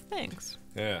 Just subbed. Thanks.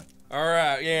 Yeah. All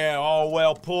right. Yeah. Oh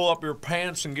well. Pull up your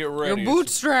pants and get ready. Your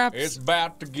bootstraps. It's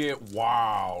about to get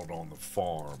wild on the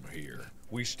farm here.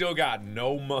 We still got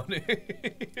no money.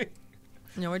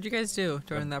 Yeah, what'd you guys do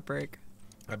during that break?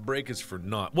 That break is for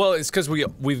naught. Well, it's because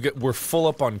we're full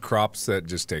up on crops that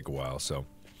just take a while. So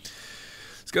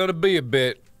it's gonna be a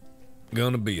bit.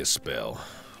 Gonna be a spell.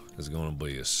 It's gonna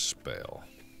be a spell.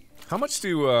 How much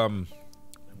do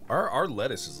our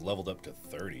lettuce is leveled up to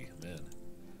 30, man.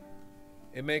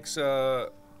 It makes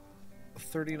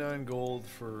 39 gold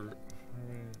for,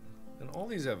 and all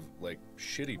these have like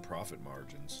shitty profit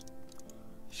margins.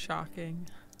 Shocking.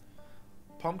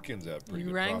 Pumpkins have pretty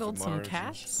good wrangled profit some margins.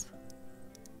 cats?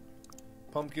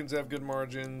 Pumpkins have good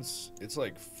margins. It's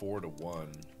like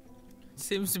 4-1.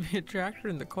 Seems to be a tractor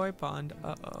in the koi pond.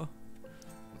 Uh-oh.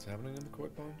 What's happening in the koi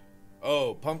pond?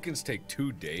 Oh, pumpkins take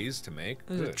 2 days to make?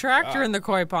 There's a Good tractor God. in the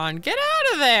koi pond. Get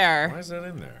out of there! Why is that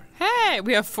in there? Hey,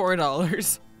 we have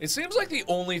 $4. It seems like the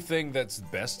only thing that's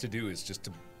best to do is just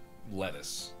to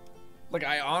lettuce. Like,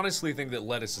 I honestly think that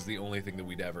lettuce is the only thing that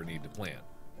we'd ever need to plant.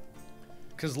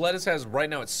 Because lettuce has, right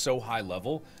now, it's so high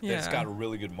level that it's got a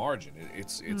really good margin.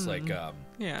 It's like,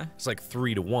 it's like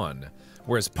 3-1.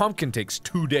 Whereas pumpkin takes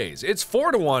 2 days. It's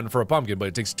 4-1 for a pumpkin, but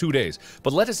it takes 2 days.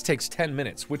 But lettuce takes 10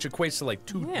 minutes, which equates to like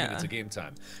 2 minutes of game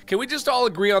time. Can we just all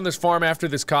agree on this farm after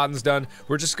this cotton's done?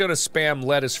 We're just gonna spam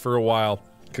lettuce for a while,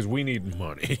 because we need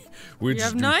money. We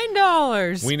have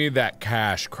 $9. We need that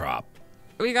cash crop.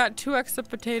 We got 2 extra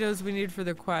potatoes we need for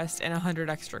the quest and 100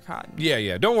 extra cotton.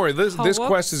 Yeah. Don't worry. This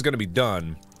quest is gonna be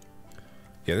done.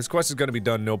 Yeah, this quest is gonna be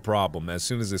done, no problem, as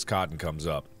soon as this cotton comes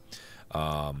up.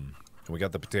 We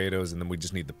got the potatoes, and then we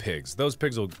just need the pigs. Those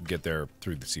pigs will get there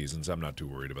through the seasons. I'm not too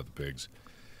worried about the pigs.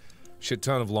 Shit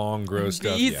ton of long, gross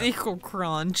stuff. These equal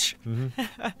crunch.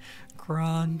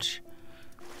 Crunch.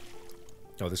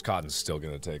 Oh, this cotton's still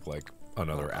gonna take like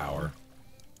another hour.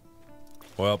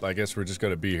 Well, I guess we're just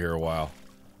gonna be here a while.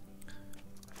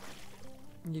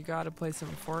 You gotta play some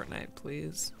Fortnite,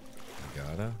 please. You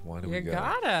gotta? Why do we You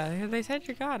gotta? gotta. They said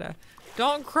you gotta.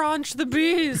 Don't crunch the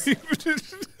bees.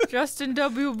 Justin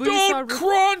WB. Don't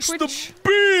crunch the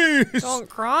bees! Don't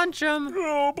crunch them.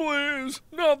 No, please.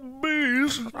 Not the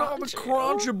bees. Not the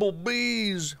Crunch you. crunchable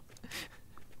bees.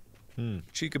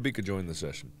 Chica Bika joined the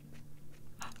session.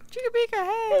 Chica Bika,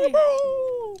 hey.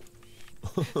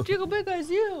 Chica Bika is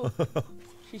you.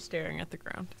 She's staring at the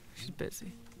ground. She's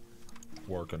busy.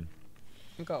 Working.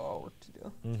 Got all work to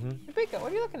do. Bika,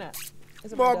 what are you looking at?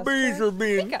 Is it My desk bees there? are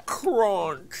being Bika.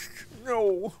 crunched.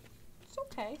 No. It's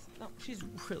okay. No, she's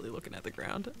really looking at the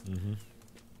ground.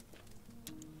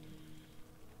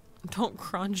 Don't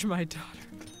crunch my daughter.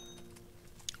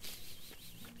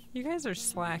 You guys are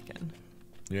slacking.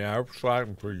 Yeah, I'm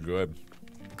slacking pretty good.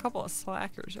 A couple of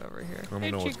slackers over here. I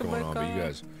don't know what's going on, but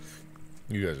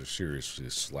you guys are seriously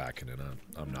slacking, and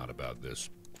I'm not about this.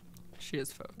 She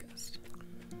is focused.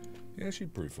 Yeah, she's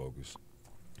pretty focused.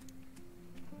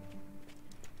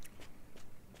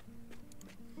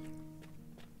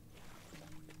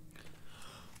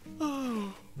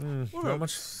 Not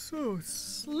much. So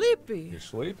sleepy. You're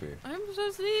sleepy. I'm so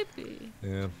sleepy.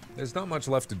 Yeah, there's not much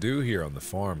left to do here on the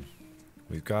farm.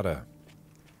 We gotta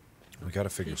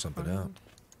figure something out.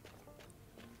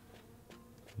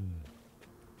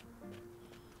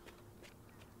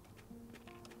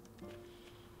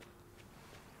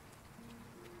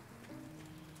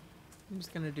 I'm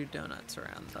just gonna do donuts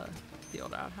around the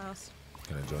old outhouse.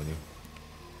 Can I join you?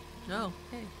 No.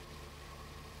 Hey.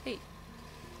 Hey.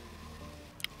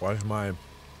 Why is my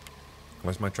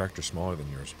tractor smaller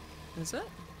than yours? Is it?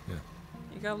 Yeah.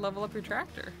 You gotta level up your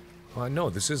tractor. Well, I know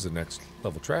this is the next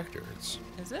level tractor. Is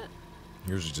it?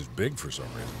 Yours is just big for some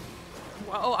reason.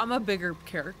 Well, I'm a bigger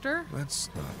character. That's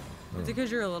not. Is it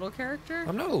because you're a little character?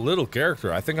 I'm not a little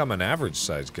character. I think I'm an average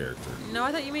sized character. No,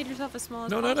 I thought you made yourself as small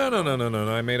as No. possible.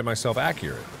 I made it myself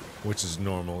accurate. which is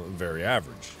normal, very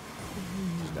average.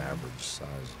 Just average size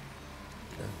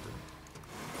character.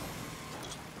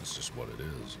 It's just what it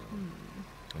is.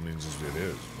 I mean, it is what it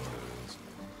is.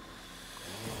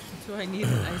 Do I need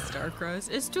an iced dark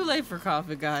roast? It's too late for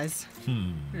coffee, guys.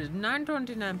 It is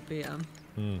 9:29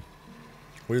 p.m.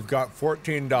 We've got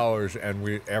 $14,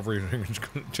 and everything is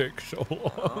going to take so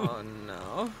long. Oh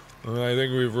no! I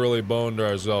think we've really boned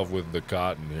ourselves with the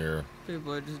cotton here.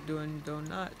 People are just doing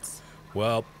donuts.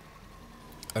 Well,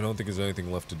 I don't think there's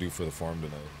anything left to do for the farm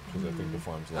tonight, because I think the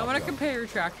farm's locked I want to up. compare your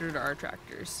tractor to our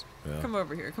tractors. Yeah. Come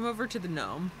over here. Come over to the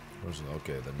gnome.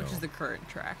 Okay, the gnome. Which is the current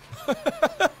track.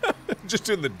 Just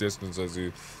in the distance, I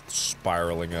see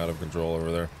spiraling out of control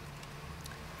over there.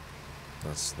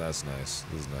 That's nice.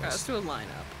 This is nice. Let's do a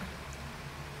lineup.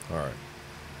 All right.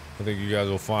 I think you guys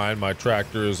will find my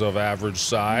tractor is of average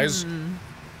size.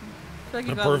 Like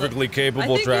A perfectly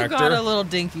capable I think tractor. you got a little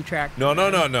dinky tractor.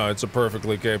 No. It's a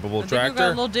perfectly capable I think tractor. you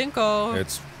got a little dinko.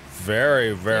 It's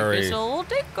very, very. It's a little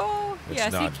dinko. It's Yeah,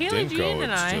 not see, Kaylee dinko, Jean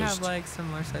and it's I have just like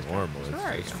similar size normal.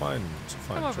 tractors. It's fine. It's a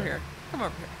fine. Come over tractor. here. Come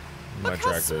over here. My Look how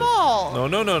tractor. small.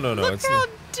 No. Look It's how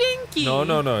dinky.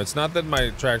 No. It's not that my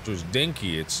tractor's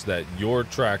dinky. It's that your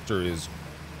tractor is.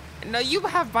 No, you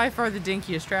have by far the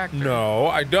dinkiest tractor. No,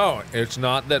 I don't. It's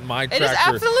not that my tractor. It is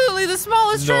absolutely the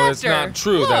smallest tractor. No, it's not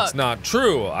true. Look, That's not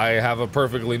true. I have a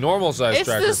perfectly normal sized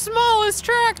tractor. It's the smallest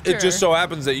tractor. It just so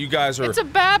happens that you guys are. It's a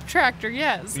BAB tractor,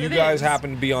 yes. You it guys is.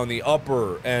 happen to be on the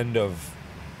upper end of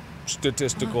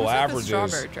statistical Who's averages. The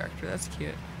strawberry tractor. That's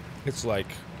cute. It's like.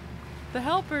 The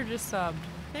helper just subbed.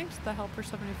 Thanks, the helper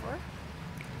 74.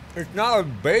 It's not a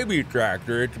baby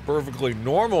tractor. It's a perfectly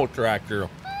normal tractor.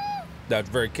 That's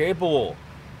very capable.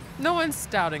 No one's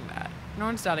doubting that. No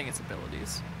one's doubting its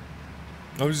abilities.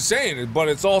 I'm just saying, but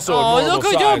it's also a Oh, normal look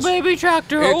at size. your baby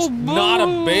tractor. It's Oh, not a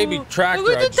boo. baby tractor.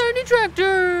 Look I at the tiny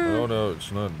tractor. No, it's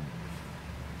not.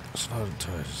 It's not a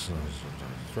tiny. It's not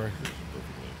a tractor. It's a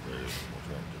perfectly very small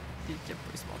tractor. It's a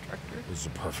pretty small tractor. It's a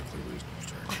perfectly reasonable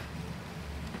tractor.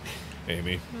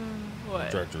 Amy,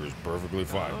 What? tractor is perfectly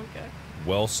fine. Oh, okay.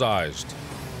 Well sized.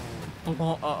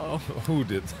 Uh-oh. Who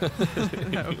did that?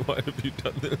 Amy, why have you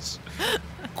done this?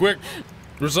 Quick,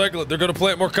 recycle it. They're gonna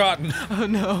plant more cotton. Oh,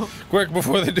 no. Quick,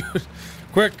 before they do it.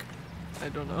 Quick. I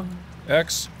don't know.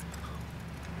 X.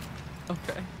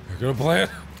 Okay. They're gonna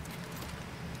plant.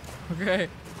 Okay.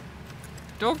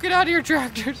 Don't get out of your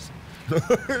tractors.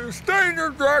 Stay in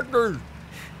your tractors.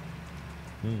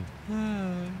 All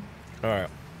right.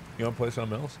 You wanna play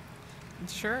something else?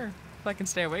 Sure. If I can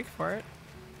stay awake for it.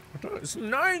 It's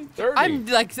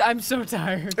 9:30. I'm so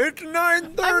tired. It's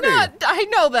 9:30. I'm not. I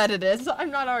know that it is.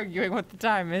 I'm not arguing what the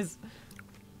time is.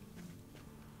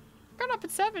 I got up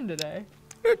at 7 today.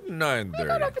 It's I 9:30.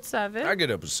 got up at 7. I get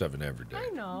up at 7 every day. I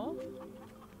know.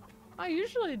 I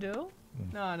usually do.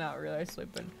 No, not really. I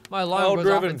sleep in. My alarm Well goes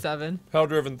off driven. at 7. Hell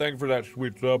driven. Thank you for that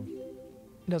sweet sub.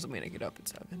 Doesn't mean I get up at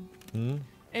 7.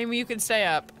 Amy, you can stay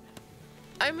up.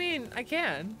 I mean, I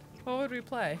can. What would we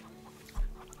play?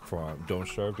 For Don't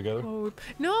Starve Together.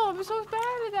 No, I'm so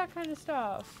bad at that kind of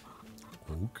stuff.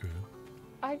 Okay.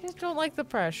 I just don't like the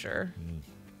pressure.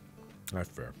 That's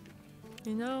fair.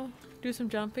 You know? Do some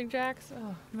jumping jacks?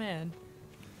 Oh, man.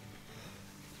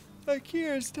 My key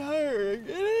is tiring.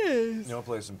 It is. You wanna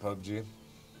play some PUBG?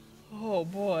 Oh,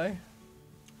 boy.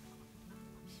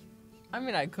 I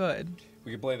mean, I could.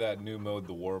 We could play that new mode,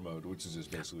 the war mode, which is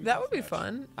just basically. That would be deathmatch.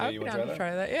 fun. Yeah, I you would be wanna down to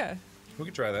try that, yeah. We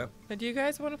could try that. But do you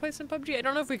guys want to play some PUBG? I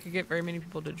don't know if we could get very many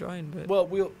people to join, but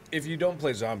Well, if you don't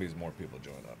play zombies, more people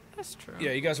join up. that's true.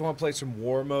 Yeah, you guys want to play some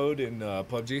war mode in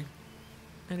PUBG?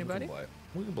 Anybody?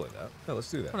 We can play that. Yeah, let's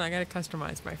do that. Hold on, I gotta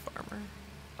customize my farmer.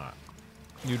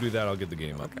 You do that, I'll get the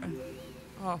game up. Okay.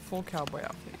 Oh, full cowboy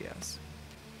outfit, yes.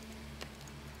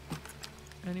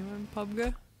 Anyone,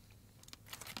 Pubga?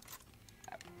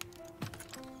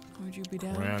 Would you be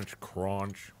down?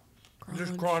 Crunch.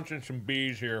 Just crunching some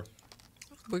bees here.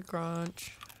 Big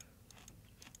crunch.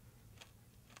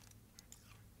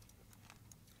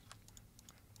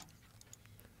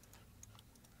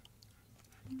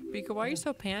 Bika, why are you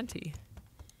so panty?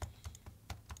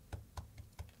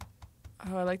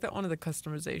 Oh, I like that one of the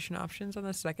customization options on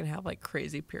this. I can have like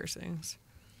crazy piercings.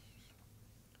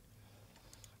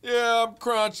 Yeah, I'm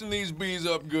crunching these bees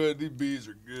up good. These bees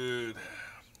are good.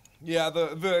 Yeah,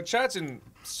 the chat's in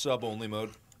sub-only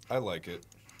mode. I like it.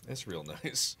 It's real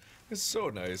nice. It's so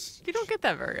nice. You don't get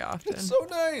that very often. It's so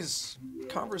nice.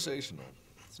 Conversational.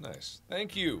 It's nice.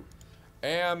 Thank you.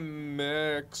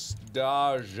 Amex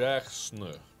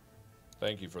Dajersne.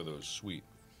 Thank you for those sweet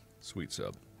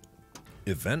sub.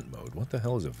 Event mode? What the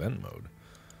hell is event mode?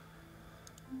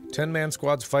 10-man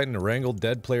squads fight in a wrangle.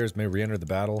 Dead players may re-enter the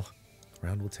battle.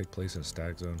 Round will take place in a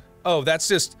static zone. Oh, that's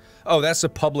just. Oh, that's a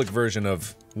public version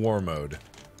of War Mode.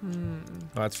 Oh,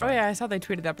 that's fine. Oh yeah, I saw they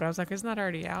tweeted that, but I was like, isn't that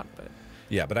already out? But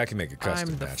yeah, but I can make a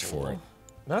custom match for it.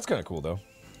 That's kind of cool though.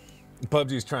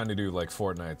 PUBG's trying to do like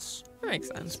Fortnite's That makes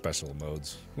sense. special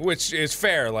modes, which is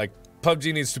fair. Like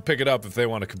PUBG needs to pick it up if they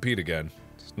want to compete again.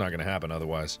 It's not going to happen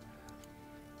otherwise.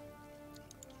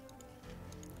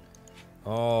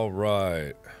 All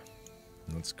right,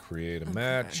 let's create a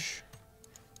match.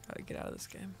 Gotta get out of this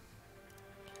game.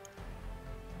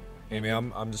 Amy,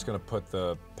 I'm just gonna put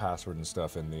the password and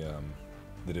stuff in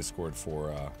the Discord for.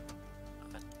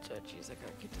 Jeez, I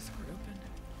gotta keep Discord open.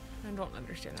 I don't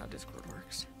understand how Discord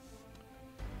works.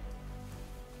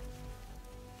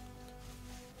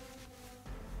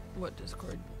 What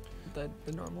Discord?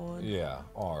 The normal one? Yeah,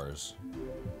 ours.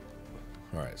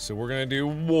 All right, so we're gonna do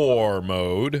War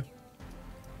Mode,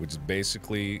 which is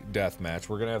basically deathmatch.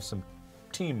 We're gonna have some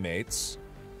teammates,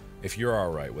 if you're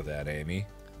all right with that, Amy.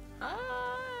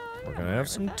 We're gonna have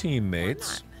some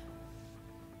teammates,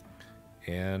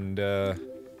 and we're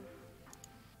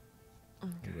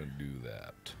gonna do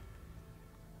that.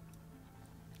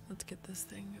 Let's get this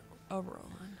thing a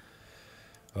rolling.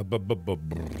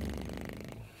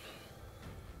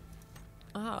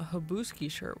 Ah, a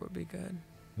Habuski shirt would be good.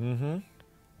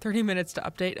 30 minutes to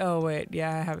update. Oh wait,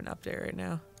 yeah, I have an update right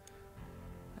now.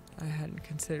 I hadn't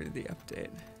considered the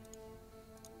update.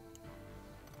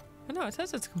 Oh no, it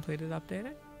says it's completed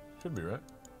updating. Should be right.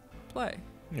 Play.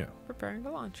 Yeah. Preparing to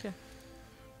launch, yeah.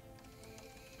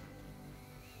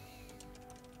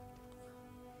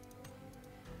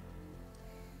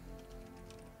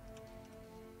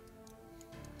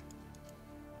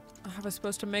 I was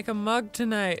supposed to make a mug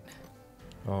tonight.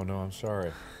 Oh no, I'm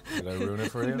sorry. Did I ruin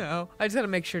it for you? No, I just gotta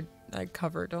make sure I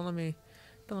cover it. Don't let me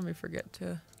forget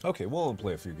to. Okay, we'll only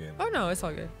play a few games. Oh no, it's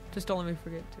all good. Just don't let me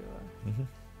forget to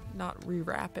not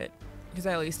rewrap it, because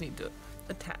I at least need to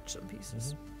attach some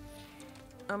pieces.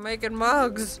 I'm making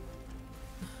mugs.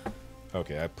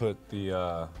 Okay, I put the.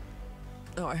 Oh,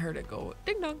 I heard it go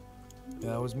ding dong.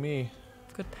 That was me.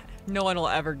 Good. No one will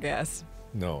ever guess.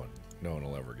 No one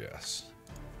will ever guess.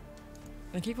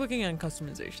 I keep looking on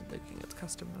customization, thinking it's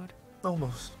custom mode.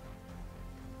 Almost.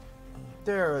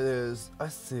 There it is. I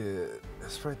see it.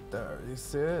 It's right there. You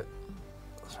see it?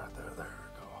 It's right there. There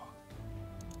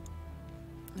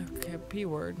we go. Okay, P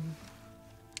word.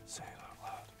 Say it out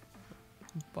loud.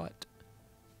 But.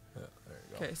 Yeah, there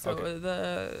you go. Okay, so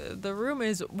the room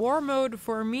is War Mode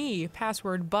for me.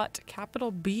 Password but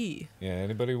capital B. Yeah,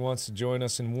 anybody who wants to join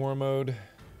us in War Mode,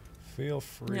 feel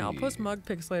free. Yeah, I'll post mug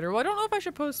pics later. Well, I don't know if I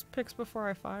should post pics before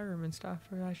I fire him and stuff,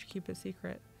 or I should keep it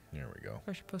secret. There we go. If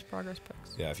I should post progress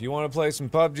pics. Yeah, if you want to play some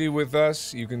PUBG with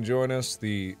us, you can join us.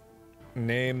 The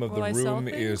name of Will I the sell room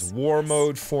is things? War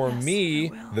Mode for Yes, me.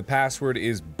 I will. The password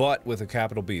is but with a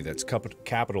capital B. That's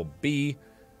capital B,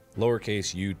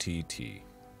 lowercase UTT.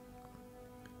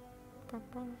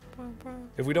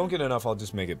 If we don't get enough, I'll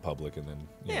just make it public, and then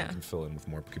you Yeah. can fill in with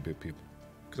more people.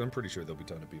 Because I'm pretty sure there'll be a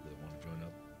ton of people that want to join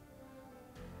up.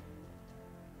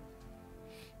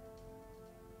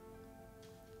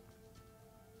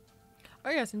 Oh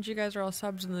yeah, since you guys are all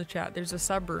subs in the chat, there's a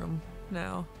sub room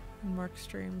now in Mark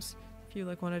streams. If you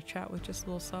like want to chat with just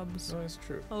little subs, No, that's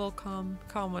true. a little calm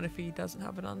one if he doesn't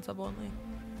have it on sub only.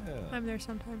 Yeah, I'm there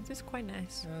sometimes. It's quite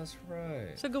nice. that's right.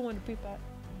 It's a good one to peep at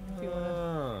if you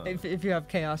wanna. Ah. If you have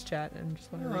chaos chat and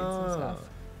just want to read some stuff.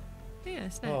 Yeah,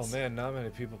 it's nice. Oh man, not many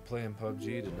people playing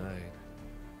PUBG tonight.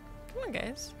 Come on,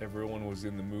 guys. Everyone was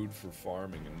in the mood for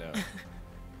farming, and now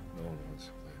no one wants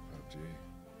to play PUBG.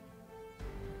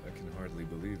 I can hardly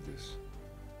believe this.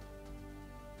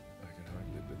 I can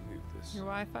hardly believe this. Your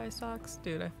Wi-Fi sucks,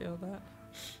 dude. I feel that.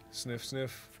 Sniff,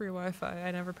 sniff. Free Wi-Fi.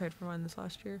 I never paid for mine this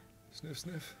last year. Sniff,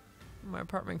 sniff. My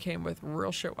apartment came with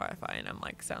real shit Wi-Fi, and I'm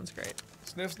like, sounds great.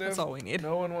 Sniff, sniff. That's all we need.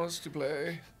 No one wants to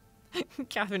play.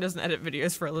 Catherine doesn't edit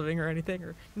videos for a living or anything,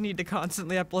 or need to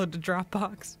constantly upload to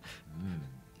Dropbox.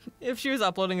 If she was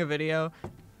uploading a video,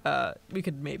 we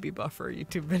could maybe buffer a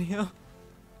YouTube video.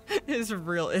 It's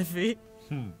real iffy.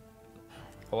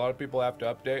 A lot of people have to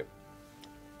update.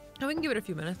 Oh, we can give it a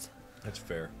few minutes. That's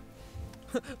fair.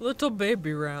 Little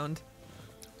baby round.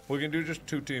 We can do just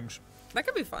 2 teams. That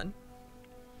could be fun.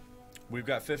 We've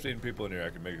got 15 people in here. I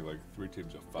can make it like 3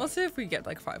 teams of 5. Let's see if we get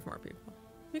like 5 more people.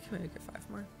 We can maybe get 5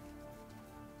 more.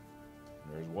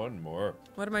 There's 1 more.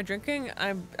 What am I drinking?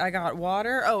 I got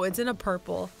water. Oh, it's in a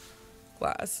purple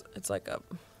glass. It's like a.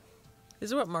 This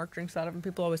is what Mark drinks out of, and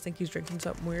people always think he's drinking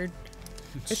something weird.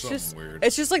 It's something just weird.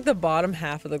 It's just like the bottom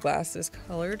half of the glass is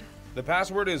colored. The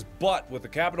password is but with a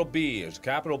capital B. It's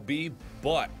capital B,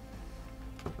 but.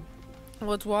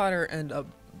 Well, it's water and a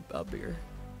beer.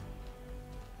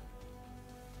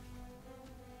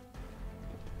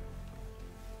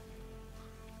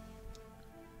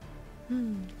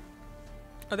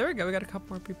 Oh, there we go. We got a couple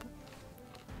more people.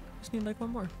 Just need like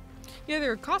one more. Yeah,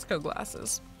 they're Costco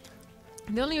glasses.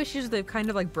 The only issue is they've kind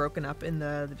of like broken up in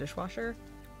the dishwasher.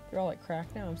 They're all like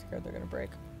cracked now. I'm scared they're gonna break.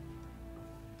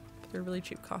 But they're really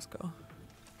cheap Costco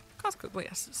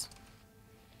glasses.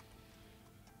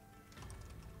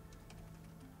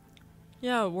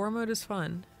 Yeah, war mode is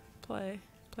fun. Play.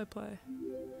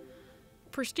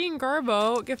 Pristine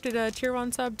Garbo gifted a tier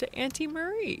 1 sub to Auntie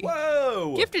Marie.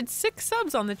 Whoa! Gifted 6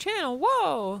 subs on the channel.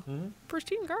 Whoa!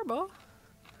 Pristine Garbo.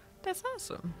 That's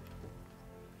awesome.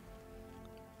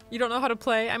 You don't know how to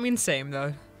play? I mean, same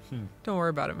though. Don't worry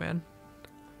about it, man.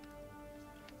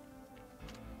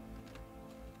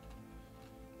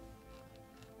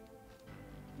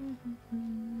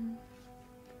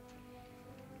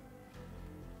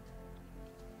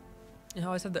 I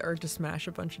always have the urge to smash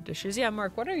a bunch of dishes. Yeah,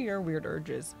 Mark, what are your weird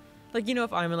urges? Like, you know,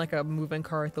 if I'm in like a moving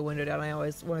car with the window down, I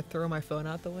always want to throw my phone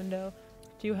out the window.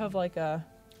 Do you have like a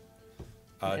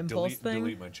impulse thing?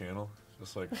 Delete my channel.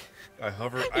 Just like I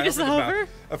hover. You just hover?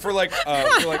 For like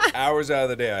hours out of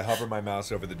the day, I hover my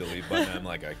mouse over the delete button. And I'm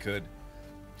like, I could.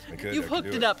 You've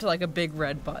hooked it up to like a big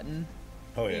red button.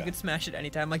 Oh yeah. You could smash it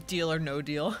anytime, like deal or no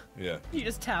deal. Yeah. You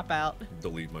just tap out.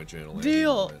 Delete my channel.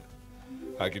 Deal.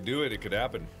 I could do it. It could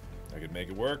happen. I could make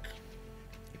it work.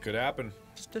 It could happen.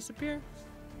 Just disappear.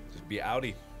 Just be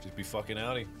outie. Just be fucking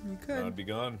outie. You could. I'd be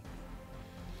gone.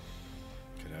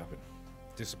 Could happen.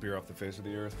 Disappear off the face of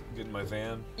the earth. Get in my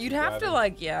van. You'd have to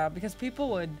like, yeah, because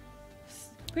people would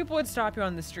stop you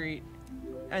on the street,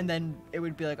 and then it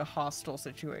would be like a hostile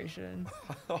situation.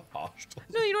 Hostile.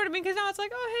 No, you know what I mean? Because now it's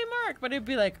like, oh hey Mark, but it'd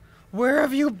be like, where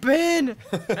have you been?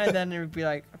 And then there'd be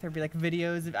like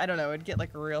videos. I don't know. It'd get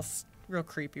like real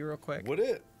creepy real quick. Would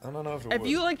it? I don't know if it would. If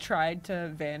you like tried to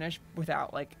vanish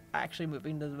without like actually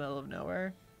moving to the middle of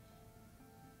nowhere,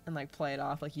 and like play it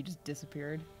off like you just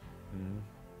disappeared.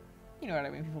 You know what I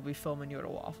mean? People be filming you at a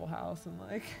Waffle House and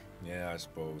like. Yeah, I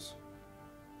suppose.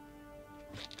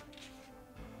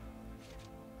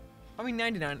 I mean,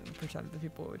 99% of the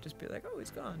people would just be like, "Oh,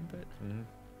 he's gone," but.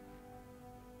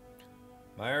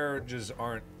 My urges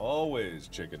aren't always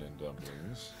chicken and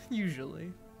dumplings.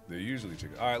 Usually. They're usually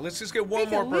chicken. All right, let's just get one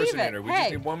more person in here. We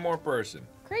just need one more person.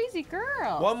 Crazy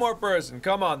girl. One more person.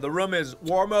 Come on. The room is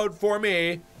war mode for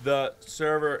me. The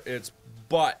server, it's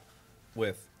butt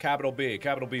with capital B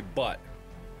butt.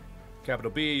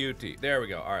 Capital B-U-T. There we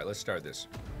go. All right, let's start this.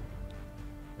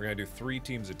 We're going to do 3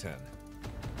 teams of 10.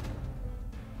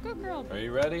 Good girl. Are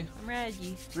you ready? I'm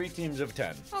ready. 3 teams of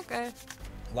 10. Okay.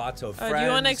 Lots of friends. Do you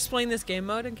want to explain this game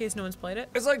mode in case no one's played it?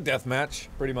 It's like deathmatch,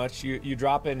 pretty much. You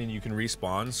drop in and you can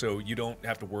respawn, so you don't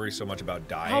have to worry so much about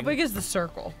dying. How big is the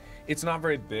circle? It's not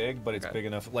very big, but it's big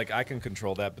enough. Like, I can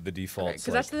control that, but the default.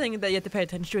 Because that's the thing that you have to pay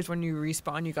attention to is when you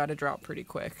respawn, you got to drop pretty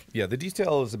quick. Yeah, the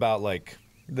detail is about like,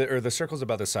 the circle's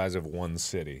about the size of one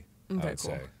city. Okay, I would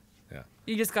say. Yeah.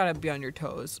 You just gotta be on your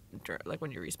toes, like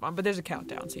when you respawn. But there's a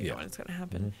countdown, so you know when it's gonna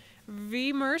happen.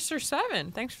 V Mercer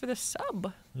 7, thanks for the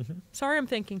sub. Sorry, I'm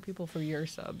thanking people for your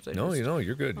subs. No,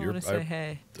 you're good. I want to say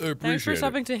hey. I appreciate Thanks for it.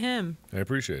 subbing to him. I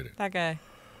appreciate it. That guy.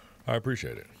 I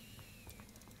appreciate it.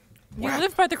 You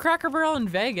live by the Cracker Barrel in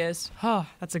Vegas. Huh,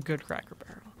 that's a good Cracker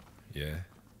Barrel. Yeah.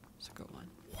 It's a good one.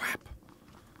 Whap.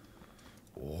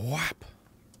 Whap.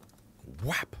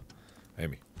 Whap.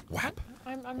 Amy. Whap.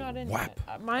 I'm not in Whap.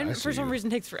 it. Mine, for some reason,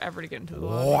 takes forever to get into the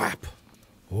lobby. Whap.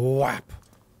 Whap.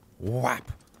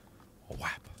 Whap.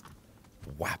 Whap.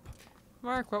 Whap.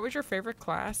 Mark, what was your favorite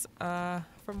class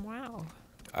from WoW?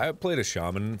 I played a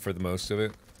shaman for the most of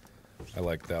it. I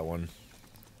liked that one.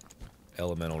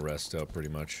 Elemental rest up, pretty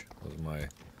much. That was my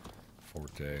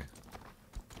forte.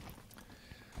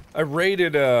 I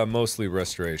raided mostly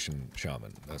Restoration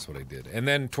Shaman. That's what I did. And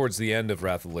then towards the end of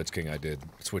Wrath of the Lich King, I did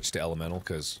switch to Elemental,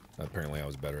 because apparently I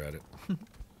was better at it.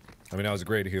 I mean, I was a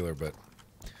great healer, but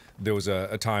there was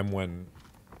a time when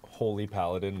Holy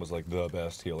Paladin was like the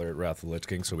best healer at Wrath of the Lich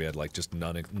King, so we had like just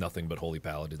nothing but Holy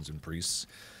Paladins and Priests.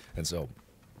 And so,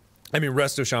 I mean,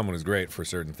 Resto Shaman was great for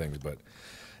certain things, but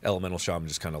Elemental Shaman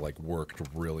just kind of like worked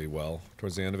really well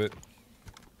towards the end of it.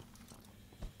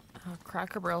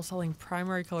 Cracker Barrel selling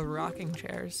primary color rocking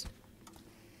chairs.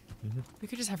 We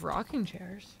could just have rocking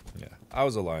chairs. Yeah, I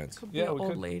was Alliance. Could be yeah, an we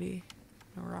old could. lady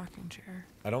in a rocking chair.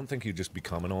 I don't think you just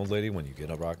become an old lady when you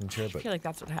get a rocking chair, I but feel like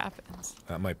that's what happens.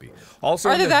 that might be. Also,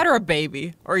 Either that or a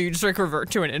baby, or you just like revert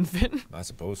to an infant. I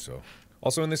suppose so.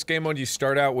 Also, in this game mode, you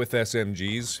start out with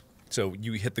SMGs, so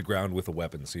you hit the ground with a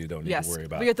weapon, so you don't need to worry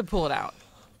about. We have to pull it out.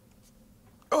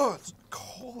 Oh, it's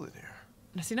cold in here.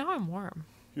 Now, see, now I'm warm.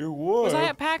 You're warm. Was I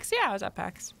at PAX? Yeah, I was at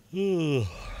PAX. Usually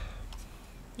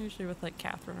with like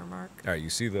Catherine or Mark. All right, you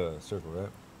see the circle, right?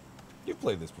 You've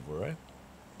played this before, right?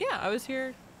 Yeah, I was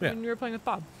here when you were playing with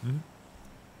Bob. Mm-hmm.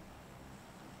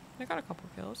 I got a couple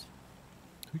kills.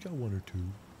 We got 1 or 2.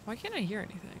 Why can't I hear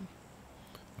anything?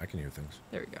 I can hear things.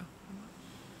 There we go.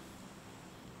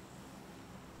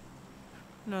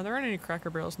 No, there aren't any Cracker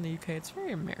Barrels in the UK. It's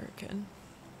very American.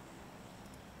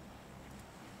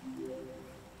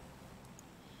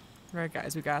 Right,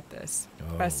 guys, we got this.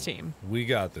 Oh, Best team. We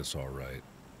got this all right.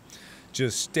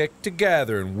 Just stick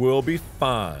together and we'll be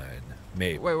fine.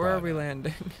 Maybe. Wait, where are we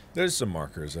landing? There's some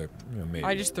markers. Maybe.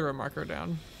 I just threw a marker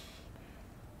down.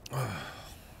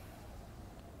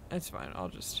 It's fine. I'll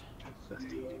just...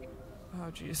 Oh,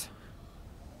 jeez.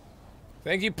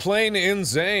 Thank you, Plain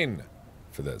Insane,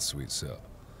 for that sweet sub.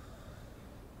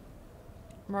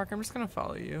 Mark, I'm just gonna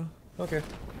follow you. Okay.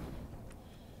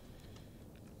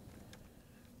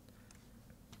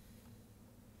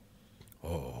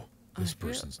 Oh, this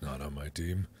person's not on my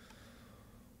team.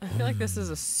 I feel like this is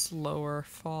a slower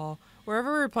fall.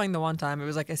 Wherever we were playing the one time, it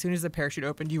was like as soon as the parachute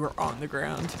opened, you were on the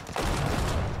ground.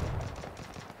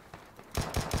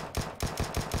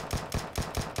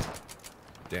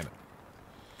 Damn it.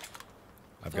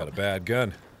 I've got a bad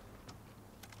gun.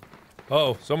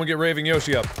 Oh, someone get Raving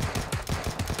Yoshi up.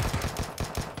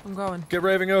 I'm going. Get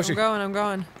Raving Yoshi. I'm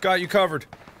going. Got you covered.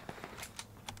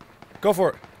 Go for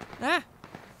it. Ah!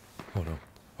 Oh no.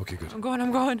 Okay, good. I'm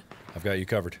going. I've got you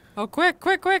covered. Oh, quick.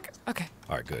 Okay.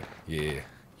 Alright, good.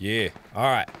 Yeah.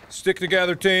 Alright. Stick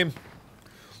together, team.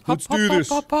 Let's do this.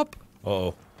 Hop.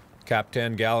 Uh-oh. Cap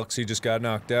 10 Galaxy just got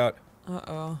knocked out.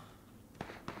 Uh-oh.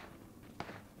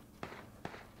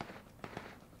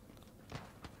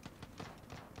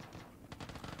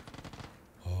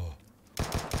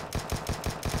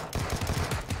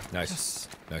 Nice.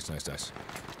 Yes. Nice.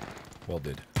 Well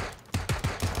did.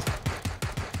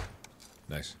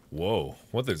 Nice. Whoa.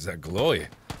 What is that glowy?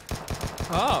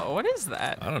 Oh, what is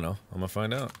that? I don't know. I'm gonna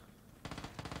find out.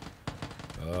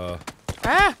 Ah!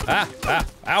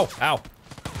 Ow.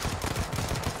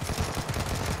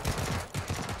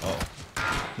 Oh.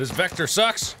 This vector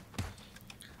sucks.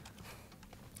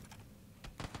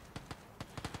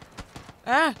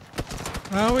 Ah!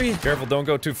 Oh, Careful, don't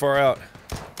go too far out.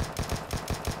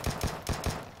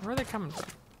 Where are they coming from?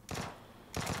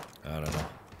 I don't know.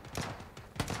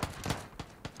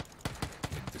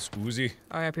 Get this Uzi.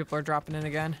 Oh yeah, people are dropping in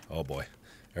again. Oh boy.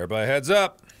 Everybody heads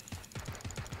up.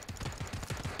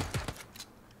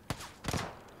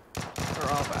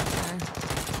 They're all back there.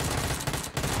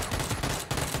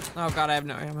 Oh god, I have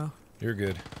no ammo. You're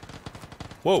good.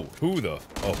 Whoa, who the?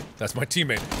 Oh, that's my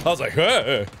teammate. I was like,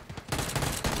 hey.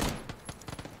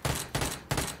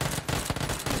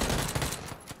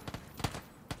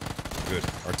 Good.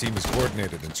 Our team is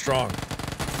coordinated and strong.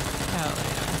 Hell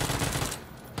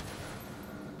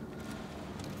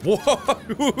yeah. Whoa,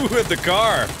 who hit the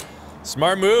car?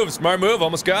 Smart move,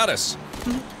 almost got us.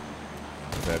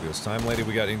 Fabulous time, lady.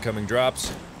 We got incoming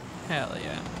drops. Hell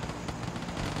yeah.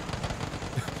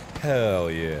 Hell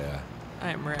yeah. I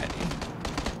am ready.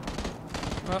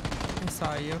 Oh, I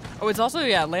saw you. Oh, it's also,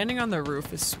 yeah, landing on the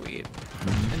roof is sweet.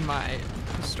 In my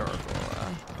historical,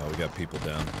 Oh, we got people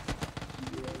down.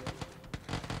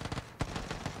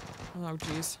 Oh,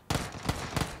 jeez.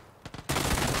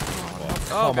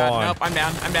 Oh, god, on. nope, I'm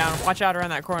down. Watch out around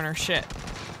that corner, shit.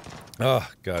 Oh,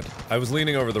 God. I was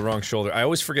leaning over the wrong shoulder. I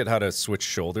always forget how to switch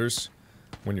shoulders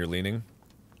when you're leaning.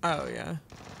 Oh, yeah.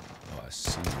 Oh, I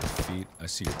see your feet. I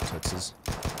see your tootsies.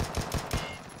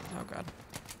 Oh, god.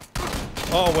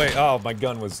 Oh, wait. Oh, my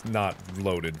gun was not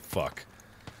loaded. Fuck.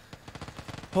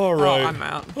 Alright. Oh, I'm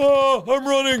out. Oh, I'm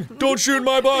running! Don't shoot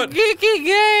my butt! Geeky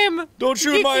game! Don't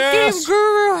shoot Geeky my game ass!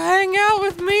 guru, hang out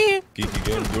with me! Geeky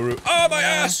game guru. Oh, my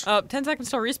ass! Oh, 10 seconds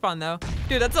till respawn, though.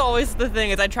 Dude, that's always the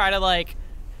thing, is I try to, like...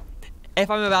 If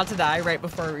I'm about to die right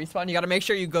before respawn, you gotta make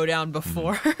sure you go down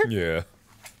before. Yeah.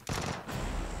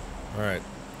 Alright.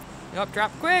 Yup,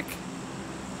 drop quick!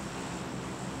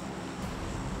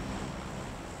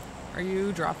 Are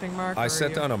you dropping, Mark? I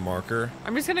set down a marker.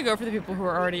 I'm just gonna go for the people who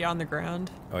are already on the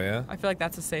ground. Oh, yeah? I feel like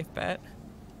that's a safe bet.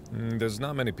 There's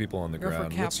not many people on the Go for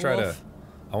ground. Cap Let's try to... Wolf.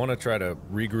 I want to try to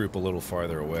regroup a little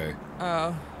farther away.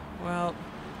 Oh, well,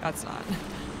 that's not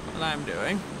what I'm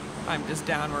doing. I'm just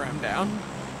down where I'm down.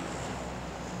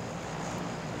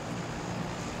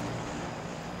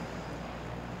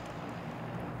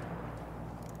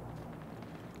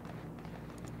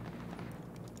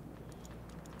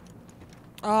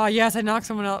 Oh, yes, I knocked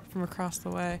someone out from across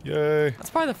the way. Yay. That's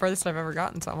probably the furthest I've ever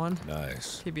gotten someone.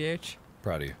 Nice. TBH.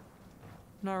 Proud of you.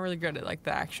 Not really good at, like,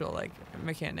 the actual, like,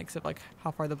 mechanics of, like,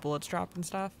 how far the bullets drop and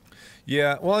stuff.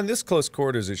 Yeah, well, in this close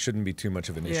quarters, it shouldn't be too much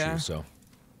of an issue, so...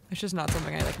 It's just not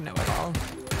something I, like, know at all.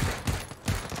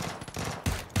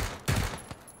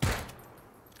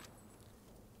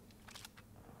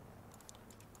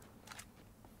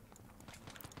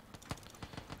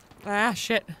 Ah,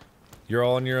 shit. You're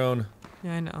all on your own.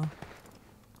 Yeah, I know.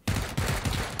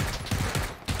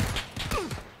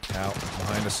 Out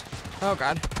behind us. Oh,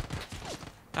 God.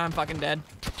 I'm fucking dead.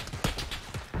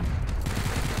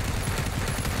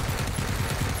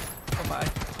 Oh, bye.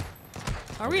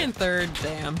 Are we in third?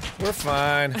 Damn. We're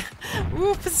fine.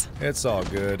 Oops. It's all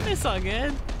good. It's all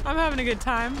good. I'm having a good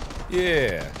time.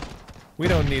 Yeah. We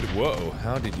don't need. Whoa.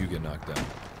 How did you get knocked out?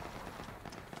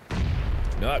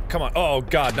 No, come on. Oh,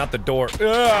 God, not the door.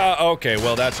 Okay,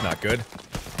 well, that's not good.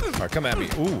 All right, come at me.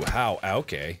 Ooh, how?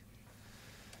 Okay.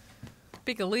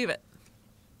 Be can leave it.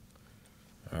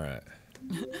 All right.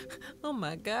 Oh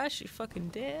my gosh, you fucking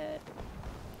dead.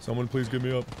 Someone please get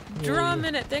me up. Draw a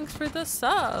minute. Thanks for the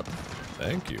sub.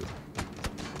 Thank you.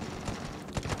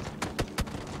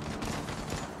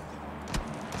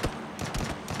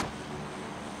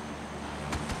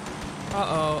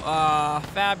 Uh-oh.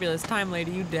 Fabulous. Time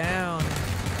lady, you down.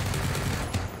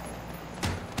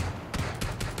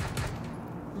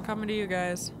 I'm coming to you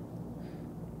guys.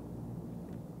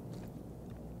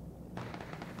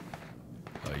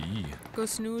 Aye. Go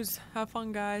snooze. Have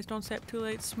fun, guys. Don't stay up too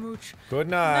late. Smooch. Good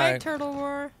Night, night. Turtle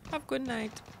War. Have a good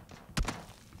night.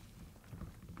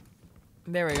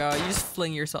 There we go. You just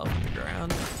fling yourself to the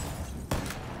ground.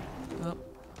 Oh.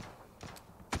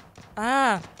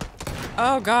 Ah!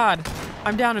 Oh, God.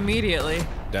 I'm down immediately.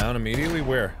 Down immediately?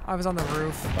 Where? I was on the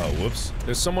roof. Oh, whoops.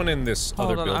 There's someone in this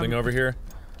Hold other on, building over here.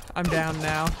 I'm down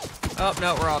now. Oh,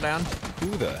 no, we're all down.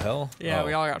 Who the hell? Yeah, Oh.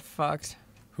 we all got fucked.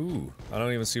 Who? I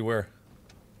don't even see where.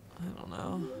 I don't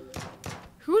know.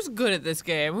 Who's good at this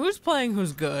game? Who's playing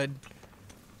who's good?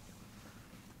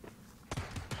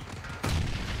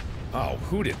 Oh,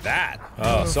 who did that?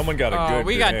 Oh, someone got a good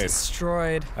we grenade. got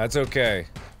destroyed. That's okay.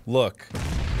 Look,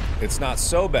 it's not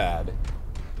so bad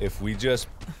if we just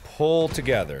pull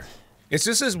together. It's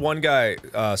just this one guy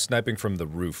sniping from the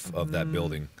roof of that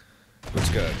building. We're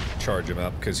just gonna charge him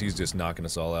up because he's just knocking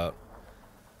us all out.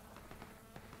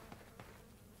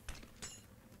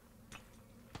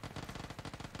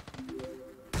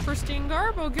 Pristine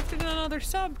Garbo gifted another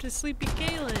sub to Sleepy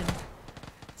Galen.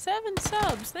 7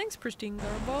 subs. Thanks, Pristine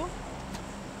Garbo.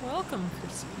 Welcome,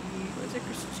 Christine. What is it,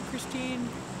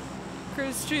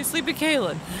 Christine? Sleepy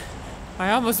Galen.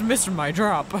 I almost missed my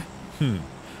drop.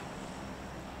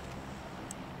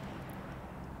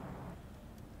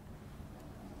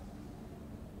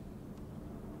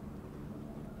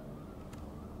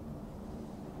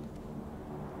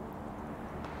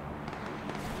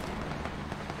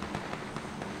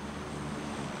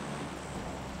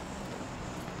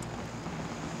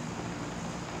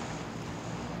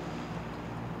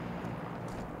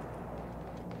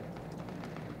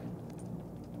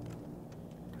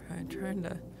 I'm trying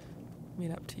to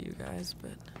meet up to you guys,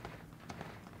 but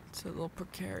it's a little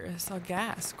precarious. Oh,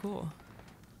 gas. Cool.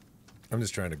 I'm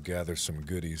just trying to gather some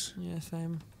goodies. Yeah,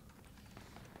 same.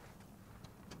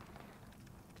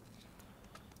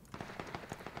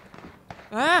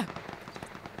 Ah!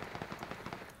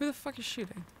 Who the fuck is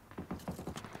shooting?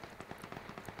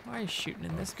 Why are you shooting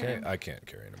in this Okay, game? I can't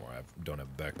carry anymore. I don't have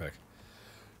a backpack.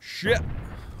 Shit!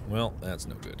 Well, that's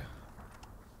no good.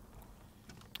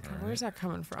 Okay, where's that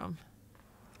coming from?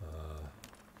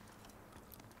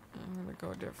 I'm gonna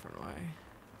go a different way.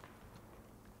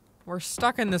 We're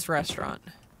stuck in this restaurant.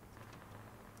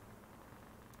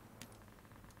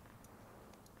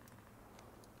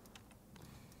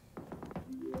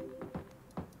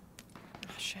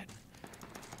 Oh, shit.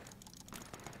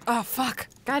 Oh, fuck.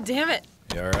 God damn it.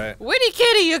 You alright? Witty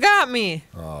kitty, you got me.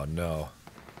 Oh, no.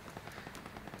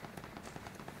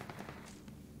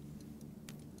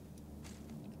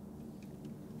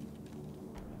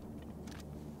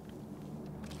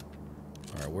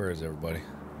 Alright, where is everybody?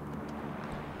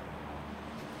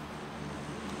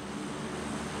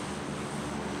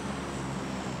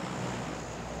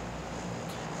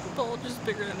 The bulge is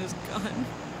bigger than his gun.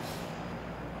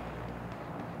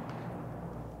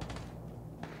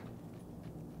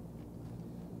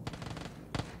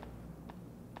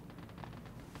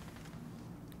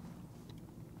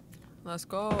 Let's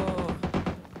go.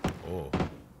 Oh.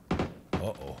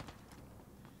 Uh-oh.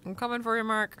 I'm coming for you,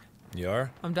 Mark. You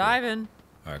are? I'm diving.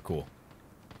 Alright, cool.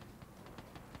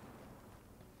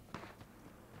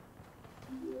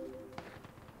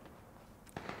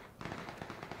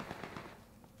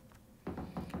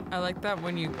 I like that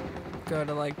when you go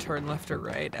to like turn left or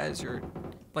right as you're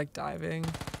like diving,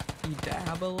 you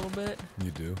dab a little bit.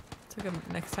 You do? It's like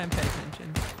a next time pay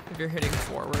attention if you're hitting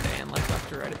forward and like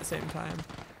left or right at the same time.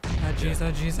 Ah jeez, Yeah.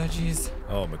 ah jeez, ah jeez.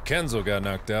 Oh, Mackenzie got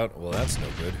knocked out. Well, that's no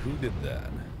good. Who did that?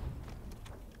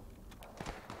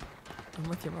 I'm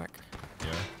with you, Mark.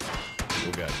 Yeah.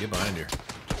 Oh, God, get behind here.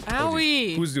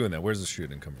 Owie! Who's doing that? Where's the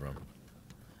shooting come from?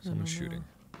 Someone's shooting.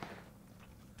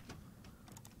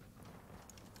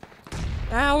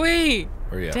 Owie!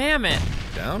 Where you at? Damn it!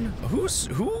 Down?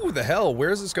 Who the hell?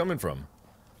 Where's this coming from?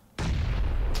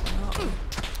 Oh.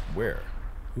 Where?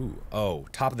 Who? Oh,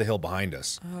 top of the hill behind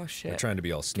us. Oh shit! They're trying to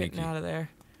be all sneaky. Getting out of there.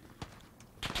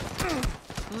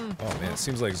 Oh man, it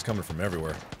seems like it's coming from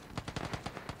everywhere.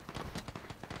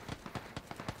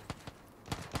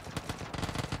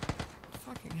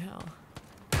 Fucking hell.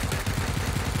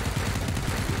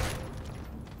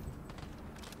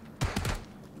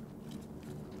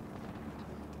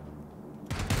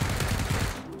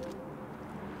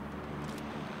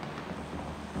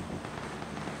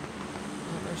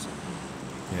 Oh, there's something.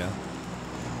 Yeah.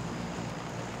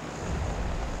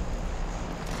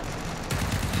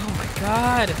 Oh my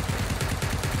god!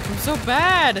 I'm so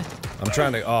bad! I'm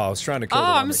trying to. Oh, I was trying to kill. Oh, the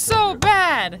one I'm that so killed you.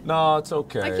 bad! No, it's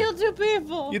okay. I killed 2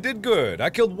 people! You did good. I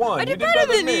killed one. I did you did better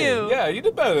than than me. you. Yeah, you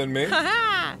did better than me.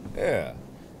 Haha! Yeah.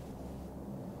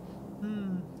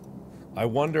 I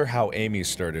wonder how Amy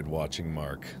started watching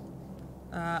Mark.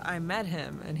 I met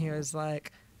him and he was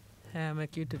like, "Hey, I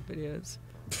make YouTube videos,"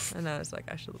 and I was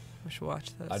like, "I should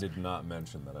watch this." I did not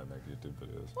mention that I make YouTube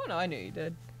videos. Oh no, I knew you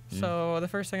did. So the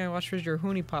first thing I watched was your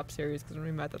Hoonie Pop series because when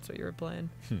we met, that's what you were playing.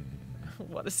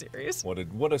 What a series!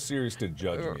 What a series to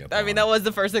judge me upon. I mean, that was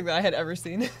the first thing that I had ever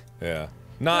seen. Yeah.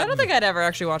 I don't think I'd ever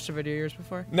actually watched a video of yours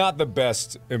before. Not the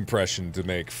best impression to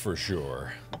make for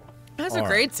sure. That's a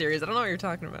great series. I don't know what you're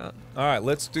talking about. All right,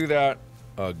 let's do that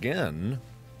again.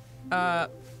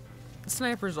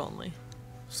 Snipers only.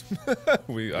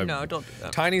 No, don't do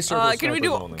that. Tiny circle can we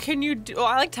snipers do? only. Can you do? Oh,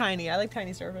 I like tiny. I like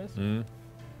tiny surface.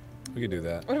 We could do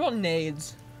that. What about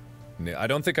nades? I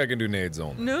don't think I can do nades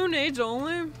only. No nades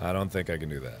only. I don't think I can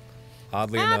do that.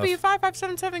 Oddly Abby enough.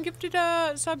 5577 gifted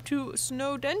a sub to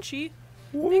Snow Denchi.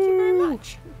 Thank you very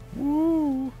much.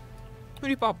 Woo!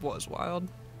 Hoonie Pop was wild.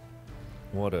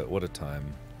 What a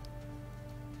time.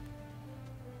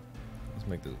 Let's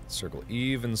make the circle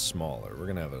even smaller. We're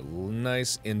gonna have a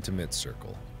nice intimate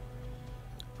circle.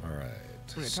 All right.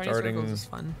 Tiny circles is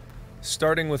fun.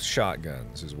 Starting with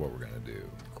shotguns is what we're gonna do.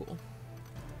 Cool.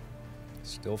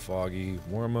 Still foggy.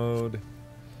 War mode.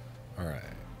 All right.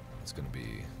 It's gonna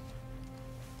be.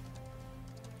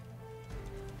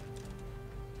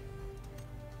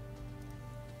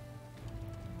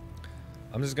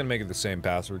 I'm just gonna make it the same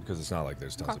password because it's not like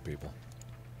there's tons of people.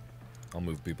 I'll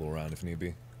move people around if need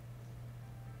be.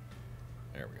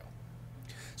 There we go.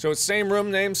 So it's same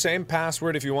room name, same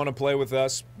password. If you want to play with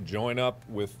us, join up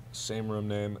with same room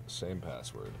name, same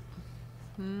password.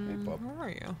 Hey, pup. Where are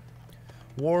you?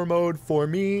 War mode for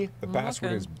me. The I'm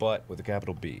password looking. is butt with a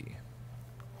capital B.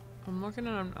 I'm looking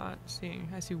and I'm not seeing.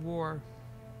 I see war.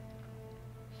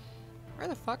 Where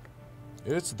the fuck?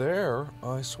 It's there,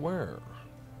 I swear.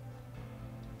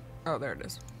 Oh, there it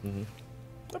is. Hey,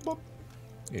 bub.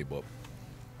 Hey, bub.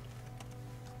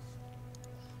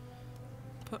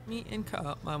 Put me in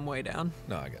co-op. I'm way down.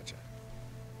 No, I gotcha.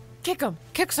 Kick him.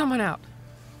 Kick someone out.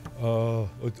 Oh.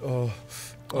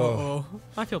 Uh-oh.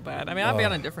 I feel bad. I mean, I'll be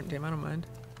on a different team. I don't mind.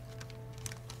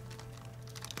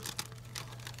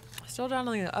 Still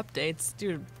downloading the updates.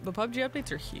 Dude, the PUBG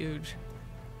updates are huge.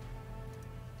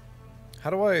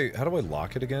 How do I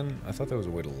lock it again? I thought there was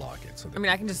a way to lock it. So I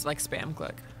mean, I can just, like, spam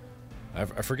click. I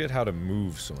forget how to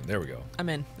move someone. There we go. I'm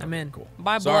in. I'm in. Cool.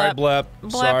 Bye, Sorry, Blep. Blep.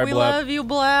 Blep, Sorry, we Blep. love you,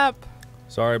 Blep.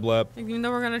 Sorry, Blep. Even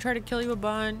though we're gonna try to kill you a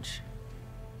bunch.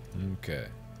 Okay.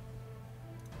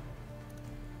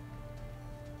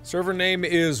 Server name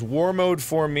is War Mode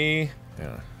for me.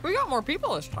 Yeah. We got more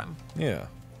people this time. Yeah.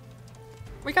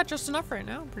 We got just enough right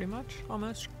now, pretty much.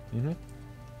 Almost. Mm-hmm.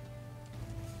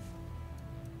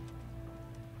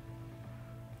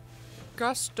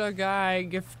 Gusta guy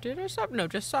gifted a sub. No,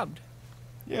 just subbed.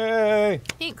 Yay!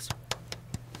 Thanks.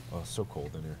 Oh, it's so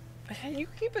cold in here. Hey, you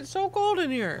keep it so cold in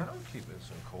here. I don't keep it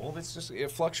so cold. It's just,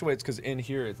 it fluctuates because in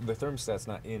here, the thermostat's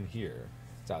not in here.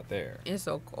 It's out there. It's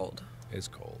so cold. It's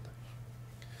cold.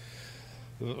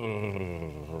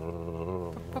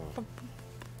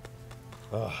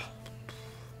 Ugh.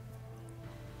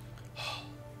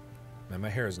 Man, my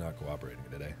hair is not cooperating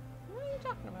today. What are you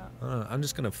talking about? I'm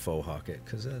just gonna faux hawk it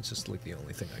because that's just like the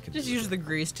only thing I can Just do. use the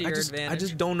grease to your advantage. I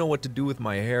just don't know what to do with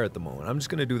my hair at the moment. I'm just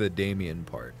gonna do the Damien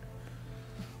part.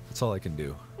 That's all I can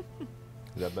do.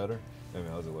 Is that better? I mean,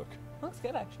 how's it look? Looks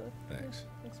good, actually. Thanks.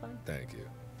 Looks fine. Thank you.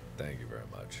 Thank you very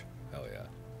much. Hell yeah.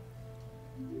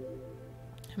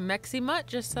 Mexi Mutt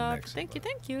just subbed. Mexi Thank you,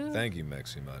 Mutt. thank you. Thank you,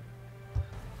 Meximut.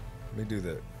 Let me do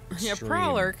the Yeah, stream.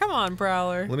 Prowler. Come on,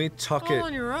 Prowler. Let me tuck All it.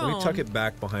 on your Let me tuck own. it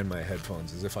back behind my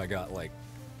headphones as if I got like.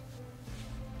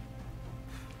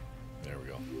 There we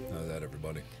go.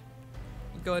 buddy.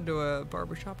 Go into a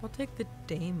barbershop. I'll take the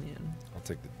Damien. I'll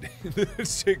take the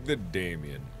take the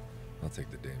Damien. I'll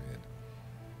take the Damien.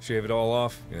 Shave it all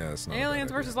off? Yeah, that's not Aliens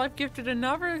a bad idea. vs. Life gifted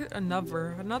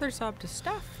another sub to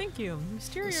Steph. Thank you.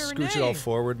 Mysterio Renee. Scooch it all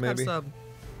forward, maybe? Sub.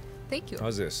 Thank you.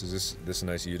 How's this? Is this a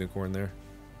nice unicorn there?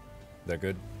 That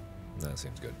good? No, that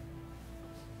seems good.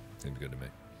 Seems good to me.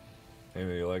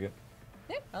 Amy, you like it?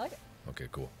 Yeah, I like it. Okay,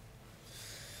 cool.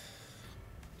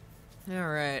 All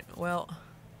right. Well,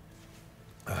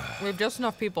 we have just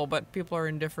enough people, but people are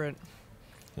in different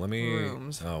Let me.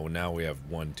 rooms. Oh, now we have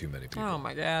one too many people. Oh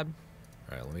my god.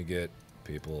 All right, let me get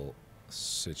people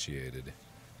situated.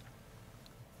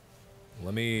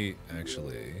 Let me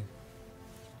actually.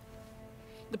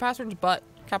 The password's butt,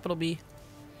 capital B.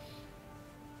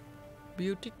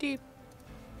 Beauty.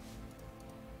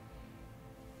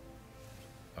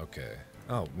 Okay.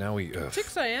 Oh, now we. Ugh.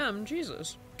 6 a.m.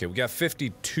 Jesus. Okay, we got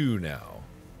 52 now.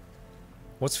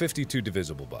 What's 52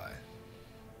 divisible by?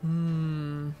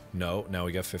 No, now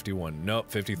we got 51. Nope,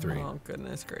 53. Oh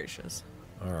goodness gracious.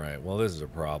 All right, well, this is a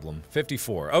problem.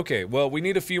 54. Okay, well, we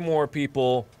need a few more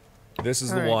people. This is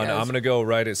All the right, one. guys. I'm going to go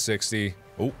right at 60.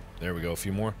 Oh, there we go, a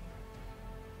few more.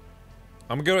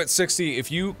 I'm going to go at 60.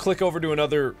 If you click over to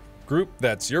another group,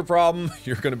 that's your problem.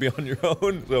 You're going to be on your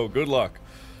own, so good luck.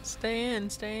 Stay in.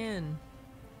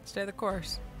 Stay the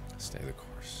course. Stay the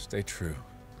course. Stay true.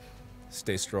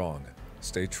 Stay strong.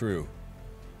 Stay true.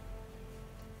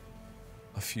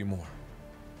 A few more.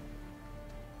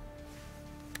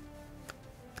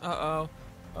 Uh-oh.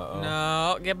 Uh-oh.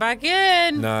 No, get back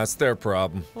in. Nah, it's their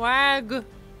problem. Wag.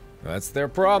 That's their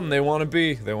problem. They want to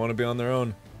be. They want to be on their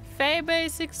own.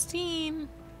 Faybay16.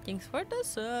 Thanks for the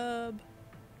sub.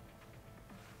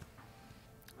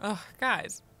 Ugh,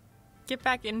 guys. Get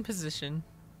back in position.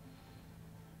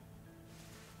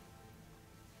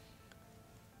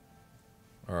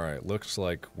 All right, looks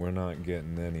like we're not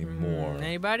getting any more.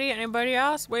 Anybody? Anybody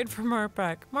else? Wait for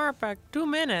Marpak. Marpak, 2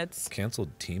 minutes.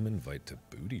 Canceled team invite to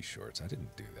booty shorts. I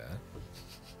didn't do that.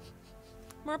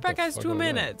 Marpak The has fuck 2 was that?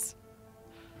 minutes.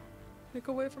 Make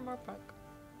a way for Marpak.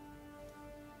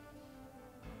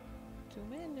 2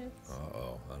 minutes.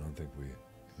 Uh-oh, I don't think we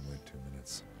can wait 2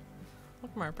 minutes.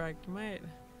 Look, Marpak, you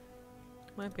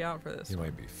might be out for this You one.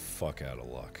 might be fuck out of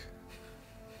luck.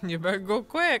 You better go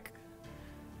quick.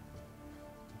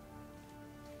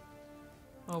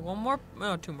 Oh, one more.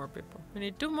 Oh, 2 more people. We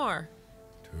need 2 more.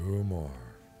 2 more.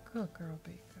 Good girl,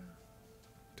 Bika.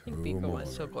 I 2 think Bika more.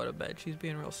 wants to go to bed. She's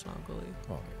being real snuggly.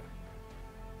 Oh,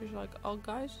 yeah. She's like, oh,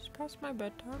 guys, it's past my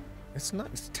bedtime. It's not.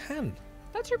 It's 10.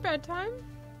 That's your bedtime.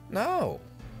 No.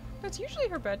 That's usually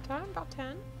her bedtime, about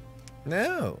 10.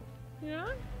 No. Yeah?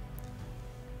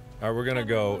 All right, we're going to 10,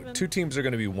 go. 11. 2 teams are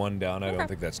going to be 1 down. I Okay. don't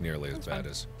think that's nearly as That's bad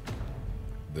fine. as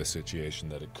the situation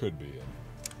that it could be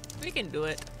in. We can do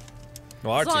it.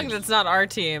 Well, our As long team's- as it's not our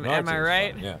team, our am I team's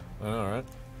right? fine. Yeah. All right.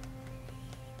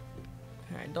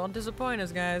 Alright, don't disappoint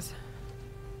us, guys.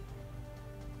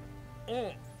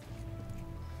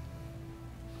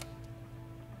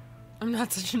 I'm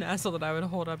not such an asshole that I would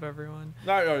hold up everyone.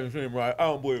 That doesn't seem right. I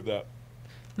don't believe that.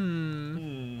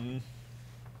 3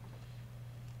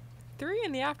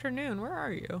 in the afternoon, where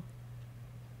are you?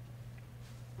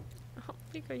 Oh,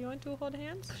 Pika, you want to hold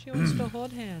hands? She wants to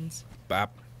hold hands.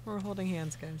 Bap. We're holding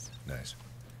hands, guys. Nice.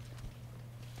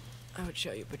 I would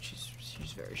show you, but she's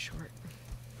very short.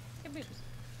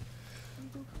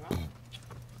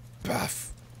 Baff.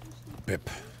 Bip.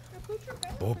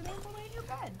 Boop.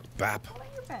 Bap.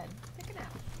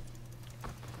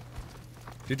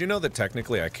 Did you know that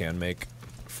technically I can make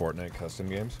Fortnite custom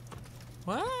games?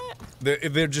 What?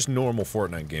 They're just normal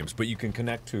Fortnite games, but you can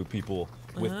connect to people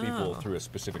with people Oh. through a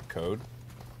specific code.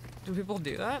 Do people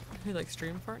do that? Who like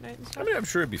stream Fortnite and I stuff? mean, I'm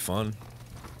sure it'd be fun.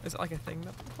 Is it like a thing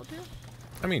that people do?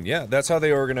 I mean, yeah, that's how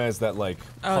they organize that like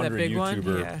Oh, that 100 big one?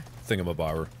 YouTuber Yeah.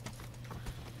 thingamabobber.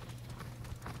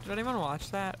 Did anyone watch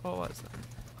that? What was that?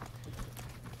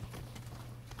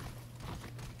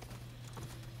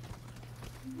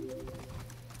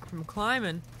 I'm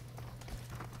climbing.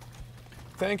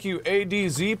 Thank you,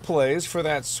 ADZ Plays, for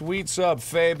that sweet sub.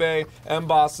 Febe,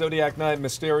 Emboss, Zodiac Knight,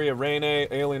 Mysteria, Rene,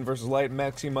 Alien vs. Light,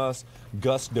 Maximus,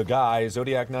 Gus the Guy,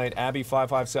 Zodiac Knight,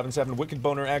 Abby5577, Wicked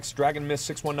Boner X, Dragon Mist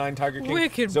 619, Tiger King,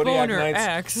 Wicked Zodiac Boner Knights,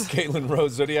 X. Caitlin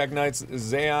Rose, Zodiac Knights,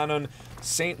 Zayanon,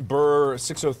 Saint Burr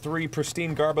 603,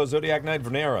 Pristine Garbo, Zodiac Knight,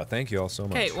 Venera. Thank you all so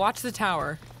much. Okay, watch the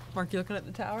tower. Mark, you looking at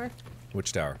the tower?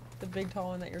 Which tower? The big tall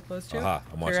one that you're close to? Aha,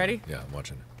 I'm watching. You ready? Yeah, I'm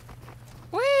watching.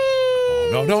 Whee! Oh,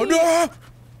 no, no, no!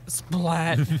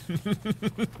 Splat.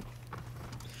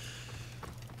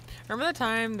 Remember the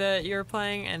time that you were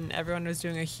playing and everyone was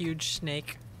doing a huge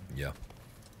snake? Yeah.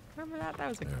 Remember that? That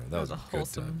was a, Yeah, that was a good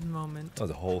wholesome time. moment. That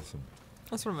was a wholesome.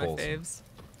 That's one of my wholesome. faves.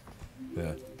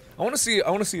 Yeah. I want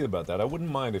to see about that. I wouldn't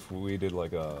mind if we did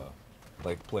like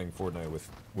playing Fortnite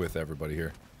with everybody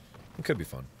here. It could be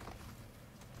fun.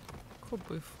 Could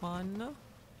be fun.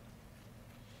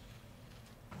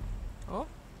 Oh.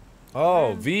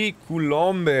 Oh, V.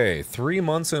 Coulombe. 3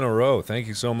 months in a row. Thank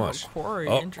you so much. Oh, quarry.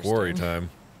 Oh, Interesting. quarry time.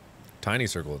 Tiny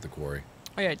circle at the quarry.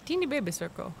 Oh yeah, teeny baby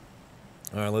circle.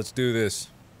 All right, let's do this.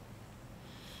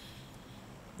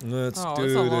 Let's Oh, do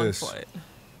it's a long this. flight.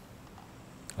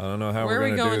 I don't know how Where we're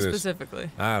are we gonna going do this. specifically?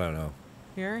 I don't know.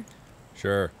 Here?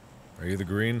 Sure. Are you the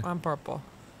green? I'm purple.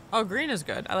 Oh, green is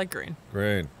good. I like green.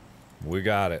 Green. We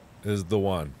got it. This is the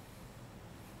one.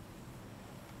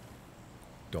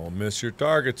 Don't miss your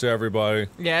targets, everybody.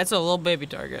 Yeah, it's a little baby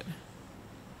target.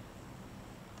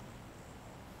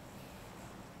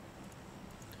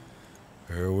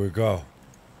 Here we go.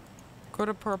 Go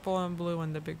to purple and blue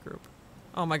in the big group.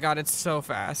 Oh my god, it's so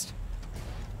fast.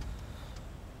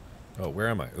 Oh, where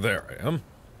am I? There I am.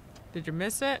 Did you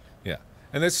miss it? Yeah.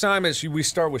 And this time we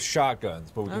start with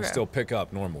shotguns, but we can Okay. still pick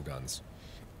up normal guns.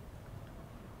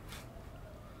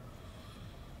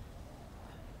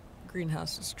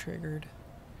 Greenhouse is triggered.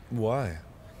 Why?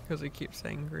 Because we keep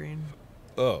saying green.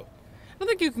 Oh. I don't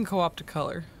think you can co-opt a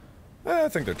color. I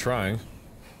think they're trying.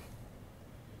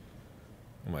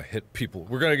 I'm gonna hit people.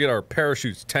 We're gonna get our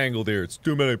parachutes tangled here. It's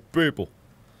too many people.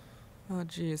 Oh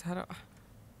jeez, how do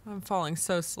I'm falling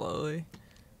so slowly.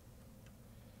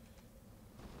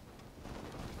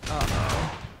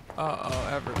 Uh-oh. Uh-oh,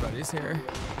 everybody's here.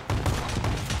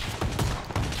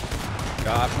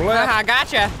 Got blep. Haha,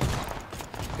 gotcha!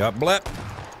 Got blep.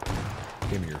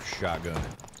 Give me your shotgun.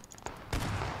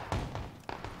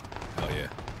 Oh yeah.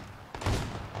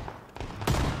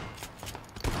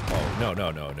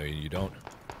 Oh no, you don't.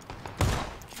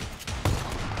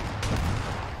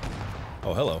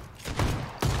 Oh, hello.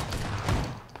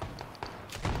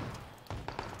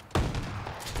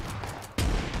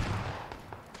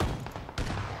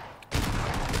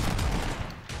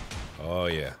 Oh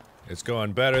yeah. It's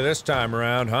going better this time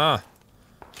around, huh?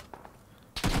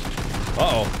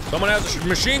 Uh-oh. Someone has a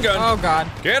machine gun. Oh god.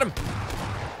 Get him.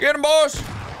 Get him, boys.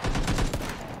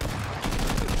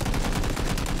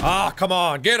 Ah, come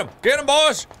on. Get him. Get him,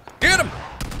 boys. Get him.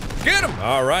 Get him.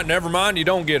 All right, never mind. You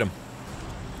don't get him.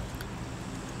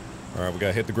 All right, we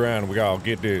gotta hit the ground. We gotta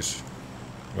get this.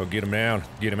 Go get him down.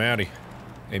 Get him outie.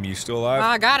 Amy, you still alive?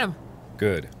 Ah, I got him.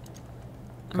 Good.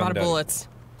 I'm Come out of down. bullets.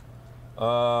 You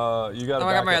got a Oh,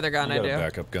 I got my other gun, you I got do. a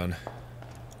backup gun.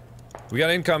 We got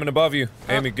incoming above you.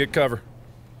 Oh. Amy, get cover.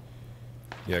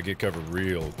 Yeah, get cover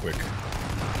real quick.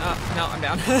 Oh, no, I'm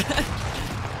down.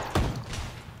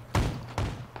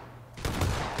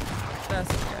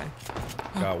 That's okay.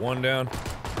 Got one down.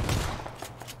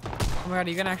 Oh my god, are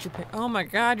you gonna actually pick? Oh my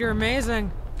god, you're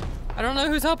amazing. I don't know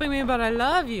who's helping me, but I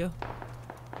love you.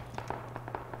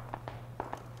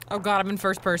 Oh god, I'm in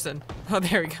first person. Oh,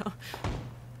 there we go.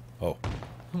 Oh.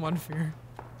 One fear.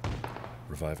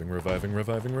 Reviving, reviving,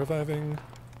 reviving, reviving.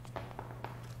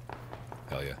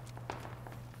 Hell yeah.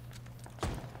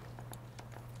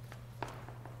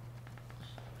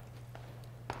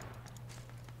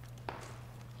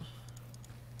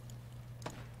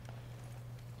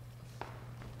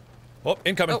 Oh,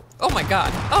 incoming. Oh my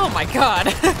god. Oh my god.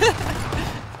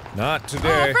 Not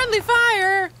today. Oh, friendly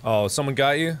fire. Oh, someone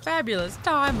got you? Fabulous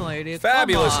time, lady.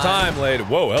 Fabulous Come on. time, lady.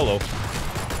 Whoa, hello.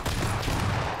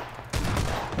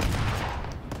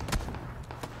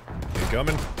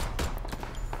 Incoming.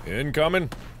 Incoming.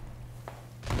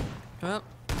 Oh,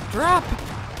 drop.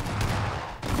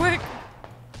 Quick.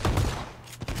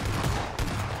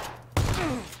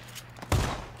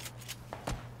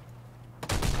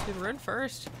 Dude, we're in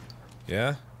first.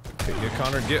 Yeah. Get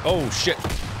Connor. Get. Oh shit.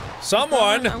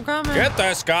 Someone. I'm coming. Get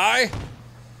this guy.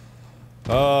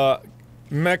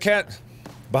 Mechat.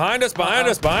 Behind us. Behind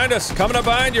us. Behind us. Coming up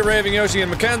behind you, Raving Yoshi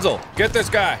and McKenzel. Get this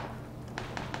guy.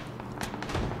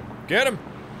 Get him.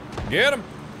 Get him.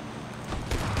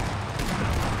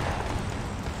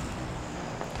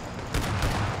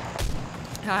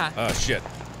 Haha. Oh shit.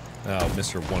 Oh,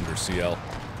 Mr. Wonder CL.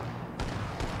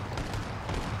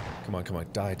 Come on, come on.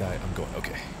 Die, die. I'm going.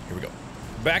 Okay. Here we go.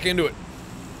 Back into it.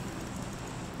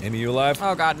 Amy, you alive?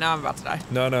 Oh god, now I'm about to die.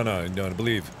 No, no, no. No,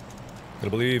 believe. Gotta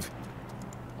believe.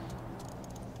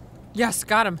 Yes,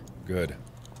 got him. Good.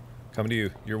 Coming to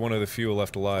you. You're one of the few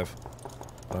left alive.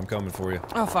 I'm coming for you.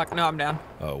 Oh fuck, no, I'm down.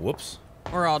 Oh, whoops.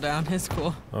 We're all down. It's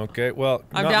cool. Okay, well.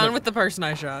 I'm not down Mc- with the person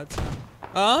I shot. So.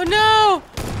 Oh no!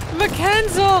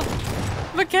 McKenzel!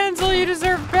 McKenzel, you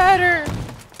deserve better!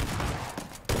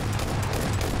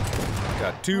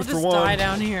 Got 2 We'll for just 1. die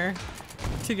down here.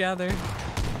 together.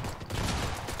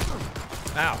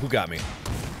 Ow, who got me?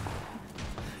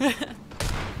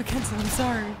 Mackenzie, I'm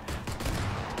sorry.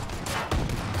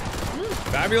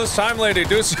 Fabulous time lady,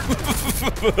 do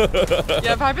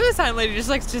Yeah, fabulous time lady just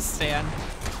likes to stand.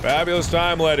 Fabulous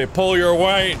time lady, pull your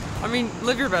weight. I mean,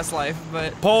 live your best life,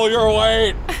 but Pull your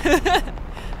weight.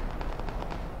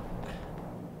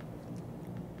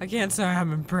 I can't say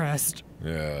I'm impressed.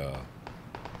 Yeah.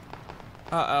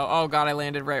 Uh-oh. Oh god, I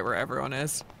landed right where everyone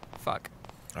is. Fuck.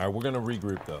 All right, we're gonna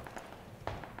regroup though.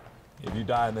 If you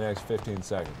die in the next 15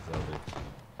 seconds, that'll be.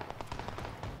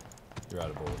 You're out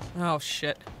of bullets. Oh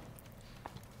shit.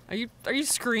 Are you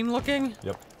screen looking?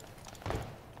 Yep.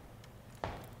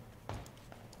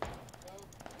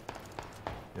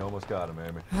 You almost got him,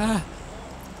 Amy.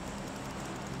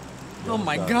 Oh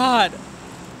my god.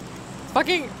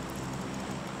 Fucking.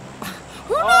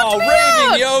 Who Oh, knocked me Raving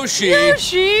out? Yoshi!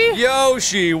 Yoshi!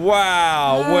 Yoshi,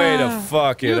 wow, way to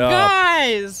fuck it you up.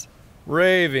 guys!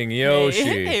 Raving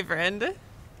Yoshi. Hey, friend.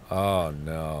 Oh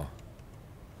no.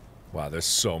 Wow, there's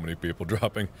so many people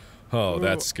dropping. Oh,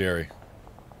 that's scary.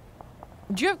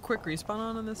 Do you have quick respawn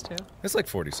on in this too? It's like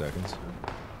 40 seconds.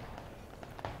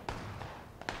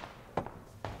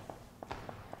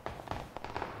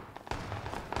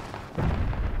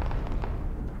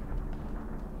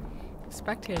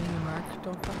 Spectating you, Mark.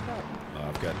 Don't fuck it up. Oh,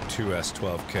 I've got two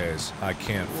S12Ks. I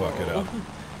can't fuck it up.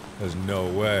 There's no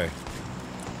way.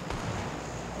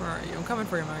 Where are you? I'm coming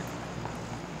for you, Mark.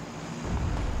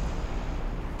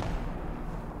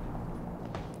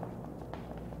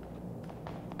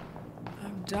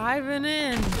 I'm diving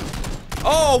in.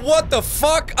 Oh, what the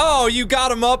fuck? Oh, you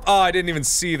got him up? Oh, I didn't even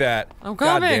see that. I'm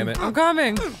coming. God damn it. I'm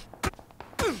coming.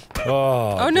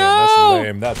 Oh, damn,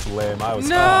 no! That's lame. I was.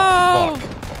 No! Oh,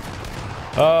 fuck.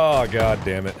 Oh, god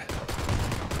damn it.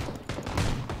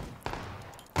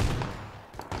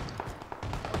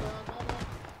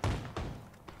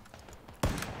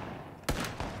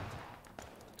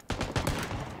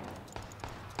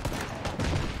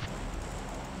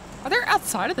 Are they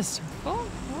outside of the circle?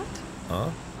 What? Huh?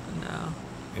 No.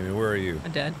 Amy, where are you?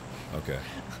 I'm dead. Okay.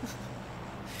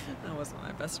 That wasn't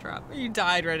my best drop. You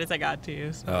died right as I got to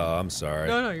you. So. Oh, I'm sorry.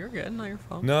 No, you're good. Not your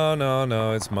fault.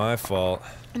 No, it's my fault.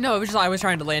 No, it was just I was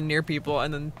trying to land near people,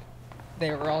 and then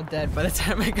they were all dead by the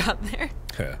time I got there.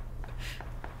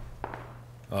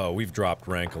 Oh, we've dropped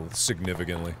rank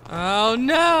significantly. Oh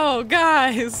no,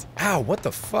 guys! Ow, what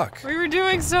the fuck? We were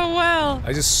doing so well.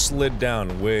 I just slid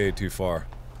down way too far.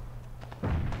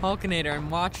 Hulkinator, I'm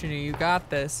watching you. You got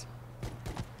this.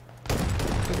 You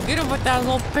get him with that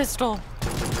little pistol.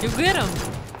 You get him.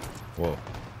 Whoa.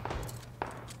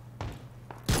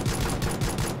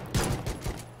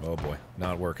 Oh boy,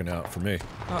 not working out for me.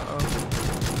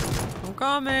 Uh-oh. I'm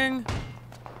coming.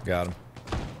 Got him.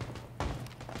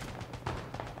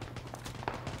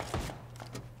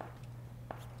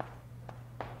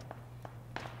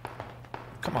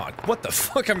 Come on, what the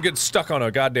fuck? I'm getting stuck on a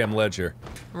goddamn ledge here.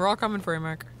 We're all coming for you,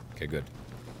 Mark. Okay, good.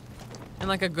 In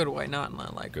like a good way, not in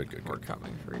a like Good. we're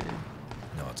coming for you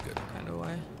No, it's good. kind of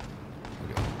way.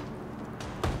 Okay.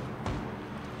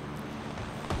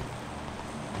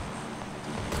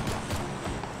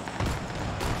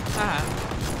 Ah.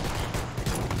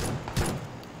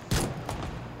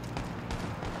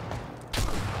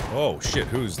 Oh shit,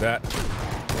 who's that?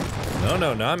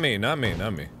 No, not me.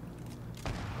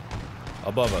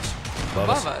 Above us.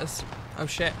 Above us. Oh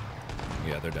shit.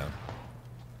 Yeah, they're down.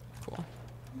 Cool.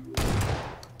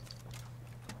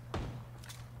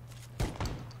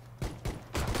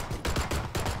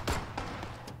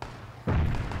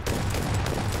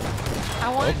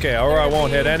 Okay, or I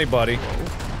won't hit anybody.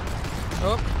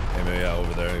 Oh. Maybe, yeah,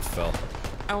 over there he fell.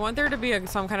 I want there to be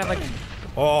some kind of like.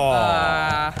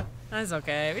 Oh. That's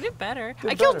okay. We did better. I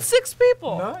better. killed 6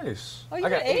 people. Nice. Oh, you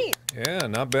did 8. Yeah,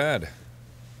 not bad.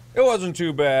 It wasn't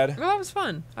too bad. Well, that was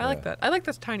fun. I like Yeah. that. I like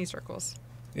those tiny circles.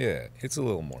 Yeah, it's a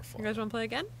little more You fun. guys want to play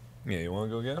again? Yeah, you want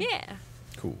to go again? Yeah.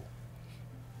 Cool.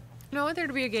 You know, I want there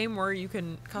to be a game where you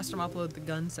can custom upload the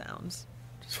gun sounds.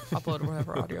 Just upload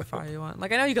whatever audio file you want.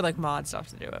 Like, I know you could, like, mod stuff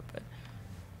to do it, but...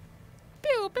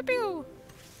 Pew, pew, pew.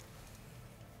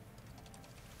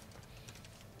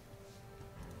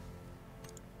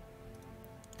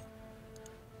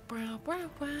 Wow, wow,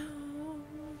 wow.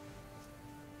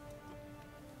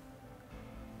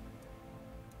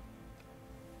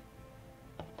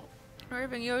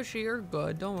 Raving Yoshi, you're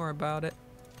good. Don't worry about it.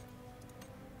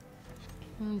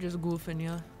 I'm just goofing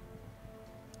ya.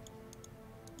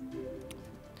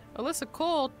 Alyssa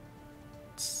Cole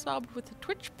subbed with a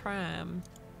Twitch Prime.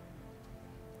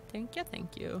 Thank you,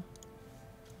 thank you.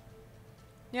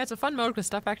 Yeah, it's a fun mode because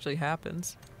stuff actually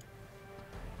happens.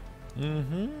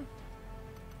 Mm-hmm.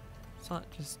 It's not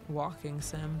just walking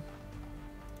sim.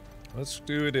 Let's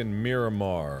do it in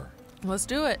Miramar. Let's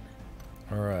do it.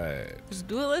 All right. Let's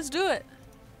do it. Let's do it.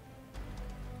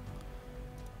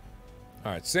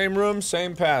 All right, same room,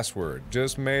 same password.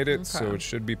 Just made it, so Okay. it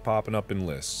should be popping up in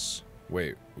lists.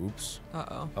 Wait, oops.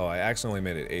 Uh-oh. Oh, I accidentally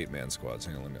made it 8-man squads.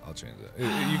 Hang on, I'll change that.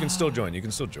 You can still join. You can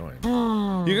still join.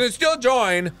 You can still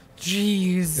join.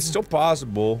 Jeez. It's still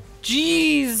possible.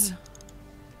 Jeez.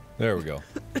 There we go.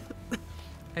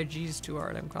 I jeezed too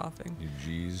hard. I'm coughing. You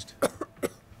jeezed.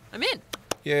 I'm in.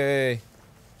 Yay.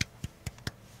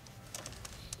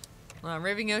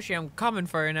 Raving Yoshi, I'm coming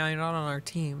for you now. You're not on our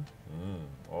team.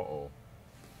 Uh-oh.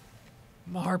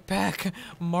 Marpek.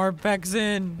 Marpek's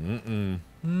in.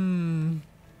 Mm-mm.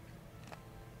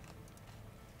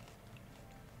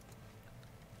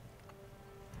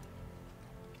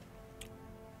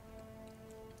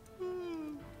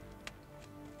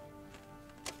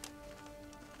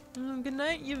 Good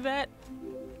night, Yvette.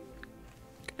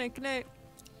 Good night, good night.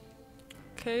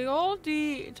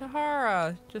 Kayoldi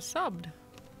Tahara just subbed.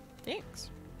 Thanks.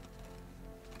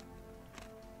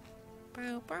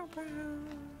 Bow, bow, bow.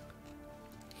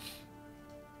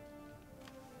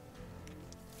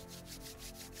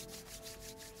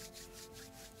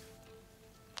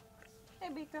 Hey,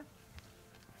 Bika.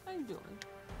 How you doing?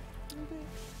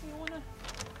 You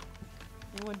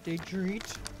want a treat?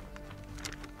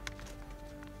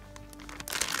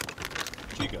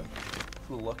 Chica,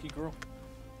 the lucky girl.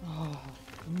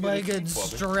 Bacon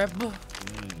strip.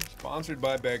 Sponsored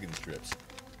by Bacon Strips.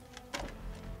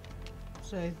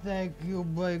 Say thank you,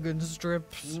 bacon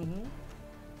strips.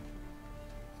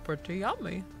 Pretty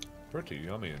yummy. Pretty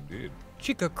yummy indeed.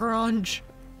 Chica crunch.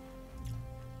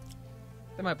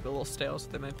 They might be a little stale, so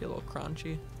they might be a little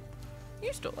crunchy.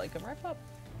 You still like them, right, Pop?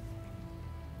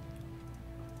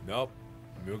 Nope.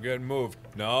 You're getting moved.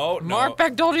 No, no.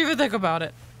 Marpek, don't even think about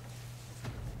it.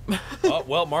 Oh,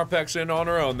 well, Marpek's in on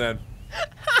her own then.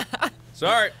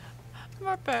 Sorry.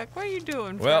 Marpek, what are you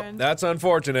doing, Well, friend? that's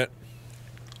unfortunate.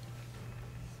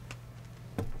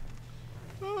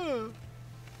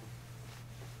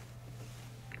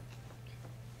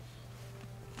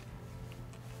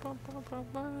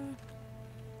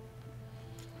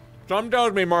 Some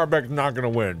tells me Marpek's not going to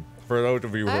win, for those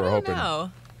of you who I are don't hoping.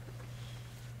 know.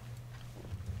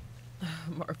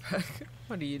 Marpek,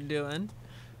 what are you doing?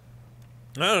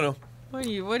 I don't know. What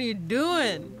are you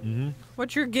doing?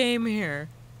 What's your game here?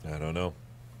 I don't know.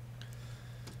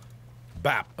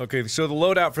 Bap. Okay, so the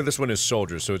loadout for this one is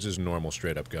soldiers, so it's just normal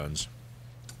straight-up guns.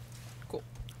 Cool.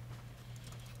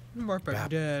 Marpek Bap.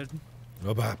 dead.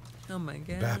 Oh, bap. Oh my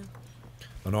god. Bap.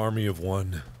 An army of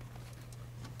one.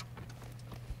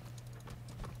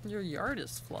 Your yard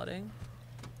is flooding.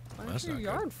 Why That's is your not good.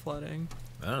 yard flooding?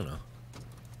 I don't know.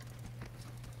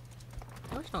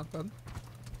 That's not good.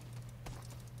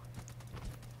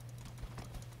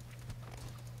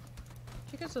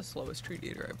 She gets the slowest treat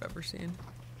eater I've ever seen.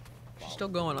 She's still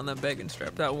going on that bacon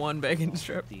strip. That one bacon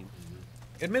strip.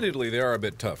 Admittedly, they are a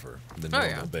bit tougher than Oh,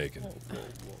 normal yeah. bacon.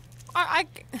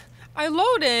 I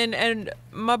load in and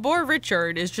my boy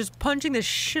Richard is just punching the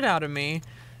shit out of me.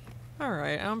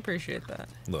 Alright, I don't appreciate that.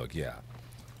 Look, yeah.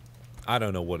 I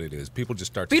don't know what it is. People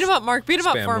just start Beat to him up, Mark. Beat him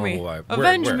up spam for me. normal life.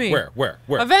 Avenge Where, me. Where?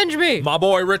 Avenge me. My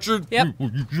boy Richard? Yep.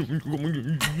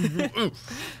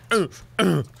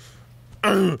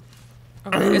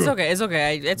 Okay, it's okay. It's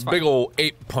okay. It's fine. Big old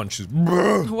 8 punches.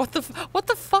 What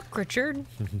the fuck, Richard?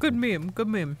 Good meme. Good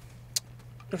meme.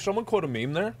 Did someone quote a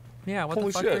meme there? Yeah, what Holy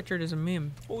the fuck, shit. Richard is a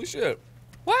meme. Holy shit.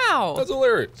 Wow. That's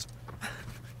hilarious.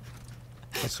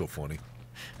 That's so funny.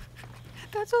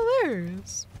 That's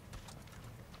hilarious.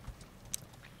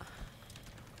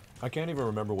 I can't even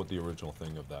remember what the original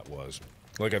thing of that was.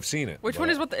 Like, I've seen it. Which one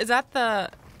is is that the...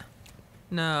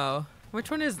 No. Which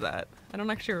one is that? I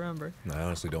don't actually remember. I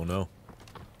honestly don't know.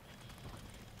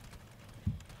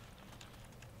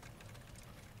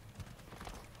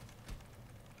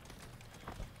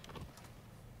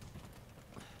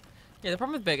 Yeah, the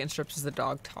problem with bacon strips is the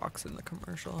dog talks in the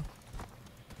commercial.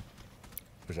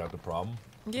 Is that the problem?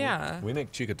 Yeah. We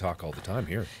make Chica talk all the time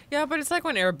here. Yeah, but it's like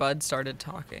when Air Bud started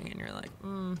talking and you're like,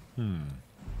 Well,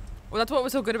 that's what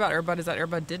was so good about Air Bud is that Air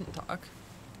Bud didn't talk.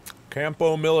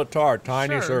 Campo Militar,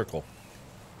 tiny Sure. circle.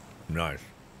 Nice.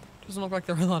 Doesn't look like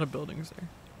there are a lot of buildings there.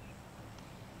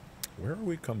 Where are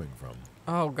we coming from?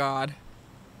 Oh, God.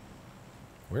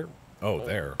 Where? Oh,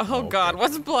 there. Oh, okay. God.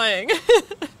 What's playing?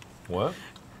 What?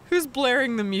 Who's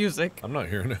blaring the music? I'm not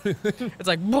hearing it. It's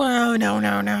like, whoa,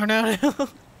 no.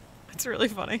 It's really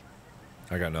funny.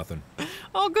 I got nothing.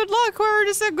 Oh, good luck. Whoever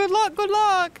just said good luck, good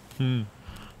luck.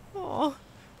 Oh.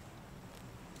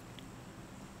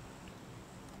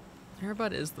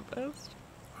 Airbud is the best.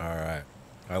 All right.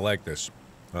 I like this.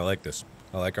 I like this.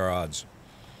 I like our odds.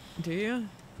 Do you?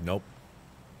 Nope.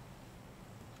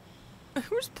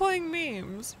 Who's playing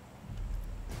memes?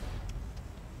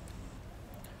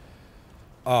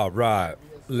 All right.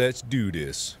 Let's do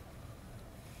this.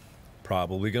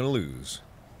 Probably gonna lose.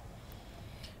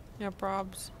 Yeah,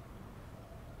 probs.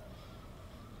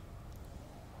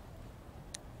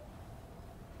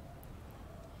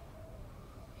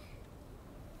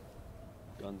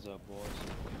 Guns up, boys.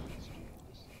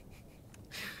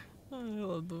 Oh, I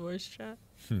love the voice chat.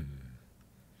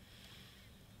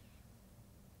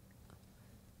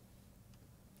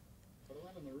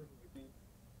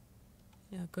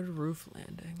 Yeah, good roof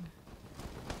landing.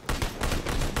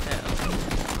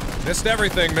 Yeah. Missed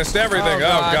everything. Missed everything. Oh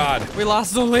God. We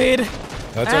lost the lead.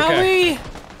 That's okay.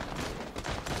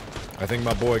 I think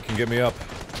my boy can get me up.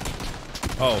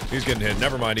 Oh, he's getting hit.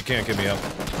 Never mind. He can't get me up.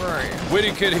 Where are you?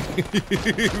 Witty kitty.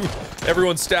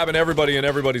 Everyone's stabbing everybody and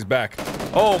everybody's back.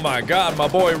 Oh my God, my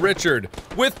boy Richard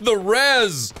with the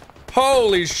res.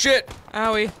 Holy shit.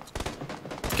 Owie.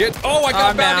 Get. Oh, I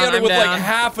got bounty hunter I'm with down. like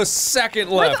half a second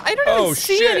left. I don't even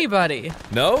see shit. anybody.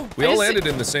 No, we all just landed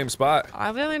in the same spot.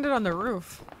 I landed on the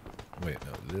roof. Wait,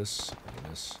 no, this and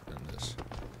this and this.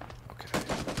 Okay.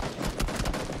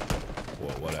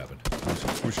 Whoa, what happened?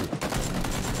 Who's shooting?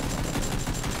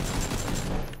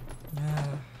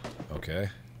 Okay.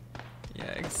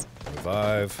 Yikes.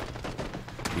 Revive.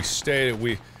 We stayed.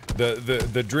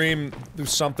 The dream.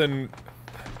 Something.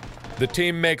 The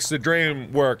team makes the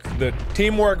dream work. The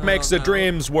teamwork makes the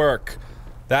dreams work.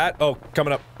 That. Oh,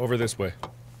 coming up over this way.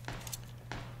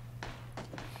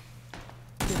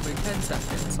 Give me 10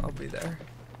 seconds. I'll be there.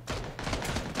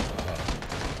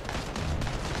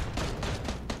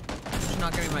 She's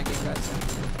not getting my game, guys.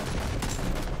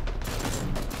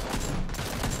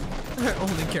 I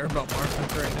only care about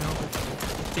Marpek right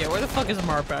now. Yeah, where the fuck is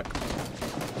Marpek?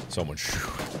 Someone shoot.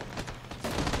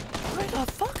 Where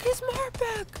the fuck is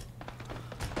Marpek?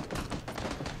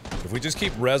 If we just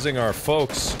keep rezzing our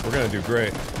folks, we're gonna do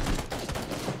great.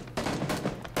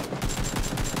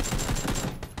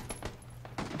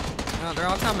 Oh, they're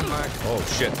all coming, Mark. Oh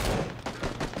shit.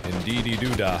 Indeedy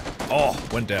doo-dah. Oh,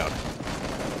 went down.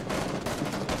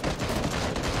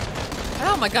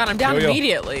 Oh my god, I'm down Yo-yo.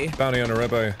 immediately. Bounty hunter right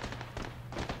by you.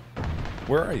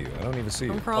 Where are you? I don't even see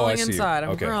you. I'm crawling I see inside. you. I'm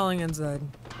Okay. crawling inside.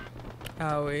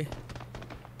 Owie.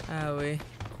 Owie.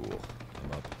 Cool.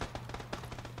 I'm up.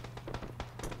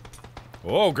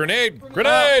 Oh, grenade!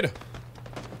 Grenade!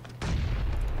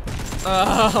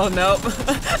 Oh, nope.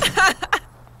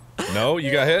 No,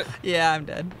 you got hit? Yeah, I'm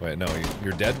dead. Wait, no,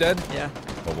 you're dead? Yeah.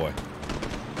 Oh boy.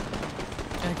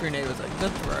 That grenade was a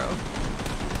good throw.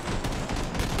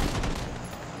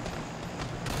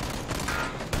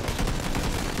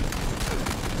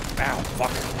 Ow,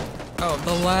 fuck. Oh,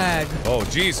 the lag. Oh,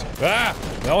 jeez. Ah!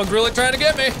 That one's really trying to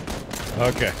get me!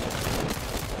 Okay.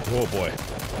 Oh boy.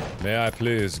 May I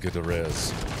please get a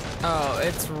res? Oh,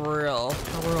 it's real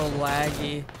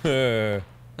laggy.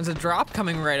 There's a drop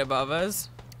coming right above us.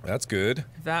 That's good.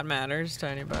 If that matters to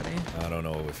anybody. I don't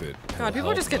know if it. God, people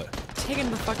help, just get but- taken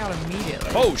the fuck out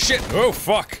immediately. Oh shit! Oh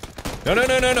fuck! No!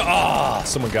 Ah!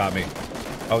 Someone got me.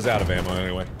 I was out of ammo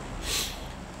anyway.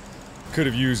 Could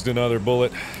have used another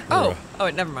bullet. Oh,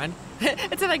 wait, never mind.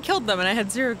 It said I killed them and I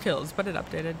had 0 kills, but it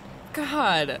updated.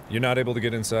 God. You're not able to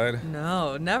get inside?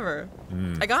 No, never.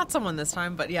 I got someone this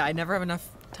time, but yeah, I never have enough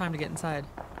time to get inside.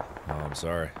 Oh, I'm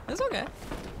sorry. It's okay.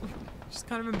 Just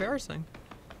kind of embarrassing.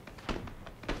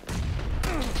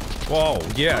 Whoa,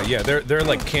 yeah, they're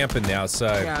like camping the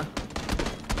outside. Yeah.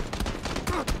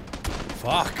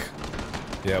 Fuck.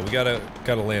 Yeah, we gotta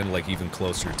land like even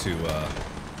closer to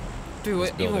Do we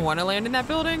building. even want to land in that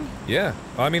building? yeah.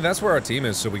 I mean that's where our team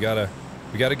is, so we gotta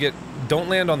get. Don't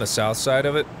land on the south side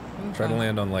of it. Try to Okay.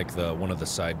 land on like the one of the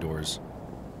side doors.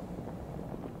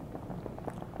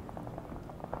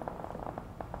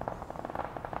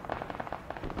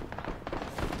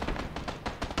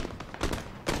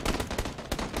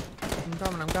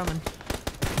 I'm coming.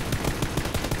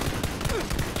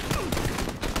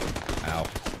 Ow.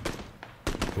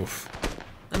 Oof.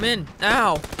 I'm in.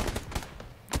 Ow.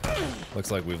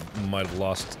 Looks like we might have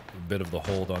lost a bit of the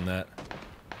hold on that.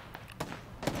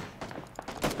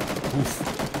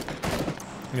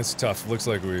 Oof. It's tough. Looks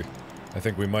like I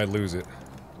think we might lose it.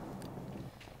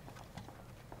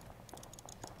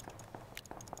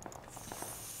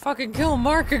 Fucking kill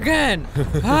Mark again.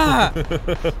 Ah.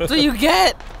 That's what you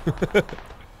get.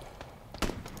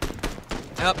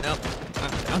 Nope.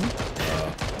 I'm down.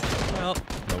 Well,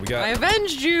 No, we got. I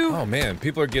avenged you. Oh man,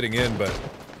 people are getting in, but.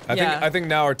 I think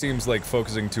now our team's like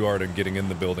focusing too hard on getting in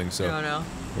the building, so No.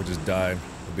 we're just dying.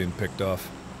 We're being picked off.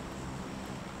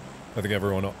 I think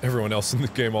everyone else in the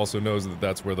game also knows that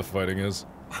that's where the fighting is.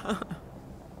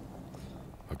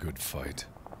 A good fight.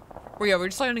 Well, yeah, we're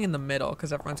just landing in the middle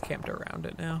because everyone's camped around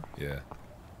it now. Yeah.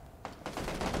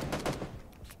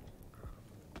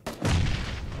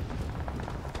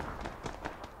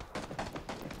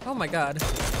 Oh my god.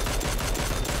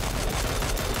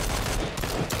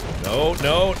 No.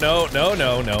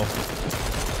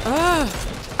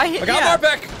 I got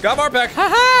Marpek! Got Marpek!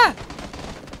 Haha!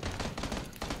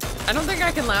 I don't think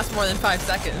I can last more than 5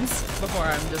 seconds before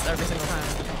I'm just every single time.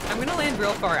 I'm gonna land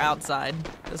real far outside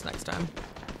this next time.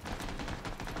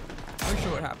 I'm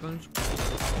sure what happens.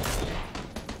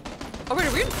 Oh wait,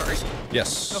 are we in first?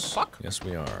 Yes. The fuck? Yes,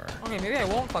 we are. Okay, maybe I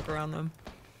won't fuck around them.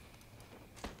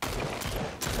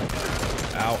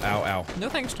 Ow. No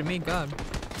thanks to me, God.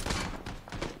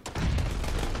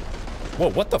 Whoa,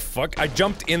 what the fuck? I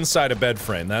jumped inside a bed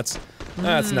frame. That's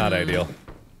not ideal.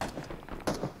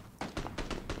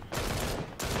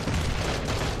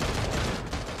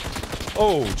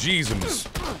 Oh, Jesus.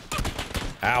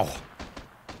 Ow.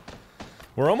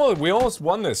 We almost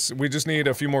won this. We just need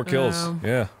a few more kills.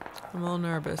 Yeah. I'm a little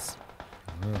nervous.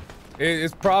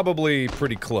 It's probably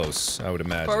pretty close, I would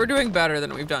imagine. But we're doing better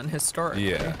than we've done historically.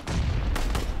 Yeah.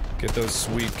 Get those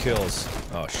sweet kills.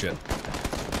 Oh, shit.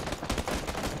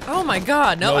 Oh my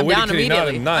god, no, I'm Witty down Kitty,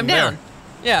 immediately. not I'm in there. down.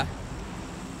 Yeah.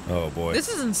 Oh, boy. This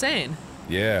is insane.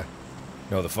 Yeah.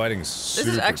 No, the fighting's super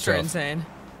This is extra tough. insane.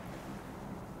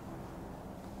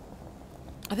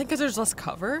 I think because there's less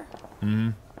cover.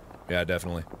 Yeah,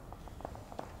 definitely.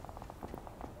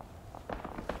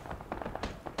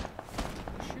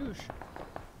 Shoosh.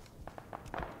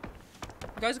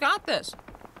 You guys got this.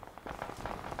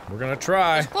 We're gonna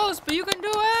try. It's close, but you can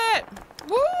do it.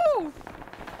 Woo!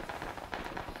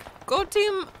 Go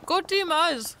team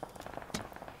us.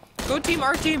 Go team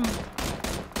our team.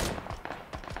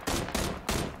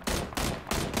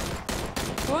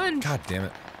 Go on. God damn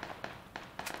it.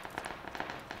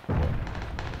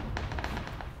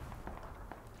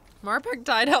 Marpek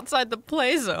died outside the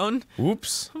play zone.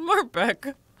 Oops.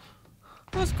 Marpek.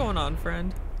 What's going on,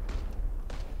 friend?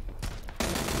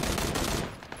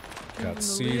 Got The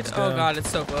seeds lead. down. Oh god, it's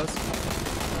so close.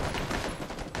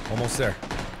 Almost there.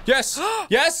 Yes!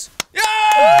 Yes!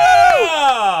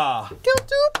 Yeah! Kill 2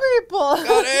 people.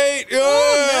 Got 8! Yeah!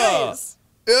 Oh, nice.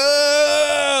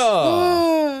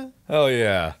 Yeah! Hell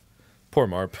yeah. Poor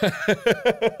Marpek.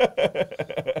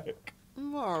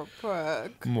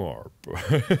 Marpek. Marpek.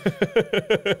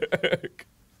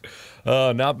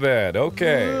 Not bad.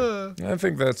 Okay. I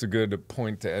think that's a good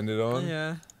point to end it on.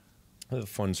 Yeah. It was a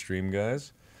fun stream,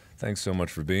 guys. Thanks so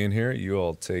much for being here. You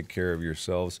all take care of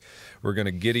yourselves. We're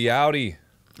gonna giddy outie.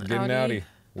 We're getting outie.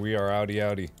 We are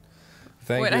outie.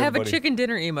 Thank you, Wait, I have a everybody. chicken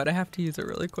dinner emote. I have to use it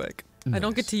really quick. I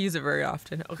don't get to use it very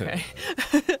often. Okay.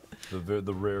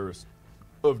 the rarest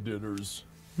of dinners.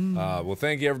 Well,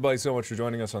 thank you everybody so much for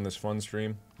joining us on this fun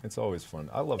stream. It's always fun.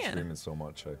 I love streaming so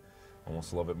much. I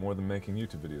almost love it more than making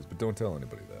YouTube videos, but don't tell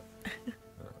anybody that.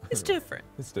 It's different.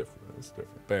 It's different. It's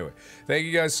different. But anyway, thank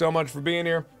you guys so much for being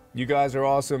here. You guys are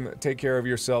awesome. Take care of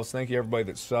yourselves. Thank you everybody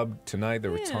that subbed tonight.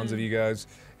 There were tons of you guys.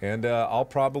 And I'll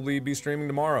probably be streaming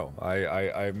tomorrow.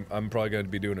 I'm probably going to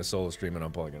be doing a solo stream, and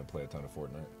I'm probably going to play a ton of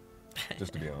Fortnite.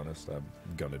 Just to be honest, I'm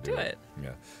going to do it.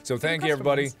 Yeah. So thank you,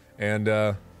 everybody. And,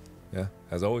 yeah,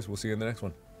 as always, we'll see you in the next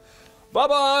one.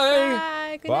 Bye-bye.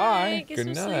 Bye. Good night. Get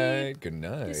Good some night. sleep. Good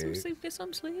night. Get some sleep. Get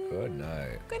some sleep. Good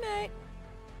night. Good night.